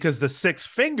 Because The Six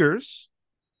Fingers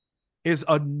is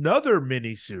another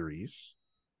miniseries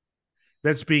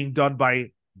that's being done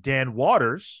by Dan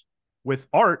Waters with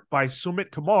art by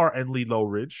Sumit Kumar and Lee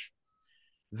Lowridge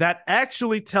that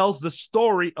actually tells the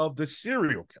story of the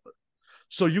serial killer.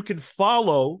 So you can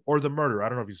follow, or the murderer, I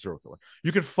don't know if he's a serial killer.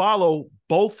 You can follow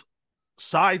both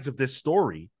sides of this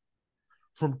story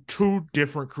from two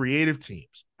different creative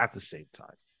teams at the same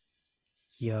time.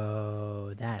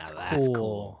 Yo, that's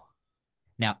cool.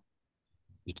 Now,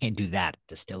 you can't do that at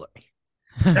Distillery.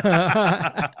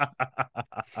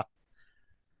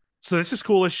 So this is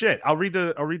cool as shit. I'll read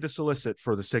the solicit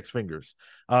for The Six Fingers.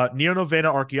 Neo Novena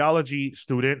archaeology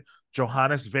student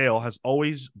Johannes Vale has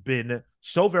always been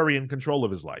so very in control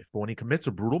of his life, but when he commits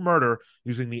a brutal murder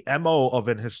using the MO of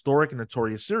an historic and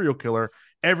notorious serial killer,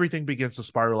 everything begins to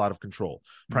spiral out of control,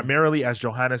 primarily as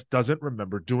Johannes doesn't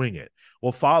remember doing it.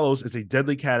 What follows is a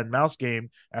deadly cat and mouse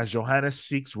game as Johannes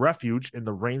seeks refuge in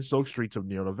the rain-soaked streets of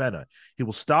Neo Novena. He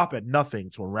will stop at nothing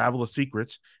to unravel the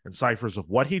secrets and ciphers of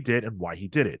what he did and why he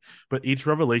did it, but each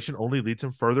revelation only leads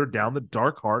him further down the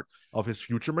dark heart of his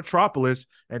future metropolis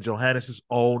and Johannes'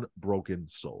 own broken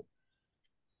soul.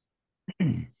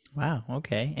 Wow.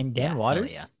 Okay. And Dan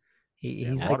Waters,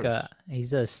 he's like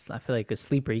Waters. I feel like a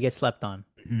sleeper. He gets slept on.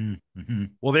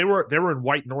 Well, they were in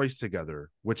White Noise together,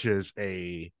 which is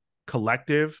a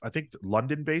collective, I think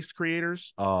London-based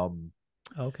creators.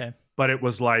 Okay. But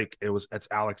it's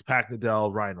Alex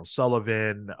Packnadell, Ryan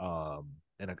O'Sullivan,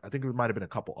 and I think there might have been a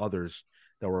couple others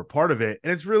that were a part of it.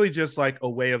 And it's really just like a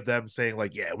way of them saying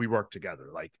like, yeah, we work together.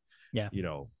 Like, yeah,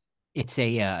 it's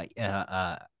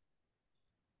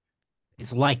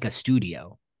it's like a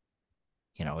studio,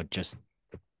 it just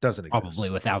doesn't exist. Probably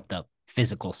without the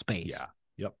physical space.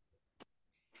 Yeah.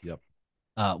 Yep.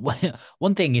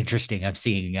 One thing interesting I'm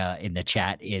seeing in the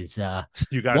chat is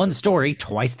you guys one story,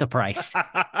 twice the price.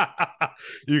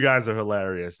 You guys are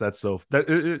hilarious. That's so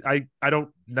I don't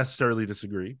necessarily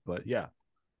disagree, but yeah.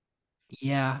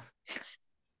 Yeah.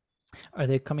 Are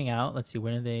they coming out? Let's see.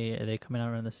 When are they coming out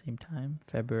around the same time?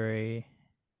 February.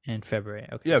 Okay.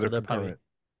 Yeah, so they're probably.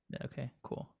 Okay,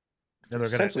 cool. And they're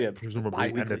essentially a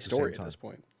bi-weekly story at this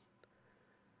point.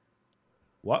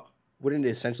 What? Wouldn't it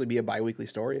essentially be a bi-weekly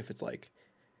story if it's like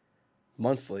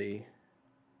monthly?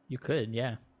 You could,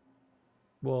 yeah.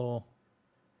 Well,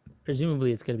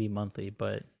 presumably it's going to be monthly,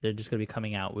 but they're just going to be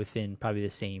coming out within probably the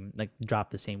same, like drop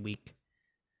the same week.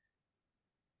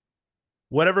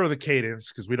 Whatever the cadence,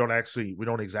 because we don't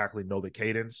exactly know the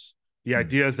cadence. The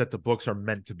idea is that the books are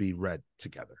meant to be read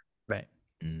together. Right.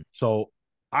 So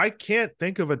I can't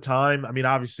think of a time. I mean,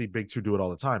 obviously Big Two do it all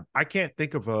the time. I can't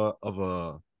think of a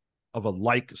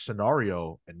like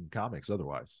scenario in comics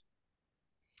otherwise.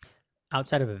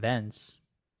 Outside of events.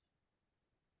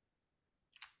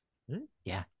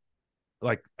 Yeah.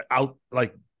 Like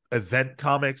event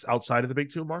comics outside of the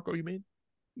Big Two, Marco, you mean?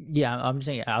 Yeah, I'm just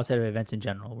saying outside of events in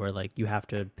general, where like you have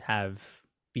to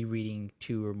be reading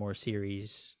 2 or more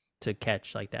series to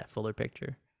catch like that fuller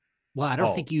picture. Well, I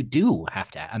don't think you do have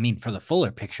to. I mean, for the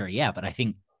fuller picture, yeah, but I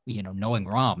think, knowing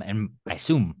Rom and I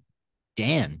assume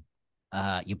Dan,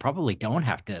 you probably don't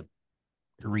have to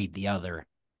read the other,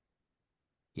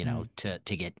 to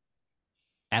get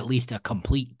at least a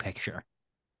complete picture.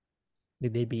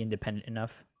 They'd be independent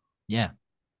enough. Yeah.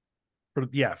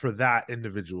 For that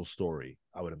individual story,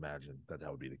 I would imagine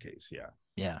that would be the case.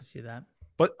 Yeah. I see that.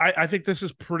 But I think this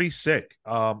is pretty sick.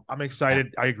 I'm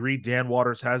excited. Yeah. I agree. Dan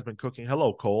Waters has been cooking.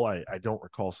 Hello, Cole. I don't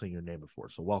recall seeing your name before,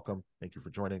 so welcome. Thank you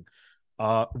for joining.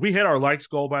 We hit our likes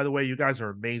goal, by the way. You guys are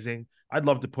amazing. I'd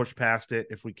love to push past it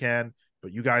if we can,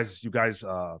 but you guys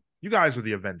are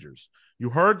the Avengers. You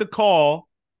heard the call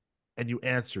and you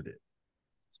answered it.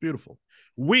 It's beautiful.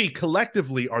 We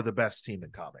collectively are the best team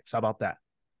in comics. How about that?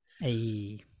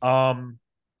 Hey.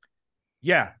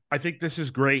 Yeah, I think this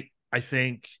is great. I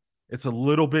think it's a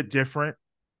little bit different.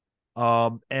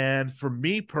 And for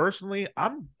me personally,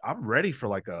 I'm ready for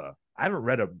like I haven't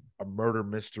read a murder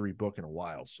mystery book in a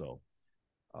while, so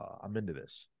I'm into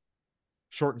this.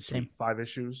 Short and Same. sweet, 5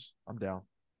 issues. I'm down.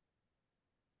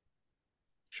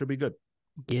 Should be good.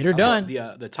 Get her done.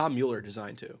 The Tom Mueller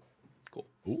design too. Cool.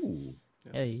 Ooh.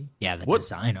 Hey. Yeah, the What-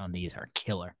 design on these are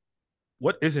killer.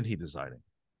 What isn't he designing?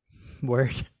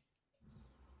 Word.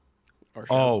 Our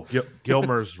show. Oh,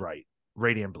 Gilmer's right.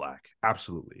 Radiant Black.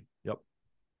 Absolutely. Yep.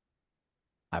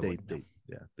 I They wouldn't know.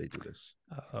 they do this.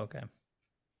 Oh, okay.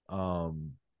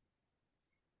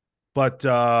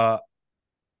 But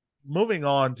moving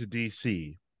on to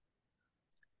DC,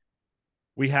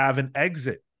 we have an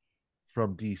exit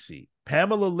from DC.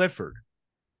 Pamela Lifford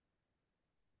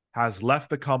has left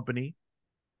the company.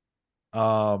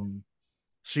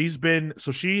 She has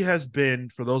been,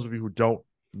 for those of you who don't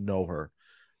know her,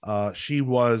 she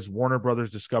was Warner Brothers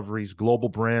Discovery's global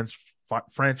brands,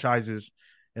 franchises,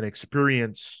 and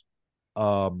experience,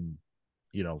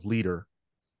 leader,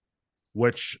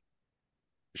 which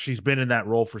she's been in that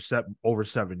role for over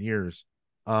 7 years.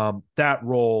 That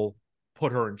role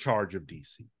put her in charge of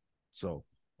DC, so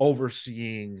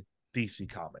overseeing DC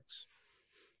Comics.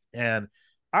 And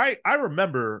I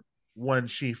remember when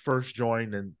she first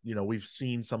joined, and we've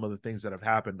seen some of the things that have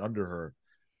happened under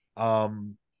her.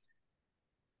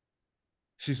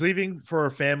 She's leaving for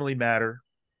a family matter,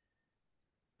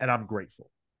 and I'm grateful.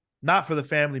 Not for the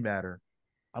family matter.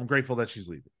 I'm grateful that she's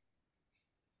leaving.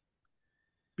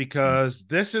 Because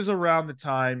this is around the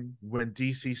time when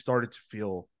DC started to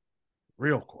feel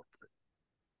real corporate.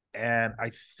 And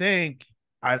I think,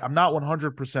 I'm not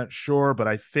 100% sure, but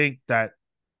I think that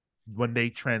when they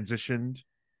transitioned,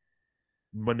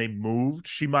 when they moved,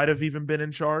 she might have even been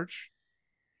in charge.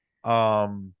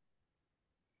 But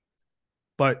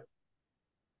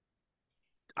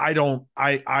I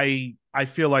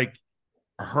feel like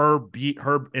her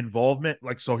involvement,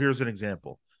 like, so here's an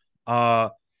example.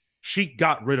 She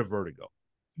got rid of Vertigo.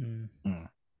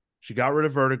 She got rid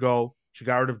of Vertigo. She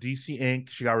got rid of DC Inc.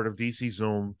 She got rid of DC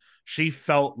Zoom. She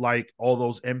felt like all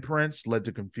those imprints led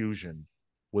to confusion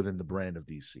within the brand of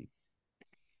DC.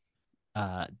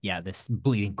 Yeah, this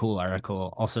Bleeding Cool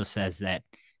article also says that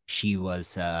she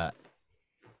was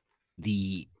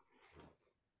the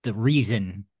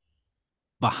reason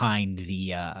behind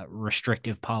the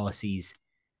restrictive policies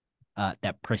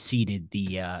that preceded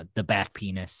the bat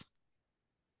penis.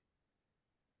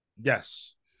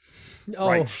 Yes. Oh.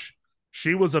 Right.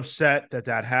 She was upset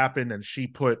that happened, and she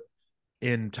put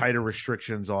in tighter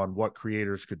restrictions on what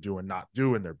creators could do and not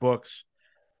do in their books.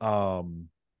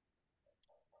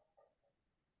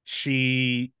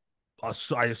 She,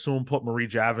 I assume, put Marie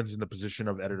Javins in the position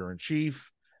of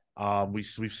editor-in-chief.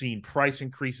 We've seen price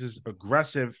increases,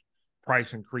 aggressive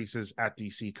price increases at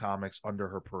DC Comics under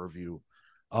her purview.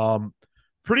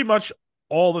 Pretty much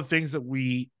all the things that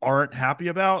we aren't happy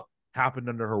about happened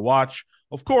under her watch.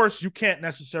 Of course, you can't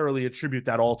necessarily attribute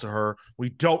that all to her. We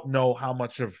don't know how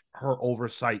much of her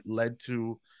oversight led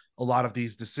to a lot of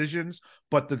these decisions,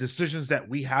 but the decisions that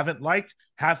we haven't liked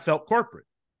have felt corporate.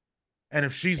 And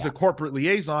if she's the corporate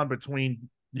liaison between,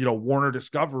 Warner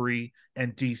Discovery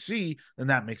and DC, then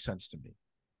that makes sense to me.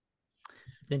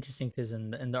 It's interesting because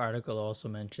in the article it also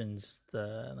mentions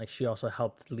she also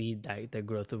helped lead the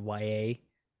growth of YA,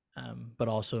 but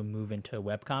also move into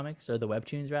webcomics, or the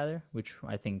webtoons rather, which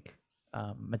I think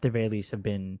at the very least have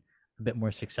been a bit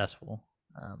more successful.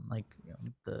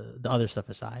 The other stuff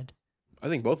aside, I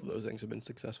think both of those things have been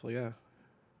successful. Yeah.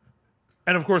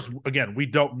 And of course, again, we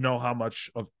don't know how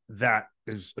much of that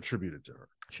is attributed to her.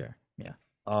 Sure. Yeah.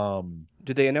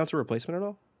 Did they announce a replacement at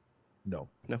all? No.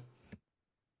 No.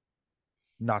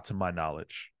 Not to my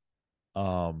knowledge.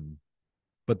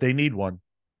 But they need one.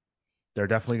 They're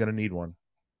definitely going to need one.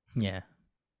 Yeah.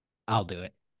 I'll do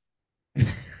it.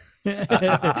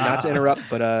 Not to interrupt,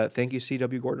 but thank you,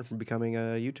 C.W. Gordon, for becoming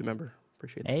a YouTube member.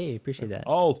 Appreciate that. Hey, appreciate that.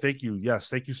 Oh, thank you. Yes,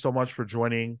 thank you so much for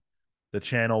joining the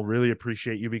channel. Really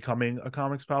appreciate you becoming a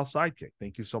Comics Pal sidekick.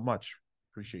 Thank you so much.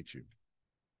 Appreciate you.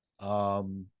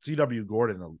 C.W.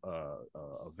 Gordon,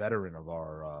 a veteran of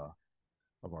our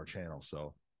channel,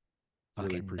 so really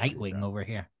Fucking appreciate Nightwing that. over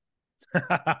here.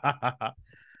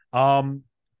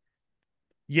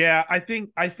 Yeah, I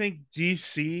think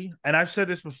DC, and I've said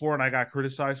this before and I got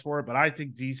criticized for it, but I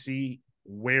think DC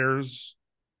wears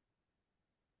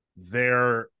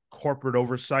their corporate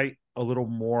oversight a little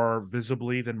more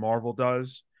visibly than Marvel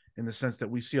does, in the sense that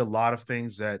we see a lot of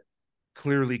things that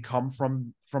clearly come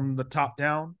from the top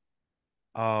down,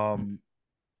 And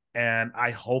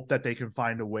I hope that they can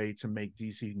find a way to make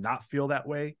DC not feel that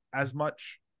way as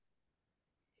much.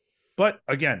 But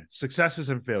again, successes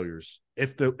and failures.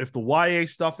 If the YA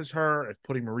stuff is her, if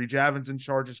putting Marie Javins in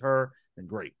charge is her, then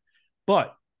great.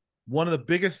 But one of the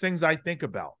biggest things I think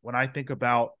about when I think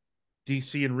about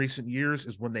DC in recent years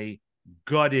is when they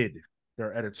gutted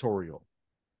their editorial.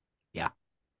 Yeah.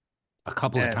 A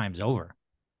couple of times over.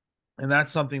 And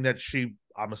that's something that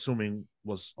I'm assuming,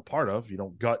 was a part of. You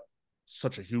don't gut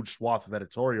such a huge swath of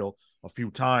editorial a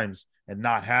few times and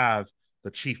not have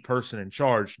the chief person in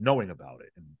charge knowing about it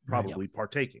and probably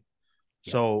partaking.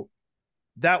 Yep. So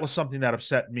that was something that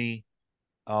upset me.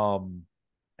 And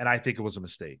I think it was a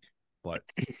mistake, but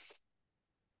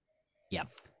yeah.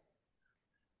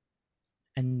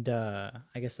 And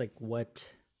I guess like what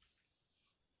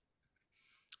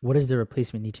does the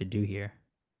replacement need to do here?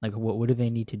 Like what do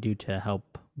they need to do to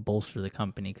help bolster the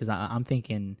company? Because I'm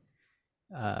thinking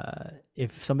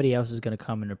if somebody else is going to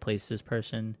come and replace this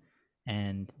person,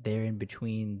 and they're in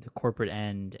between the corporate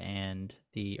end and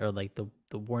the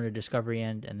Warner Discovery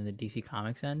end and then the DC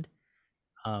Comics end,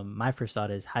 my first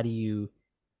thought is, how do you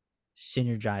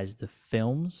synergize the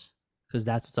films? Because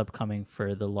that's what's upcoming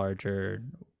for the larger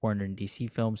Warner and DC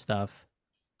film stuff.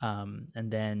 And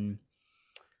then,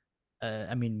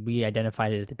 I mean, we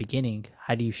identified it at the beginning.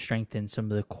 How do you strengthen some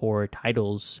of the core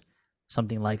titles,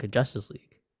 something like a Justice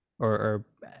League, or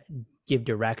give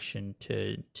direction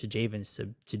to Javins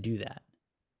to do that?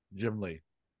 Jim Lee.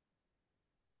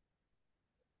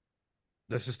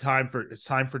 It's time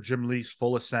for Jim Lee's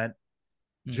full ascent.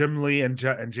 Jim Lee and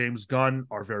James Gunn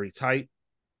are very tight.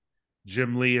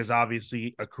 Jim Lee is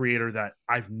obviously a creator that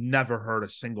I've never heard a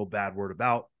single bad word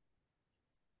about.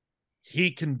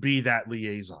 He can be that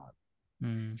liaison.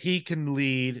 He can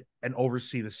lead and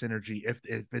oversee the synergy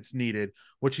if it's needed,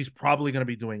 which he's probably going to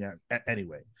be doing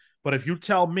anyway. But if you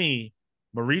tell me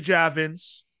Marie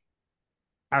Javins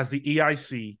as the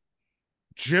EIC,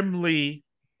 Jim Lee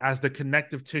as the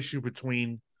connective tissue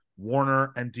between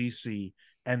Warner and DC,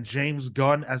 and James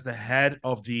Gunn as the head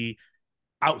of the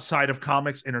outside of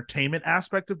comics entertainment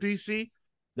aspect of DC,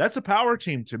 that's a power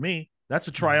team to me. That's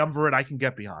a triumvirate I can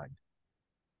get behind.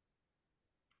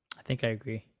 I think I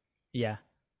agree. Yeah.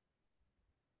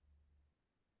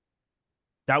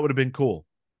 That would have been cool.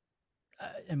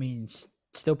 I mean,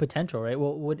 still potential, right?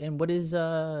 Well, what is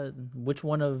which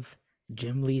one of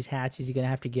Jim Lee's hats is he gonna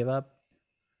have to give up?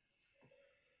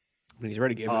 I mean, he's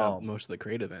already given up most of the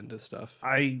creative end of stuff.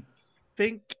 I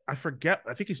forget.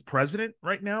 I think he's president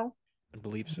right now. I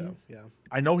believe so. Yeah.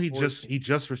 I know he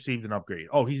just received an upgrade.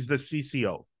 Oh, he's the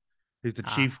CCO. He's the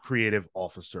chief creative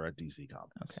officer at DC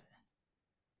Comics. Okay.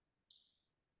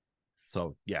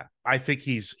 So yeah, I think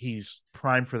he's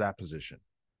prime for that position.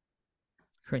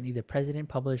 Currently the president,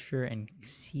 publisher, and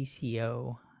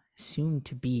CCO, soon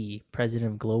to be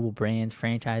president of global brands,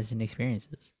 franchises, and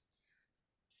experiences.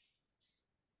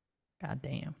 God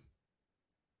damn.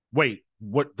 Wait,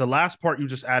 what? The last part you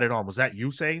just added on, was that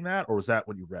you saying that, or was that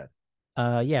what you read?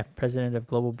 Yeah, president of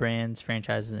global brands,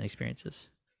 franchises, and experiences.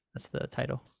 That's the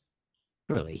title.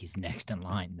 Surely he's next in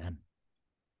line then.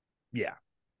 Yeah,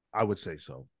 I would say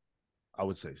so.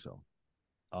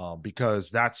 Because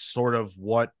that's sort of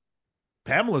what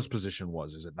Pamela's position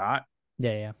was, is it not?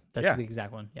 Yeah. That's the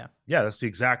exact one. Yeah. Yeah, that's the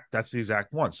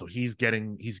exact one. So he's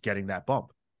getting that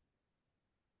bump.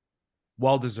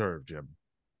 Well deserved, Jim.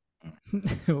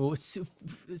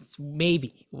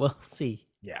 Maybe. We'll see.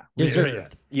 Yeah.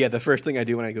 Deserved. Yeah, the first thing I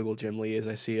do when I Google Jim Lee is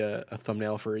I see a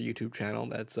thumbnail for a YouTube channel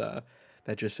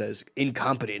that just says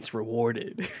incompetence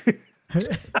rewarded.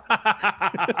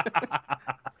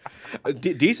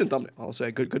 Decent thumbnail, I'll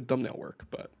say. Good thumbnail work,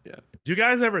 but yeah. Do you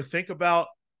guys ever think about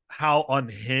how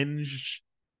unhinged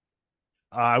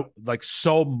like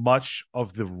so much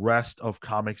of the rest of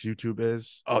comics YouTube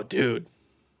is? Oh, dude.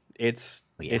 It's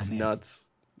nuts.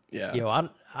 Yeah. Yo, I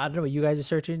don't know what you guys are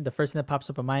searching. The first thing that pops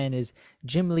up on my end is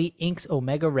Jim Lee inks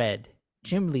Omega Red.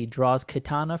 Jim Lee draws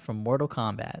Katana from Mortal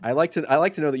Kombat. I like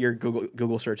to know that your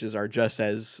Google searches are just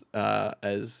as a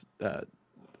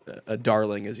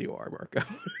darling as you are, Marco.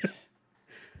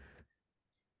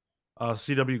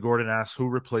 CW Gordon asks, who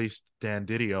replaced Dan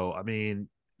Didio? I mean,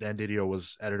 Dan Didio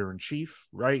was editor in chief,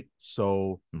 right?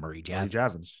 So Marie Javins.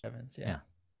 Javins, yeah.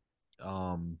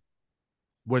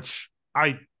 Which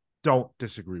I don't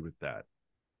disagree with that.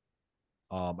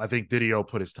 I think Didio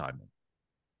put his time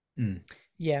in.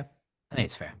 Yeah. I think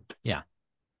it's fair. Yeah.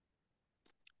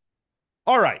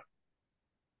 All right.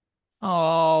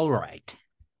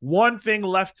 One thing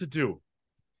left to do,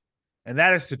 and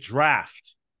that is to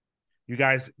draft. You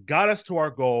guys got us to our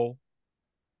goal.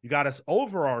 You got us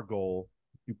over our goal.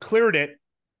 You cleared it.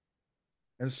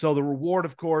 And so the reward,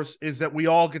 of course, is that we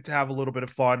all get to have a little bit of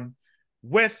fun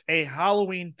with a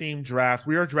Halloween themed draft.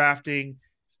 We are drafting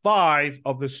 5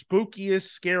 of the spookiest,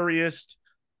 scariest,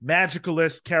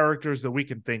 magicalist characters that we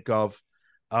can think of.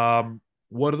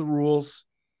 What are the rules?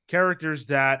 Characters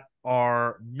that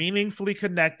are meaningfully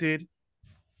connected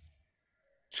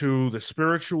to the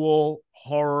spiritual,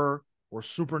 horror, or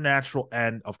supernatural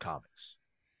end of comics.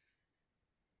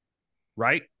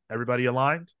 Right? Everybody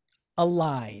aligned?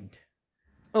 Aligned.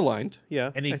 Aligned,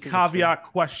 yeah. Any caveat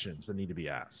questions that need to be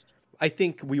asked? I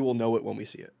think we will know it when we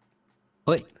see it.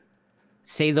 But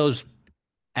say those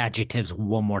adjectives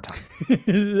one more time.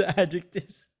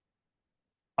 Adjectives.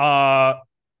 What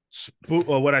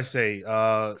I say?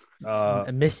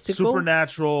 Mystical,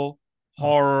 supernatural,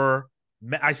 horror.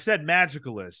 I said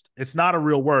magicalist. It's not a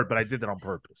real word, but I did that on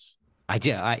purpose.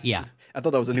 Yeah. I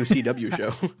thought that was a new CW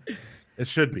show. It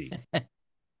should be.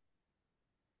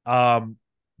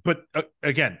 But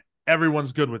again,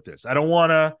 everyone's good with this. I don't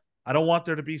want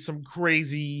there to be some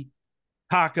crazy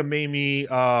cockamamie,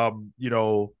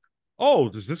 oh,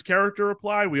 does this character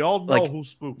apply? We all know who's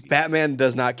spooky. Batman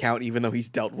does not count, even though he's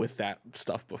dealt with that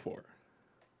stuff before.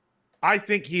 I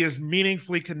think he is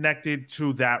meaningfully connected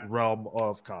to that realm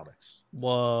of comics.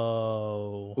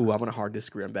 Whoa. Ooh, I'm going to hard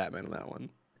disagree on Batman on that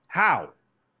one. How?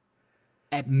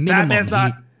 At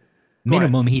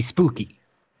minimum, he's spooky.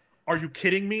 Are you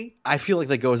kidding me? I feel like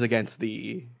that goes against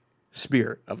the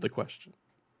spirit of the question.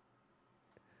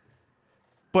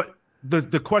 But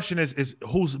the question is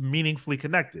who's meaningfully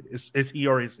connected? Is he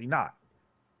or is he not?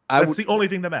 That's the only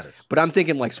thing that matters. But I'm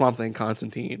thinking like Swamp Thing,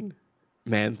 Constantine,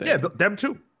 Man Thing. Yeah, them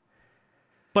too.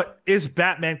 But is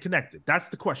Batman connected? That's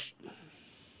the question.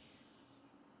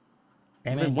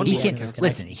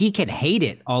 He can hate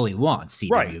it all he wants,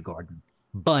 C.W. Right. Gordon.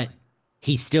 But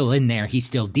he's still in there. He's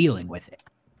still dealing with it.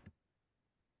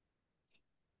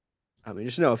 I mean,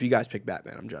 just know if you guys pick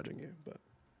Batman, I'm judging you. But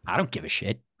I don't give a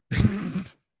shit.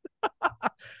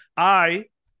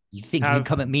 You think you can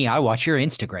come at me? I watch your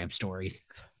Instagram stories.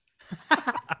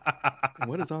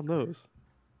 What is on those?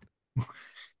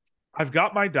 I've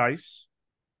got my dice.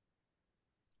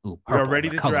 Ooh, we are ready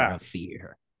to draft. Of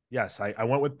fear. Yes, I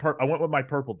went with my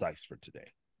purple dice for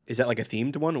today. Is that like a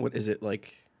themed one? What is it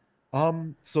like?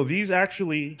 So these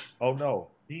actually. Oh no,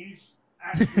 these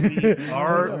actually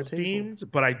are themed,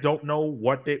 but I don't know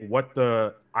what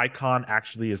the icon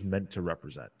actually is meant to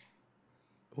represent.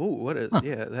 Oh, what is? Huh.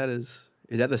 Yeah, that is.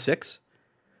 Is that the 6?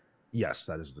 Yes,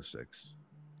 that is the 6.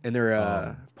 And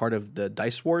they're part of the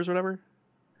Dice Wars or whatever.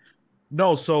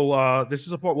 No, so this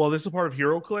is a part. Well, this is a part of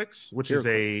HeroClix, which is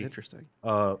interesting.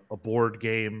 A board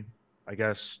game, I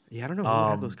guess. Yeah, I don't know who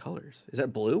would have those colors. Is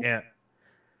that blue? And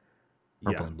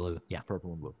purple and blue. Yeah,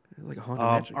 purple and blue. Like a haunted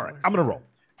mansion. All right, I'm gonna roll.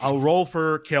 I'll roll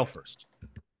for Kale first.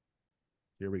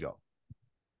 Here we go.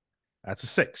 That's a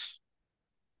 6.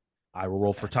 I will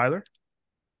roll for Tyler.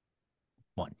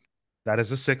 1. That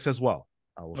is a 6 as well.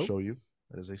 I will show you.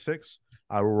 That is a 6.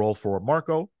 I will roll for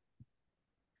Marco.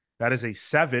 That is a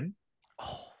 7.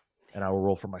 And I will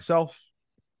roll for myself.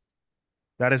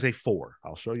 That is a 4.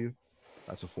 I'll show you.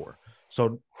 That's a 4.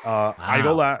 So wow. I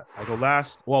go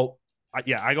last. Well,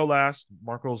 I go last.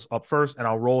 Marco's up first, and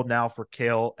I'll roll now for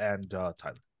Kale and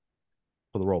Tyler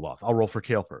for the roll off. I'll roll for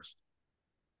Kale first.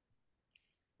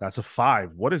 That's a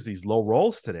 5. What is these low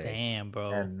rolls today? Damn,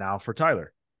 bro. And now for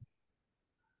Tyler.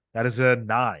 That is a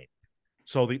 9.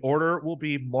 So the order will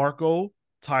be Marco,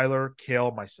 Tyler,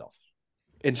 Kale, myself.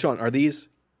 And Sean, are these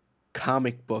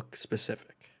comic book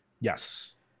specific?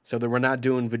 Yes. So that we're not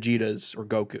doing Vegetas or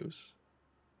Gokus.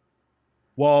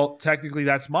 Well, technically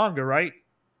that's manga, right?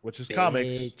 Which is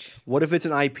comics. What if it's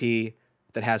an IP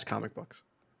that has comic books?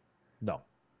 No.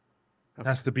 Okay. It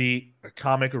has to be a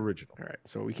comic original. All right.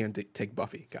 So we can't take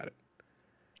Buffy. Got it.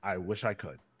 I wish I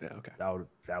could. Yeah, okay.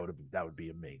 That would be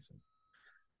amazing.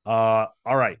 All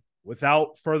right.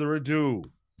 Without further ado,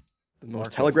 the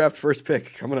most telegraphed first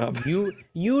pick coming up.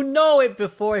 You know it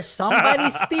before somebody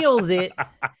steals it.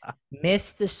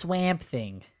 Mr. Swamp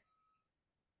Thing.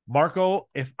 Marco,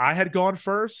 if I had gone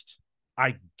first,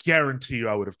 I guarantee you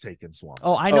I would have taken Swamp.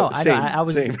 Oh, I know. Same, I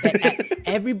was same.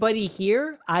 Everybody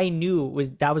here, I knew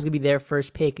that was gonna be their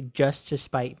first pick just to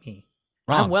spite me.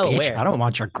 Wrong, I'm well bitch. aware. I don't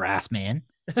want your grass, man.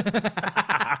 So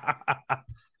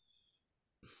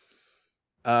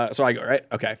I go, right?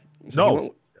 Okay.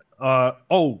 So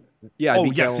no. Yes.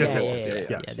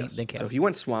 So he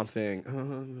went Swamp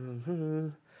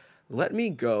Thing. Let me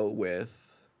go with.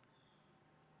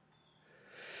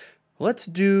 Let's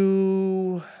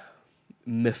do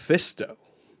Mephisto.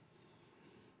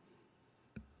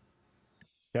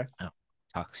 Okay. Oh,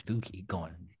 talk spooky,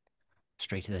 going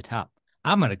straight to the top.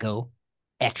 I'm gonna go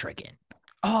Etrigan.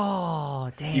 Oh,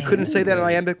 damn. You couldn't say that in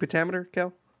Great. iambic pentameter,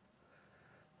 Kel?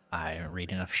 I don't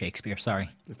read enough Shakespeare. Sorry.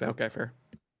 Okay, fair.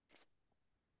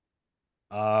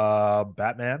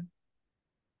 Batman.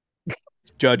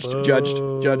 Judged. Whoa.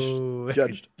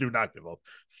 Do not give a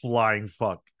flying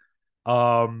fuck.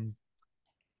 And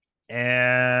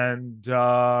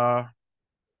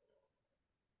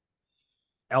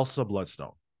Elsa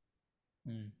Bloodstone.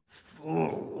 Mm.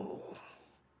 Oh.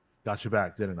 Got your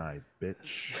back, didn't I,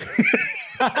 bitch?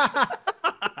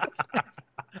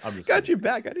 I'm just Got kidding. you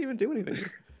back. I didn't even do anything.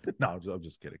 No, I'm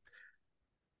just kidding.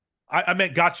 I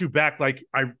meant got you back. Like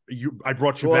I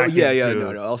brought you Well, back. yeah. No.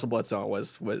 Elsa Bloodstone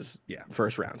was Yeah.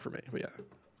 first round for me. But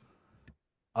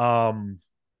yeah.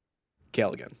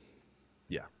 Kale again.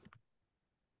 Yeah.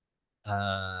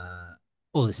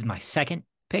 Oh, this is my second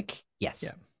pick. Yes.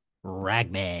 Yeah.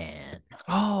 Ragman.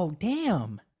 Oh,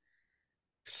 damn.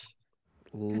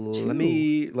 Let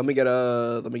me get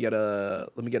a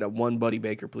one Buddy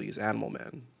Baker, please. Animal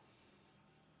Man.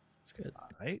 That's good. All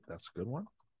right, that's a good one.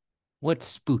 What's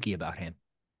spooky about him?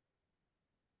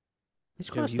 He's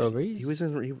Dude, crossed over. he was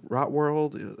in Rot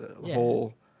World. The Yeah.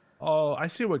 whole Oh, I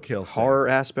see what Kale's saying. horror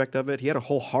aspect of it. He had a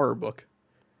whole horror book.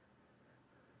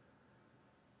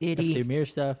 Did Jeff he? Lemire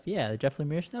stuff. Yeah, the Jeff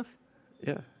Lemire stuff.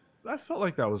 Yeah. I felt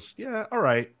like that was all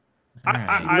right. All I-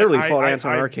 right. He literally fought I-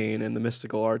 Anton I- Arcane and the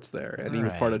mystical arts there, and he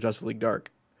was part of Alright. Justice League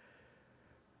Dark.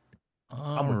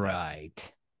 All with that.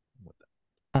 right.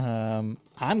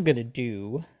 I'm gonna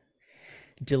do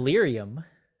Delirium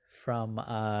from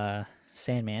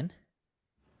Sandman.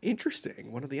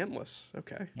 Interesting. One of the endless.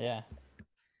 Okay. Yeah.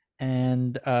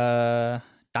 And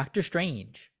Doctor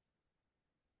Strange.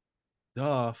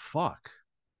 Fuck.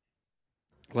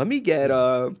 Let me get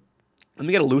a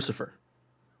Lucifer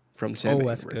from Sandman. Oh,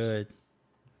 that's Universe. good.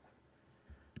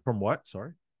 From what?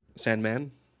 Sorry.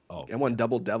 Sandman. Oh, I want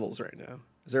double devils right now.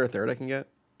 Is there a third I can get?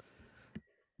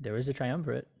 There is a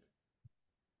triumvirate.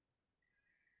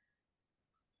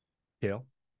 Kale.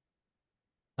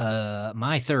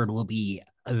 My third will be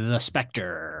the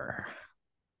Spectre.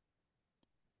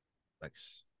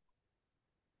 Nice.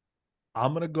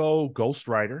 I'm gonna go Ghost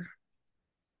Rider.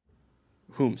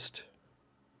 Whomst.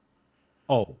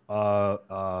 Oh,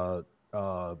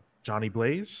 Johnny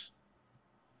Blaze.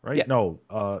 Right? Yeah. No.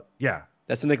 Yeah.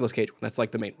 That's the Nicolas Cage one. That's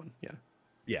like the main one. Yeah.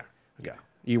 Yeah. Yeah.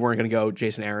 You weren't gonna go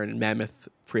Jason Aaron and Mammoth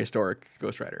prehistoric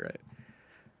Ghost Rider, right?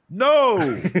 No.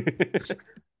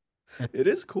 It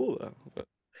is cool though. But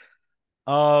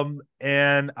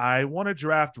And I want to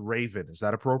draft Raven. Is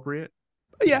that appropriate?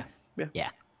 yeah.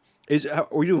 Yeah. Are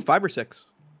we doing 5 or 6?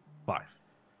 5.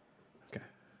 Okay.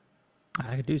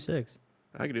 I could do 6.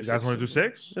 I could do You 6. guys want to do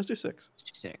 6? Let's do 6. Let's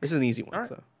do 6. This is an easy one. All right.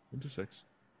 So We'll do 6.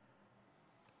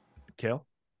 Kale.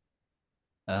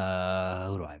 Who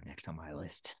do I have next on my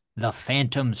list? The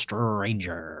Phantom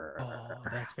Stranger. Oh,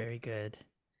 that's very good.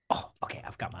 Oh, okay.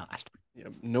 I've got my last one. you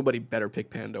know, nobody better pick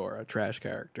Pandora, a trash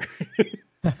character.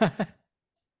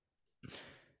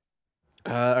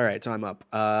 All right, time up.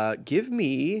 Give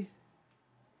me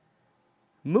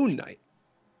Moon Knight.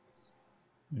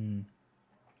 Mm.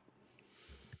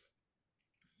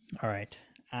 All right.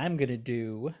 I'm going to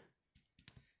do.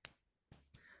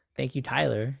 Thank you,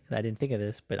 Tyler, because I didn't think of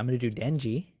this, but I'm going to do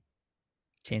Denji,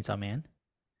 Chainsaw Man.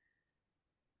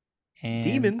 And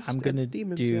Demons. I'm going to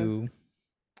Demons, do.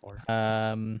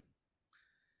 yeah.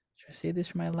 Should I save this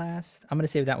for my last? I'm going to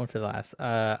save that one for the last.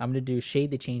 I'm going to do Shade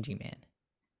the Changing Man.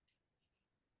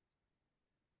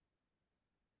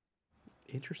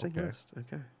 Interesting Okay. list.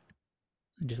 Okay.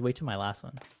 Just wait till my last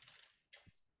one.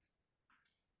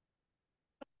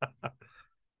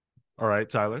 All right,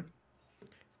 Tyler.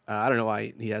 I don't know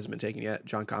why he hasn't been taken yet.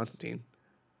 John Constantine.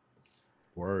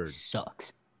 Word.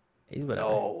 Sucks. He's whatever.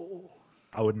 No.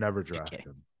 I would never draft Okay.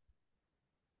 him.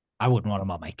 I wouldn't want him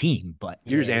on my team, but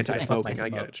You're just Yeah, anti-smoking. fuck I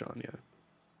get myself. it, Sean. Yeah.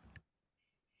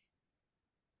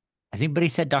 has anybody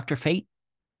said Dr. Fate?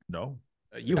 No.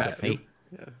 You Is it have. Fate?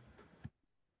 Yeah.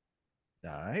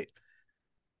 All right.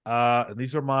 And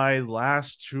these are my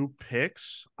last 2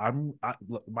 picks.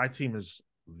 Look, my team is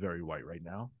very white right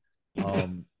now.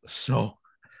 So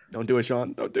Don't do it,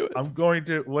 Sean. Don't do it. I'm going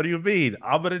to. What do you mean?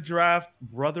 I'm going to draft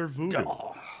Brother Voodoo.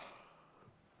 Oh.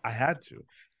 I had to.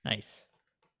 Nice.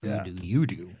 Yeah. You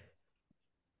do.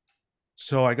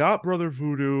 So I got Brother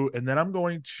Voodoo, and then I'm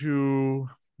going to.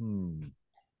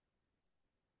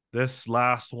 This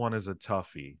last one is a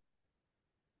toughie.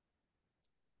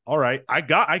 All right, I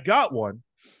got one.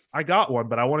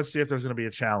 But I want to see if there's going to be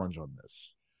a challenge on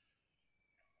this.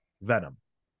 Venom.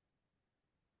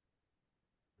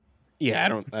 Yeah,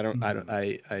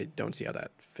 I don't see how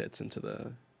that fits into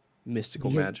the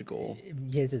mystical, Yeah, magical.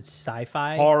 Yes, it's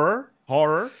sci-fi. Horror.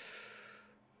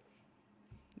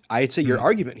 I'd say your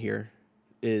argument here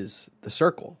is the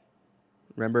Circle.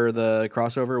 Remember the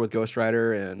crossover with Ghost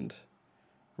Rider and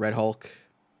Red Hulk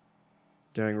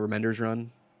during Remender's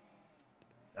run?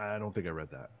 I don't think I read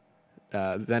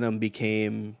that. Venom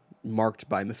became marked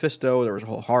by Mephisto. There was a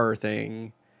whole horror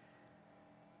thing.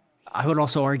 I would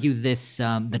also argue this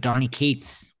the Donny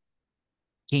Cates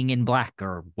King in Black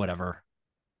or whatever.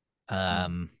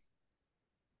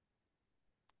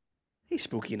 He's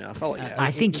spooky enough. I'll let you have it.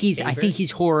 I think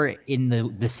he's horror in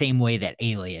the same way that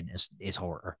Alien is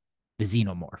horror, the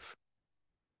xenomorph.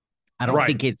 I don't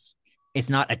think it's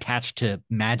not attached to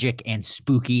magic and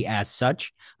spooky as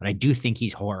such, but I do think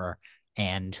he's horror,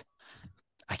 and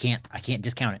I can't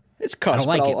discount it. It's cuss, I don't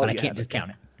like but it, but I can't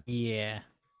discount it. Yeah.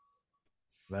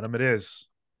 Venom it is.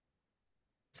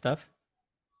 Stuff.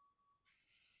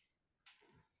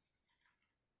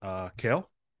 Kale?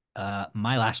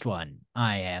 My last one.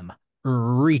 I am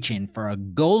reaching for a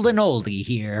golden oldie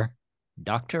here.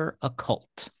 Dr.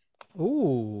 Occult.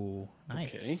 Ooh,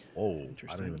 nice. Okay. Oh,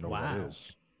 I don't even know what that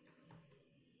is.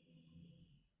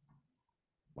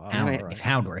 Wow. If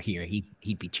Hound were here,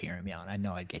 he'd be cheering me on. I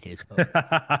know I'd get his vote.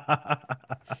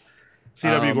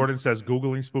 CW Gordon says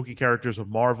Googling spooky characters of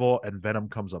Marvel and Venom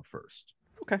comes up first.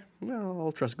 Okay. Well,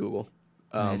 I'll trust Google.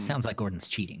 It sounds like Gordon's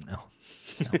cheating, though.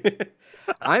 So.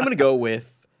 I'm going to go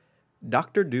with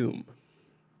Doctor Doom.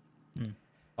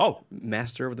 Oh.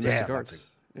 Master of the Mystic Arts.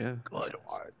 Yeah. Good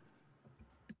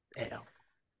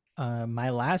one. My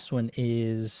last one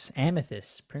is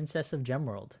Amethyst, Princess of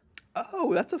Gemworld.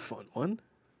 Oh, that's a fun one.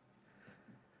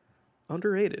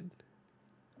 Underrated.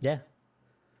 Yeah.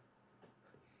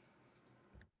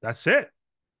 That's it.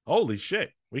 Holy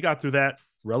shit. We got through that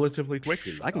relatively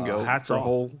quickly. I can go hats for a off.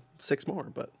 whole 6 more,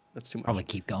 but that's too much. Probably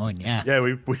keep going, yeah. Yeah,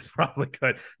 we probably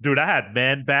could. Dude, I had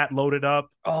Man Bat loaded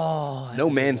up. Oh, no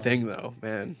Man Thing, though,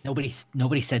 man. Nobody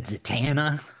said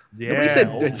Zatanna. Yeah. Nobody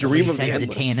said Dream of the said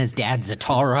Endless. Zatanna's dad,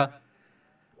 Zatara.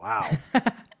 Wow.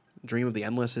 Dream of the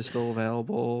Endless is still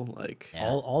available. Like Yeah.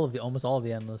 almost all of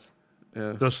the Endless.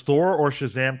 Yeah. Does Thor or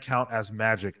Shazam count as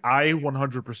magic? I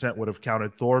 100% would have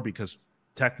counted Thor because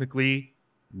technically,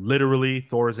 literally,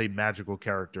 Thor is a magical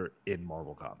character in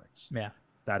Marvel Comics. Yeah.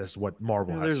 That is what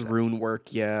Marvel has There's said. rune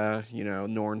work, yeah.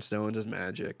 Norn Stones is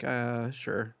magic.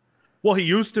 Sure. Well, he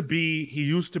used to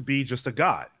be just a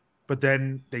god, but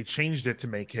then they changed it to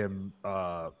make him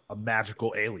a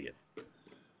magical alien.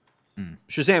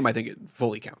 Shazam, I think it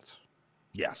fully counts.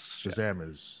 Yes, Shazam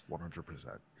is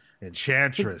 100%.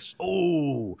 Enchantress.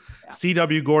 Oh,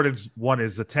 CW Gordon's one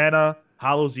is Zatanna,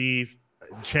 Hallows Eve,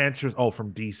 Enchantress. Oh,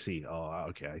 from DC. Oh,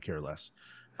 okay, I care less.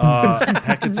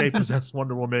 Hecate possessed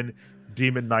Wonder Woman,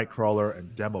 Demon Nightcrawler,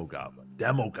 and Demo Goblin.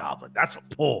 Demo Goblin. That's a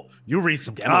pull. You read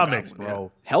some comics, Goblin,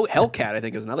 bro. Yeah. Hellcat, I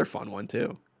think, is another fun one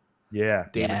too. Yeah.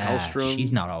 David Hellstrom.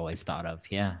 She's not always thought of,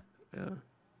 yeah.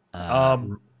 Yeah.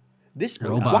 This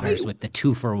Robotters with the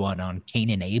 2-for-1 on Cain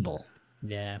and Abel.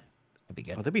 Yeah. That'd be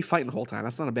good. Oh, they'd be fighting the whole time.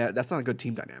 That's not a good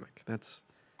team dynamic.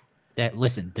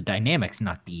 Listen, the dynamic's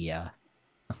not the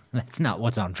that's not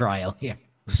what's on trial here.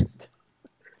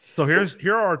 So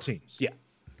here are our teams. Yeah.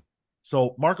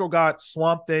 So Marco got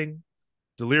Swamp Thing,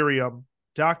 Delirium,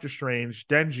 Doctor Strange,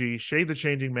 Denji, Shade the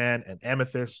Changing Man, and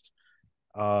Amethyst.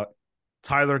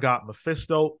 Tyler got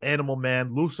Mephisto, Animal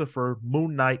Man, Lucifer,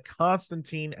 Moon Knight,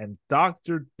 Constantine, and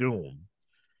Doctor Doom.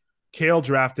 Kale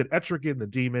drafted Etrigan the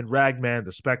Demon, Ragman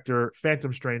the Spectre,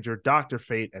 Phantom Stranger, Dr.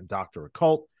 Fate, and Dr.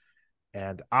 Occult.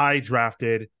 And I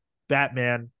drafted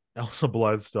Batman, Elsa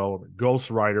Bloodstone,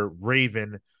 Ghost Rider,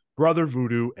 Raven, Brother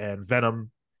Voodoo, and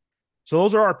Venom. So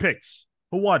those are our picks.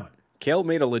 Who won? Kale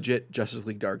made a legit Justice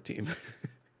League Dark team.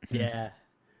 Yeah.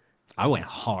 I went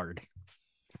hard.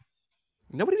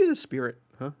 Nobody did the Spirit,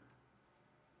 huh?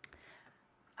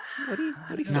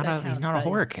 He's not a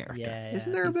horror character. Yeah.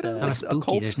 Isn't there a bit of Not a spooky.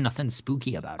 occult? There's nothing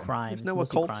spooky about him. crime? There's It's no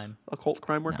mostly crime. occult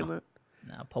crime work in No. that?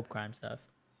 No, pulp crime stuff.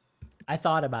 I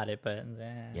thought about it, but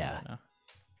Yeah. I don't know.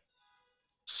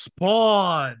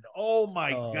 Spawn. Oh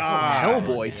my Oh, god.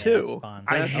 Hellboy, yeah, too. Spawn.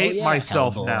 I hate yeah.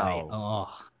 myself Hellboy. now.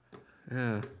 Oh.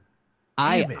 Yeah.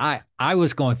 Damn it. I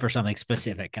was going for something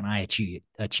specific, and I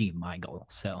achieved my goal.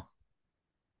 So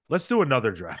Let's do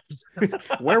another draft.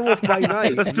 Werewolf by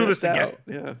Night. Let's do this Missed again. out.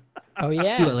 Yeah. Oh do it.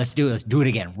 yeah. Let's do this. Do it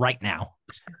again right now.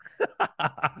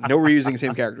 No reusing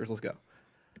same characters. Let's go.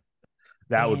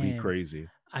 That would be Man. crazy.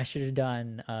 I should have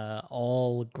done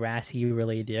all grassy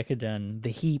related. I could have done the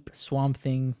Heap, Swamp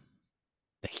Thing,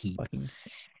 The Heap. fucking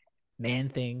Man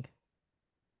Thing.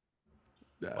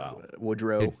 Wow.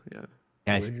 Woodrow. Yeah.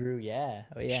 Guys, Drew, yeah.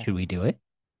 Oh yeah. should we do it?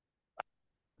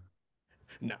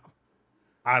 No.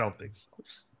 I don't think so.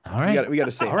 All right. We got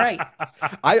to say. All right.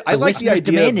 I The like the listeners idea.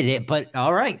 demanded it, but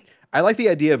all right. I like the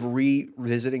idea of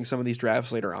revisiting some of these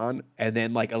drafts later on and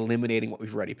then like eliminating what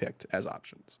we've already picked as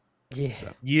options. Yeah.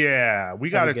 So, Yeah, we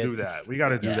got to That'd be do good. that. We got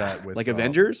to do that with like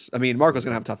Avengers. I mean, Marco's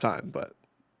gonna have a tough time, but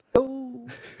Oh.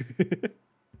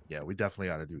 Yeah, we definitely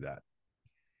got to do that.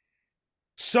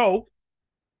 So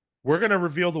we're going to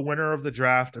reveal the winner of the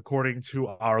draft according to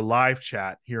our live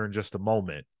chat here in just a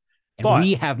moment. And But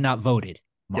we have not voted,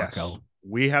 Marco. yes,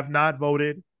 we have not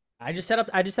voted. I just set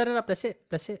it up. That's it.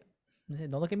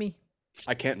 Don't look at me.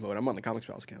 I can't vote. I'm on the Comics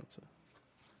Pals account.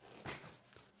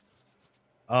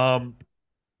 So.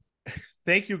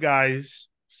 Thank you guys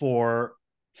for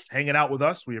hanging out with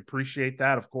us. We appreciate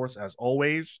that, of course, as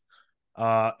always.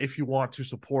 If you want to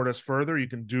support us further, you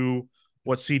can do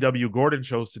what C.W. Gordon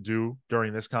chose to do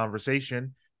during this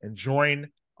conversation and join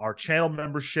our channel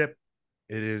membership.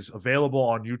 It is available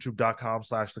on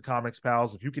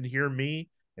youtube.com/thecomicspals. If you can hear me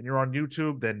and you're on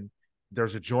YouTube, then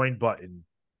there's a join button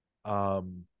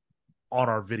on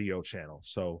our video channel.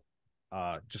 So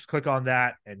just click on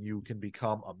that and you can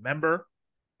become a member.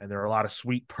 And there are a lot of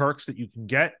sweet perks that you can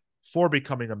get for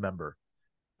becoming a member.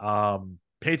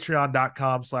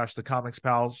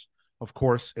 Patreon.com/thecomicspals, of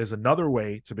course, is another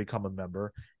way to become a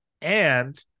member.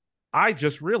 And I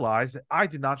just realized that I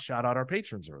did not shout out our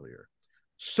patrons earlier.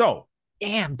 So,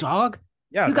 damn, dog.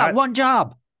 Yeah, you got one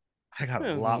job. I got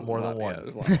a lot more than one.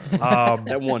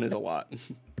 That one is a lot.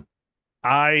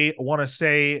 I want to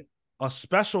say a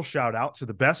special shout out to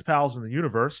the best pals in the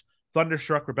universe,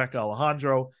 Thunderstruck Rebecca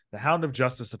Alejandro, the Hound of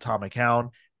Justice Atomic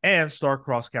Hound, and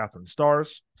Starcross Catherine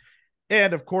Stars.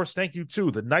 And of course, thank you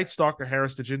to the Night Stalker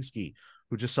Harris Dajinski,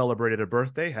 who just celebrated a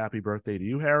birthday. Happy birthday to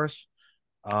you, Harris.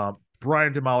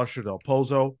 Brian Demolisher Del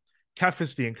Pozo,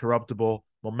 Kefis the Incorruptible,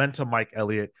 Momentum Mike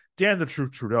Elliott, Dan the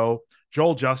Truth Trudeau,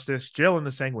 Joel Justice, Jalen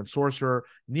the Sanguine Sorcerer,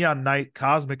 Neon Knight,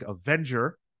 Cosmic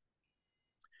Avenger,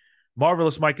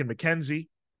 Marvelous Mike and Mackenzie,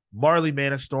 Marley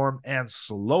Manastorm, and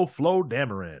Slow Flow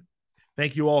Damarin.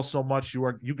 Thank you all so much.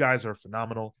 You guys are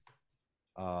phenomenal.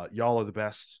 Y'all are the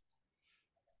best.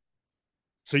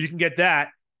 So you can get that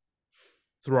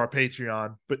through our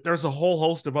Patreon, but there's a whole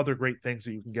host of other great things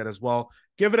that you can get as well.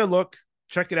 Give it a look.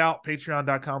 Check it out.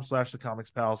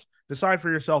 Patreon.com/thecomicspals. Decide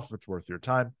for yourself if it's worth your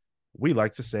time. We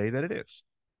like to say that it is.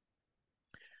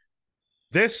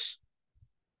 This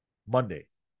Monday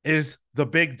is the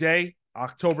big day,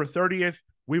 October 30th.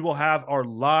 We will have our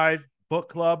live book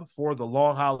club for the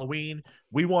long Halloween.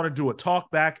 We want to do a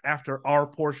talk back after our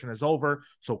portion is over.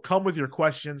 So come with your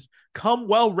questions. Come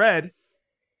well read.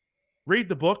 Read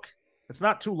the book. It's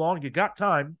not too long. You got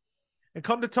time. And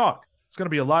come to talk. It's going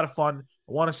to be a lot of fun.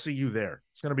 I want to see you there.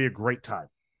 It's going to be a great time.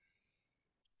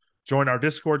 Join our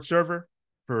Discord server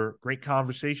for great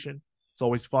conversation. It's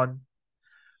always fun.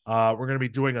 We're going to be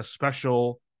doing a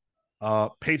special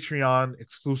Patreon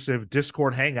exclusive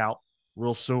Discord hangout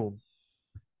real soon.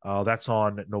 That's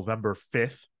on November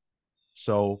 5th.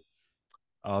 So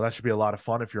that should be a lot of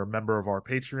fun. If you're a member of our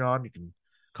Patreon, you can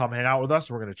come hang out with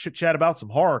us. We're going to chit chat about some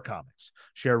horror comics,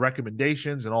 share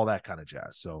recommendations, and all that kind of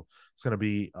jazz. So it's going to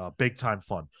be big time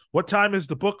fun. What time is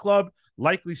the book club?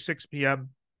 Likely 6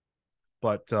 p.m.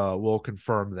 But we'll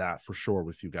confirm that for sure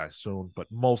with you guys soon. But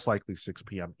most likely 6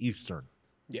 p.m. Eastern.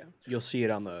 Yeah, you'll see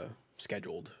it on the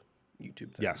scheduled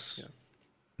YouTube thing. Yes. Yeah.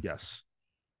 Yes.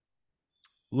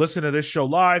 Listen to this show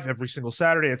live every single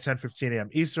Saturday at 10:15 a.m.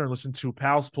 Eastern. Listen to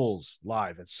Pals Pulls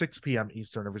live at 6 p.m.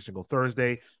 Eastern every single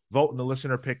Thursday. Vote in the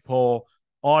listener pick poll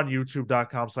on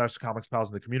youtube.com/comicspals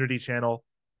in the community channel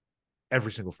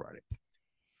every single Friday.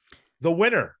 The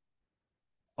winner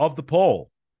of the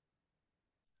poll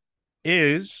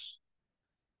is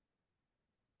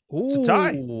it's a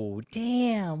tie. Ooh,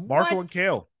 damn. Marco what? and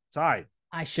Kale tied.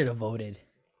 I should have voted.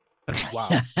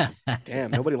 Wow.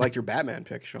 Damn, nobody liked your Batman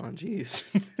pick, Sean. Jeez.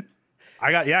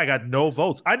 I got no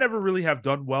votes. I never really have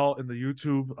done well in the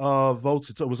YouTube votes.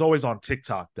 It was always on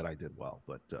TikTok that I did well,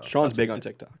 but Sean's big on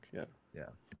TikTok. Yeah.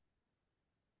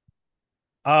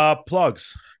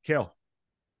 Plugs, Kale.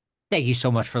 Thank you so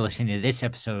much for listening to this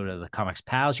episode of the Comics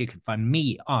Pals. You can find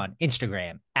me on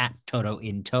Instagram at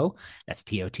TotoInto. That's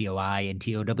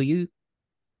TOTOINTOW.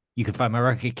 You can find my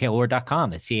work at kaleward.com.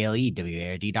 That's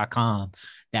CLEWARD.com.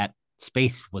 That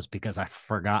space was because I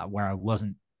forgot where I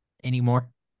wasn't anymore.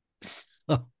 So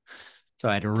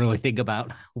I had to really think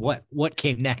about what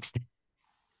came next.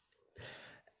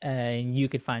 And you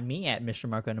could find me at Mr.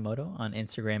 Marco Nomoto on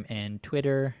Instagram and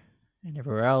Twitter and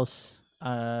everywhere else.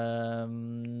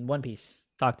 One Piece.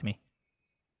 Talk to me.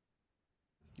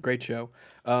 Great show.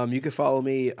 You can follow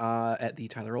me at the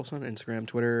Tyler Olson on Instagram,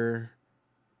 Twitter,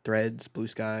 Threads, Blue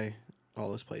Sky, all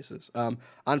those places. On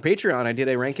Patreon, I did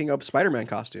a ranking of Spider-Man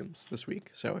costumes this week.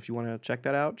 So if you want to check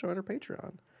that out, join our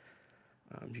Patreon.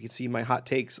 You can see my hot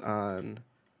takes on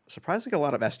surprisingly a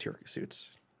lot of S tier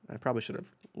suits. I probably should have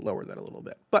lowered that a little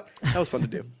bit, but that was fun to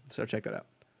do. So check that out.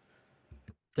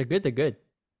 They're good. They're good.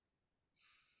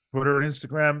 Twitter and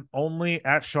Instagram only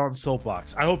at Sean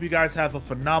Soapbox. I hope you guys have a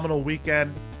phenomenal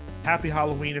weekend. Happy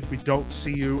Halloween if we don't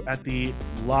see you at the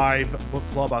live book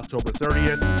club October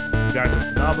 30th. You guys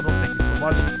are phenomenal. Thank you so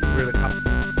much. We're the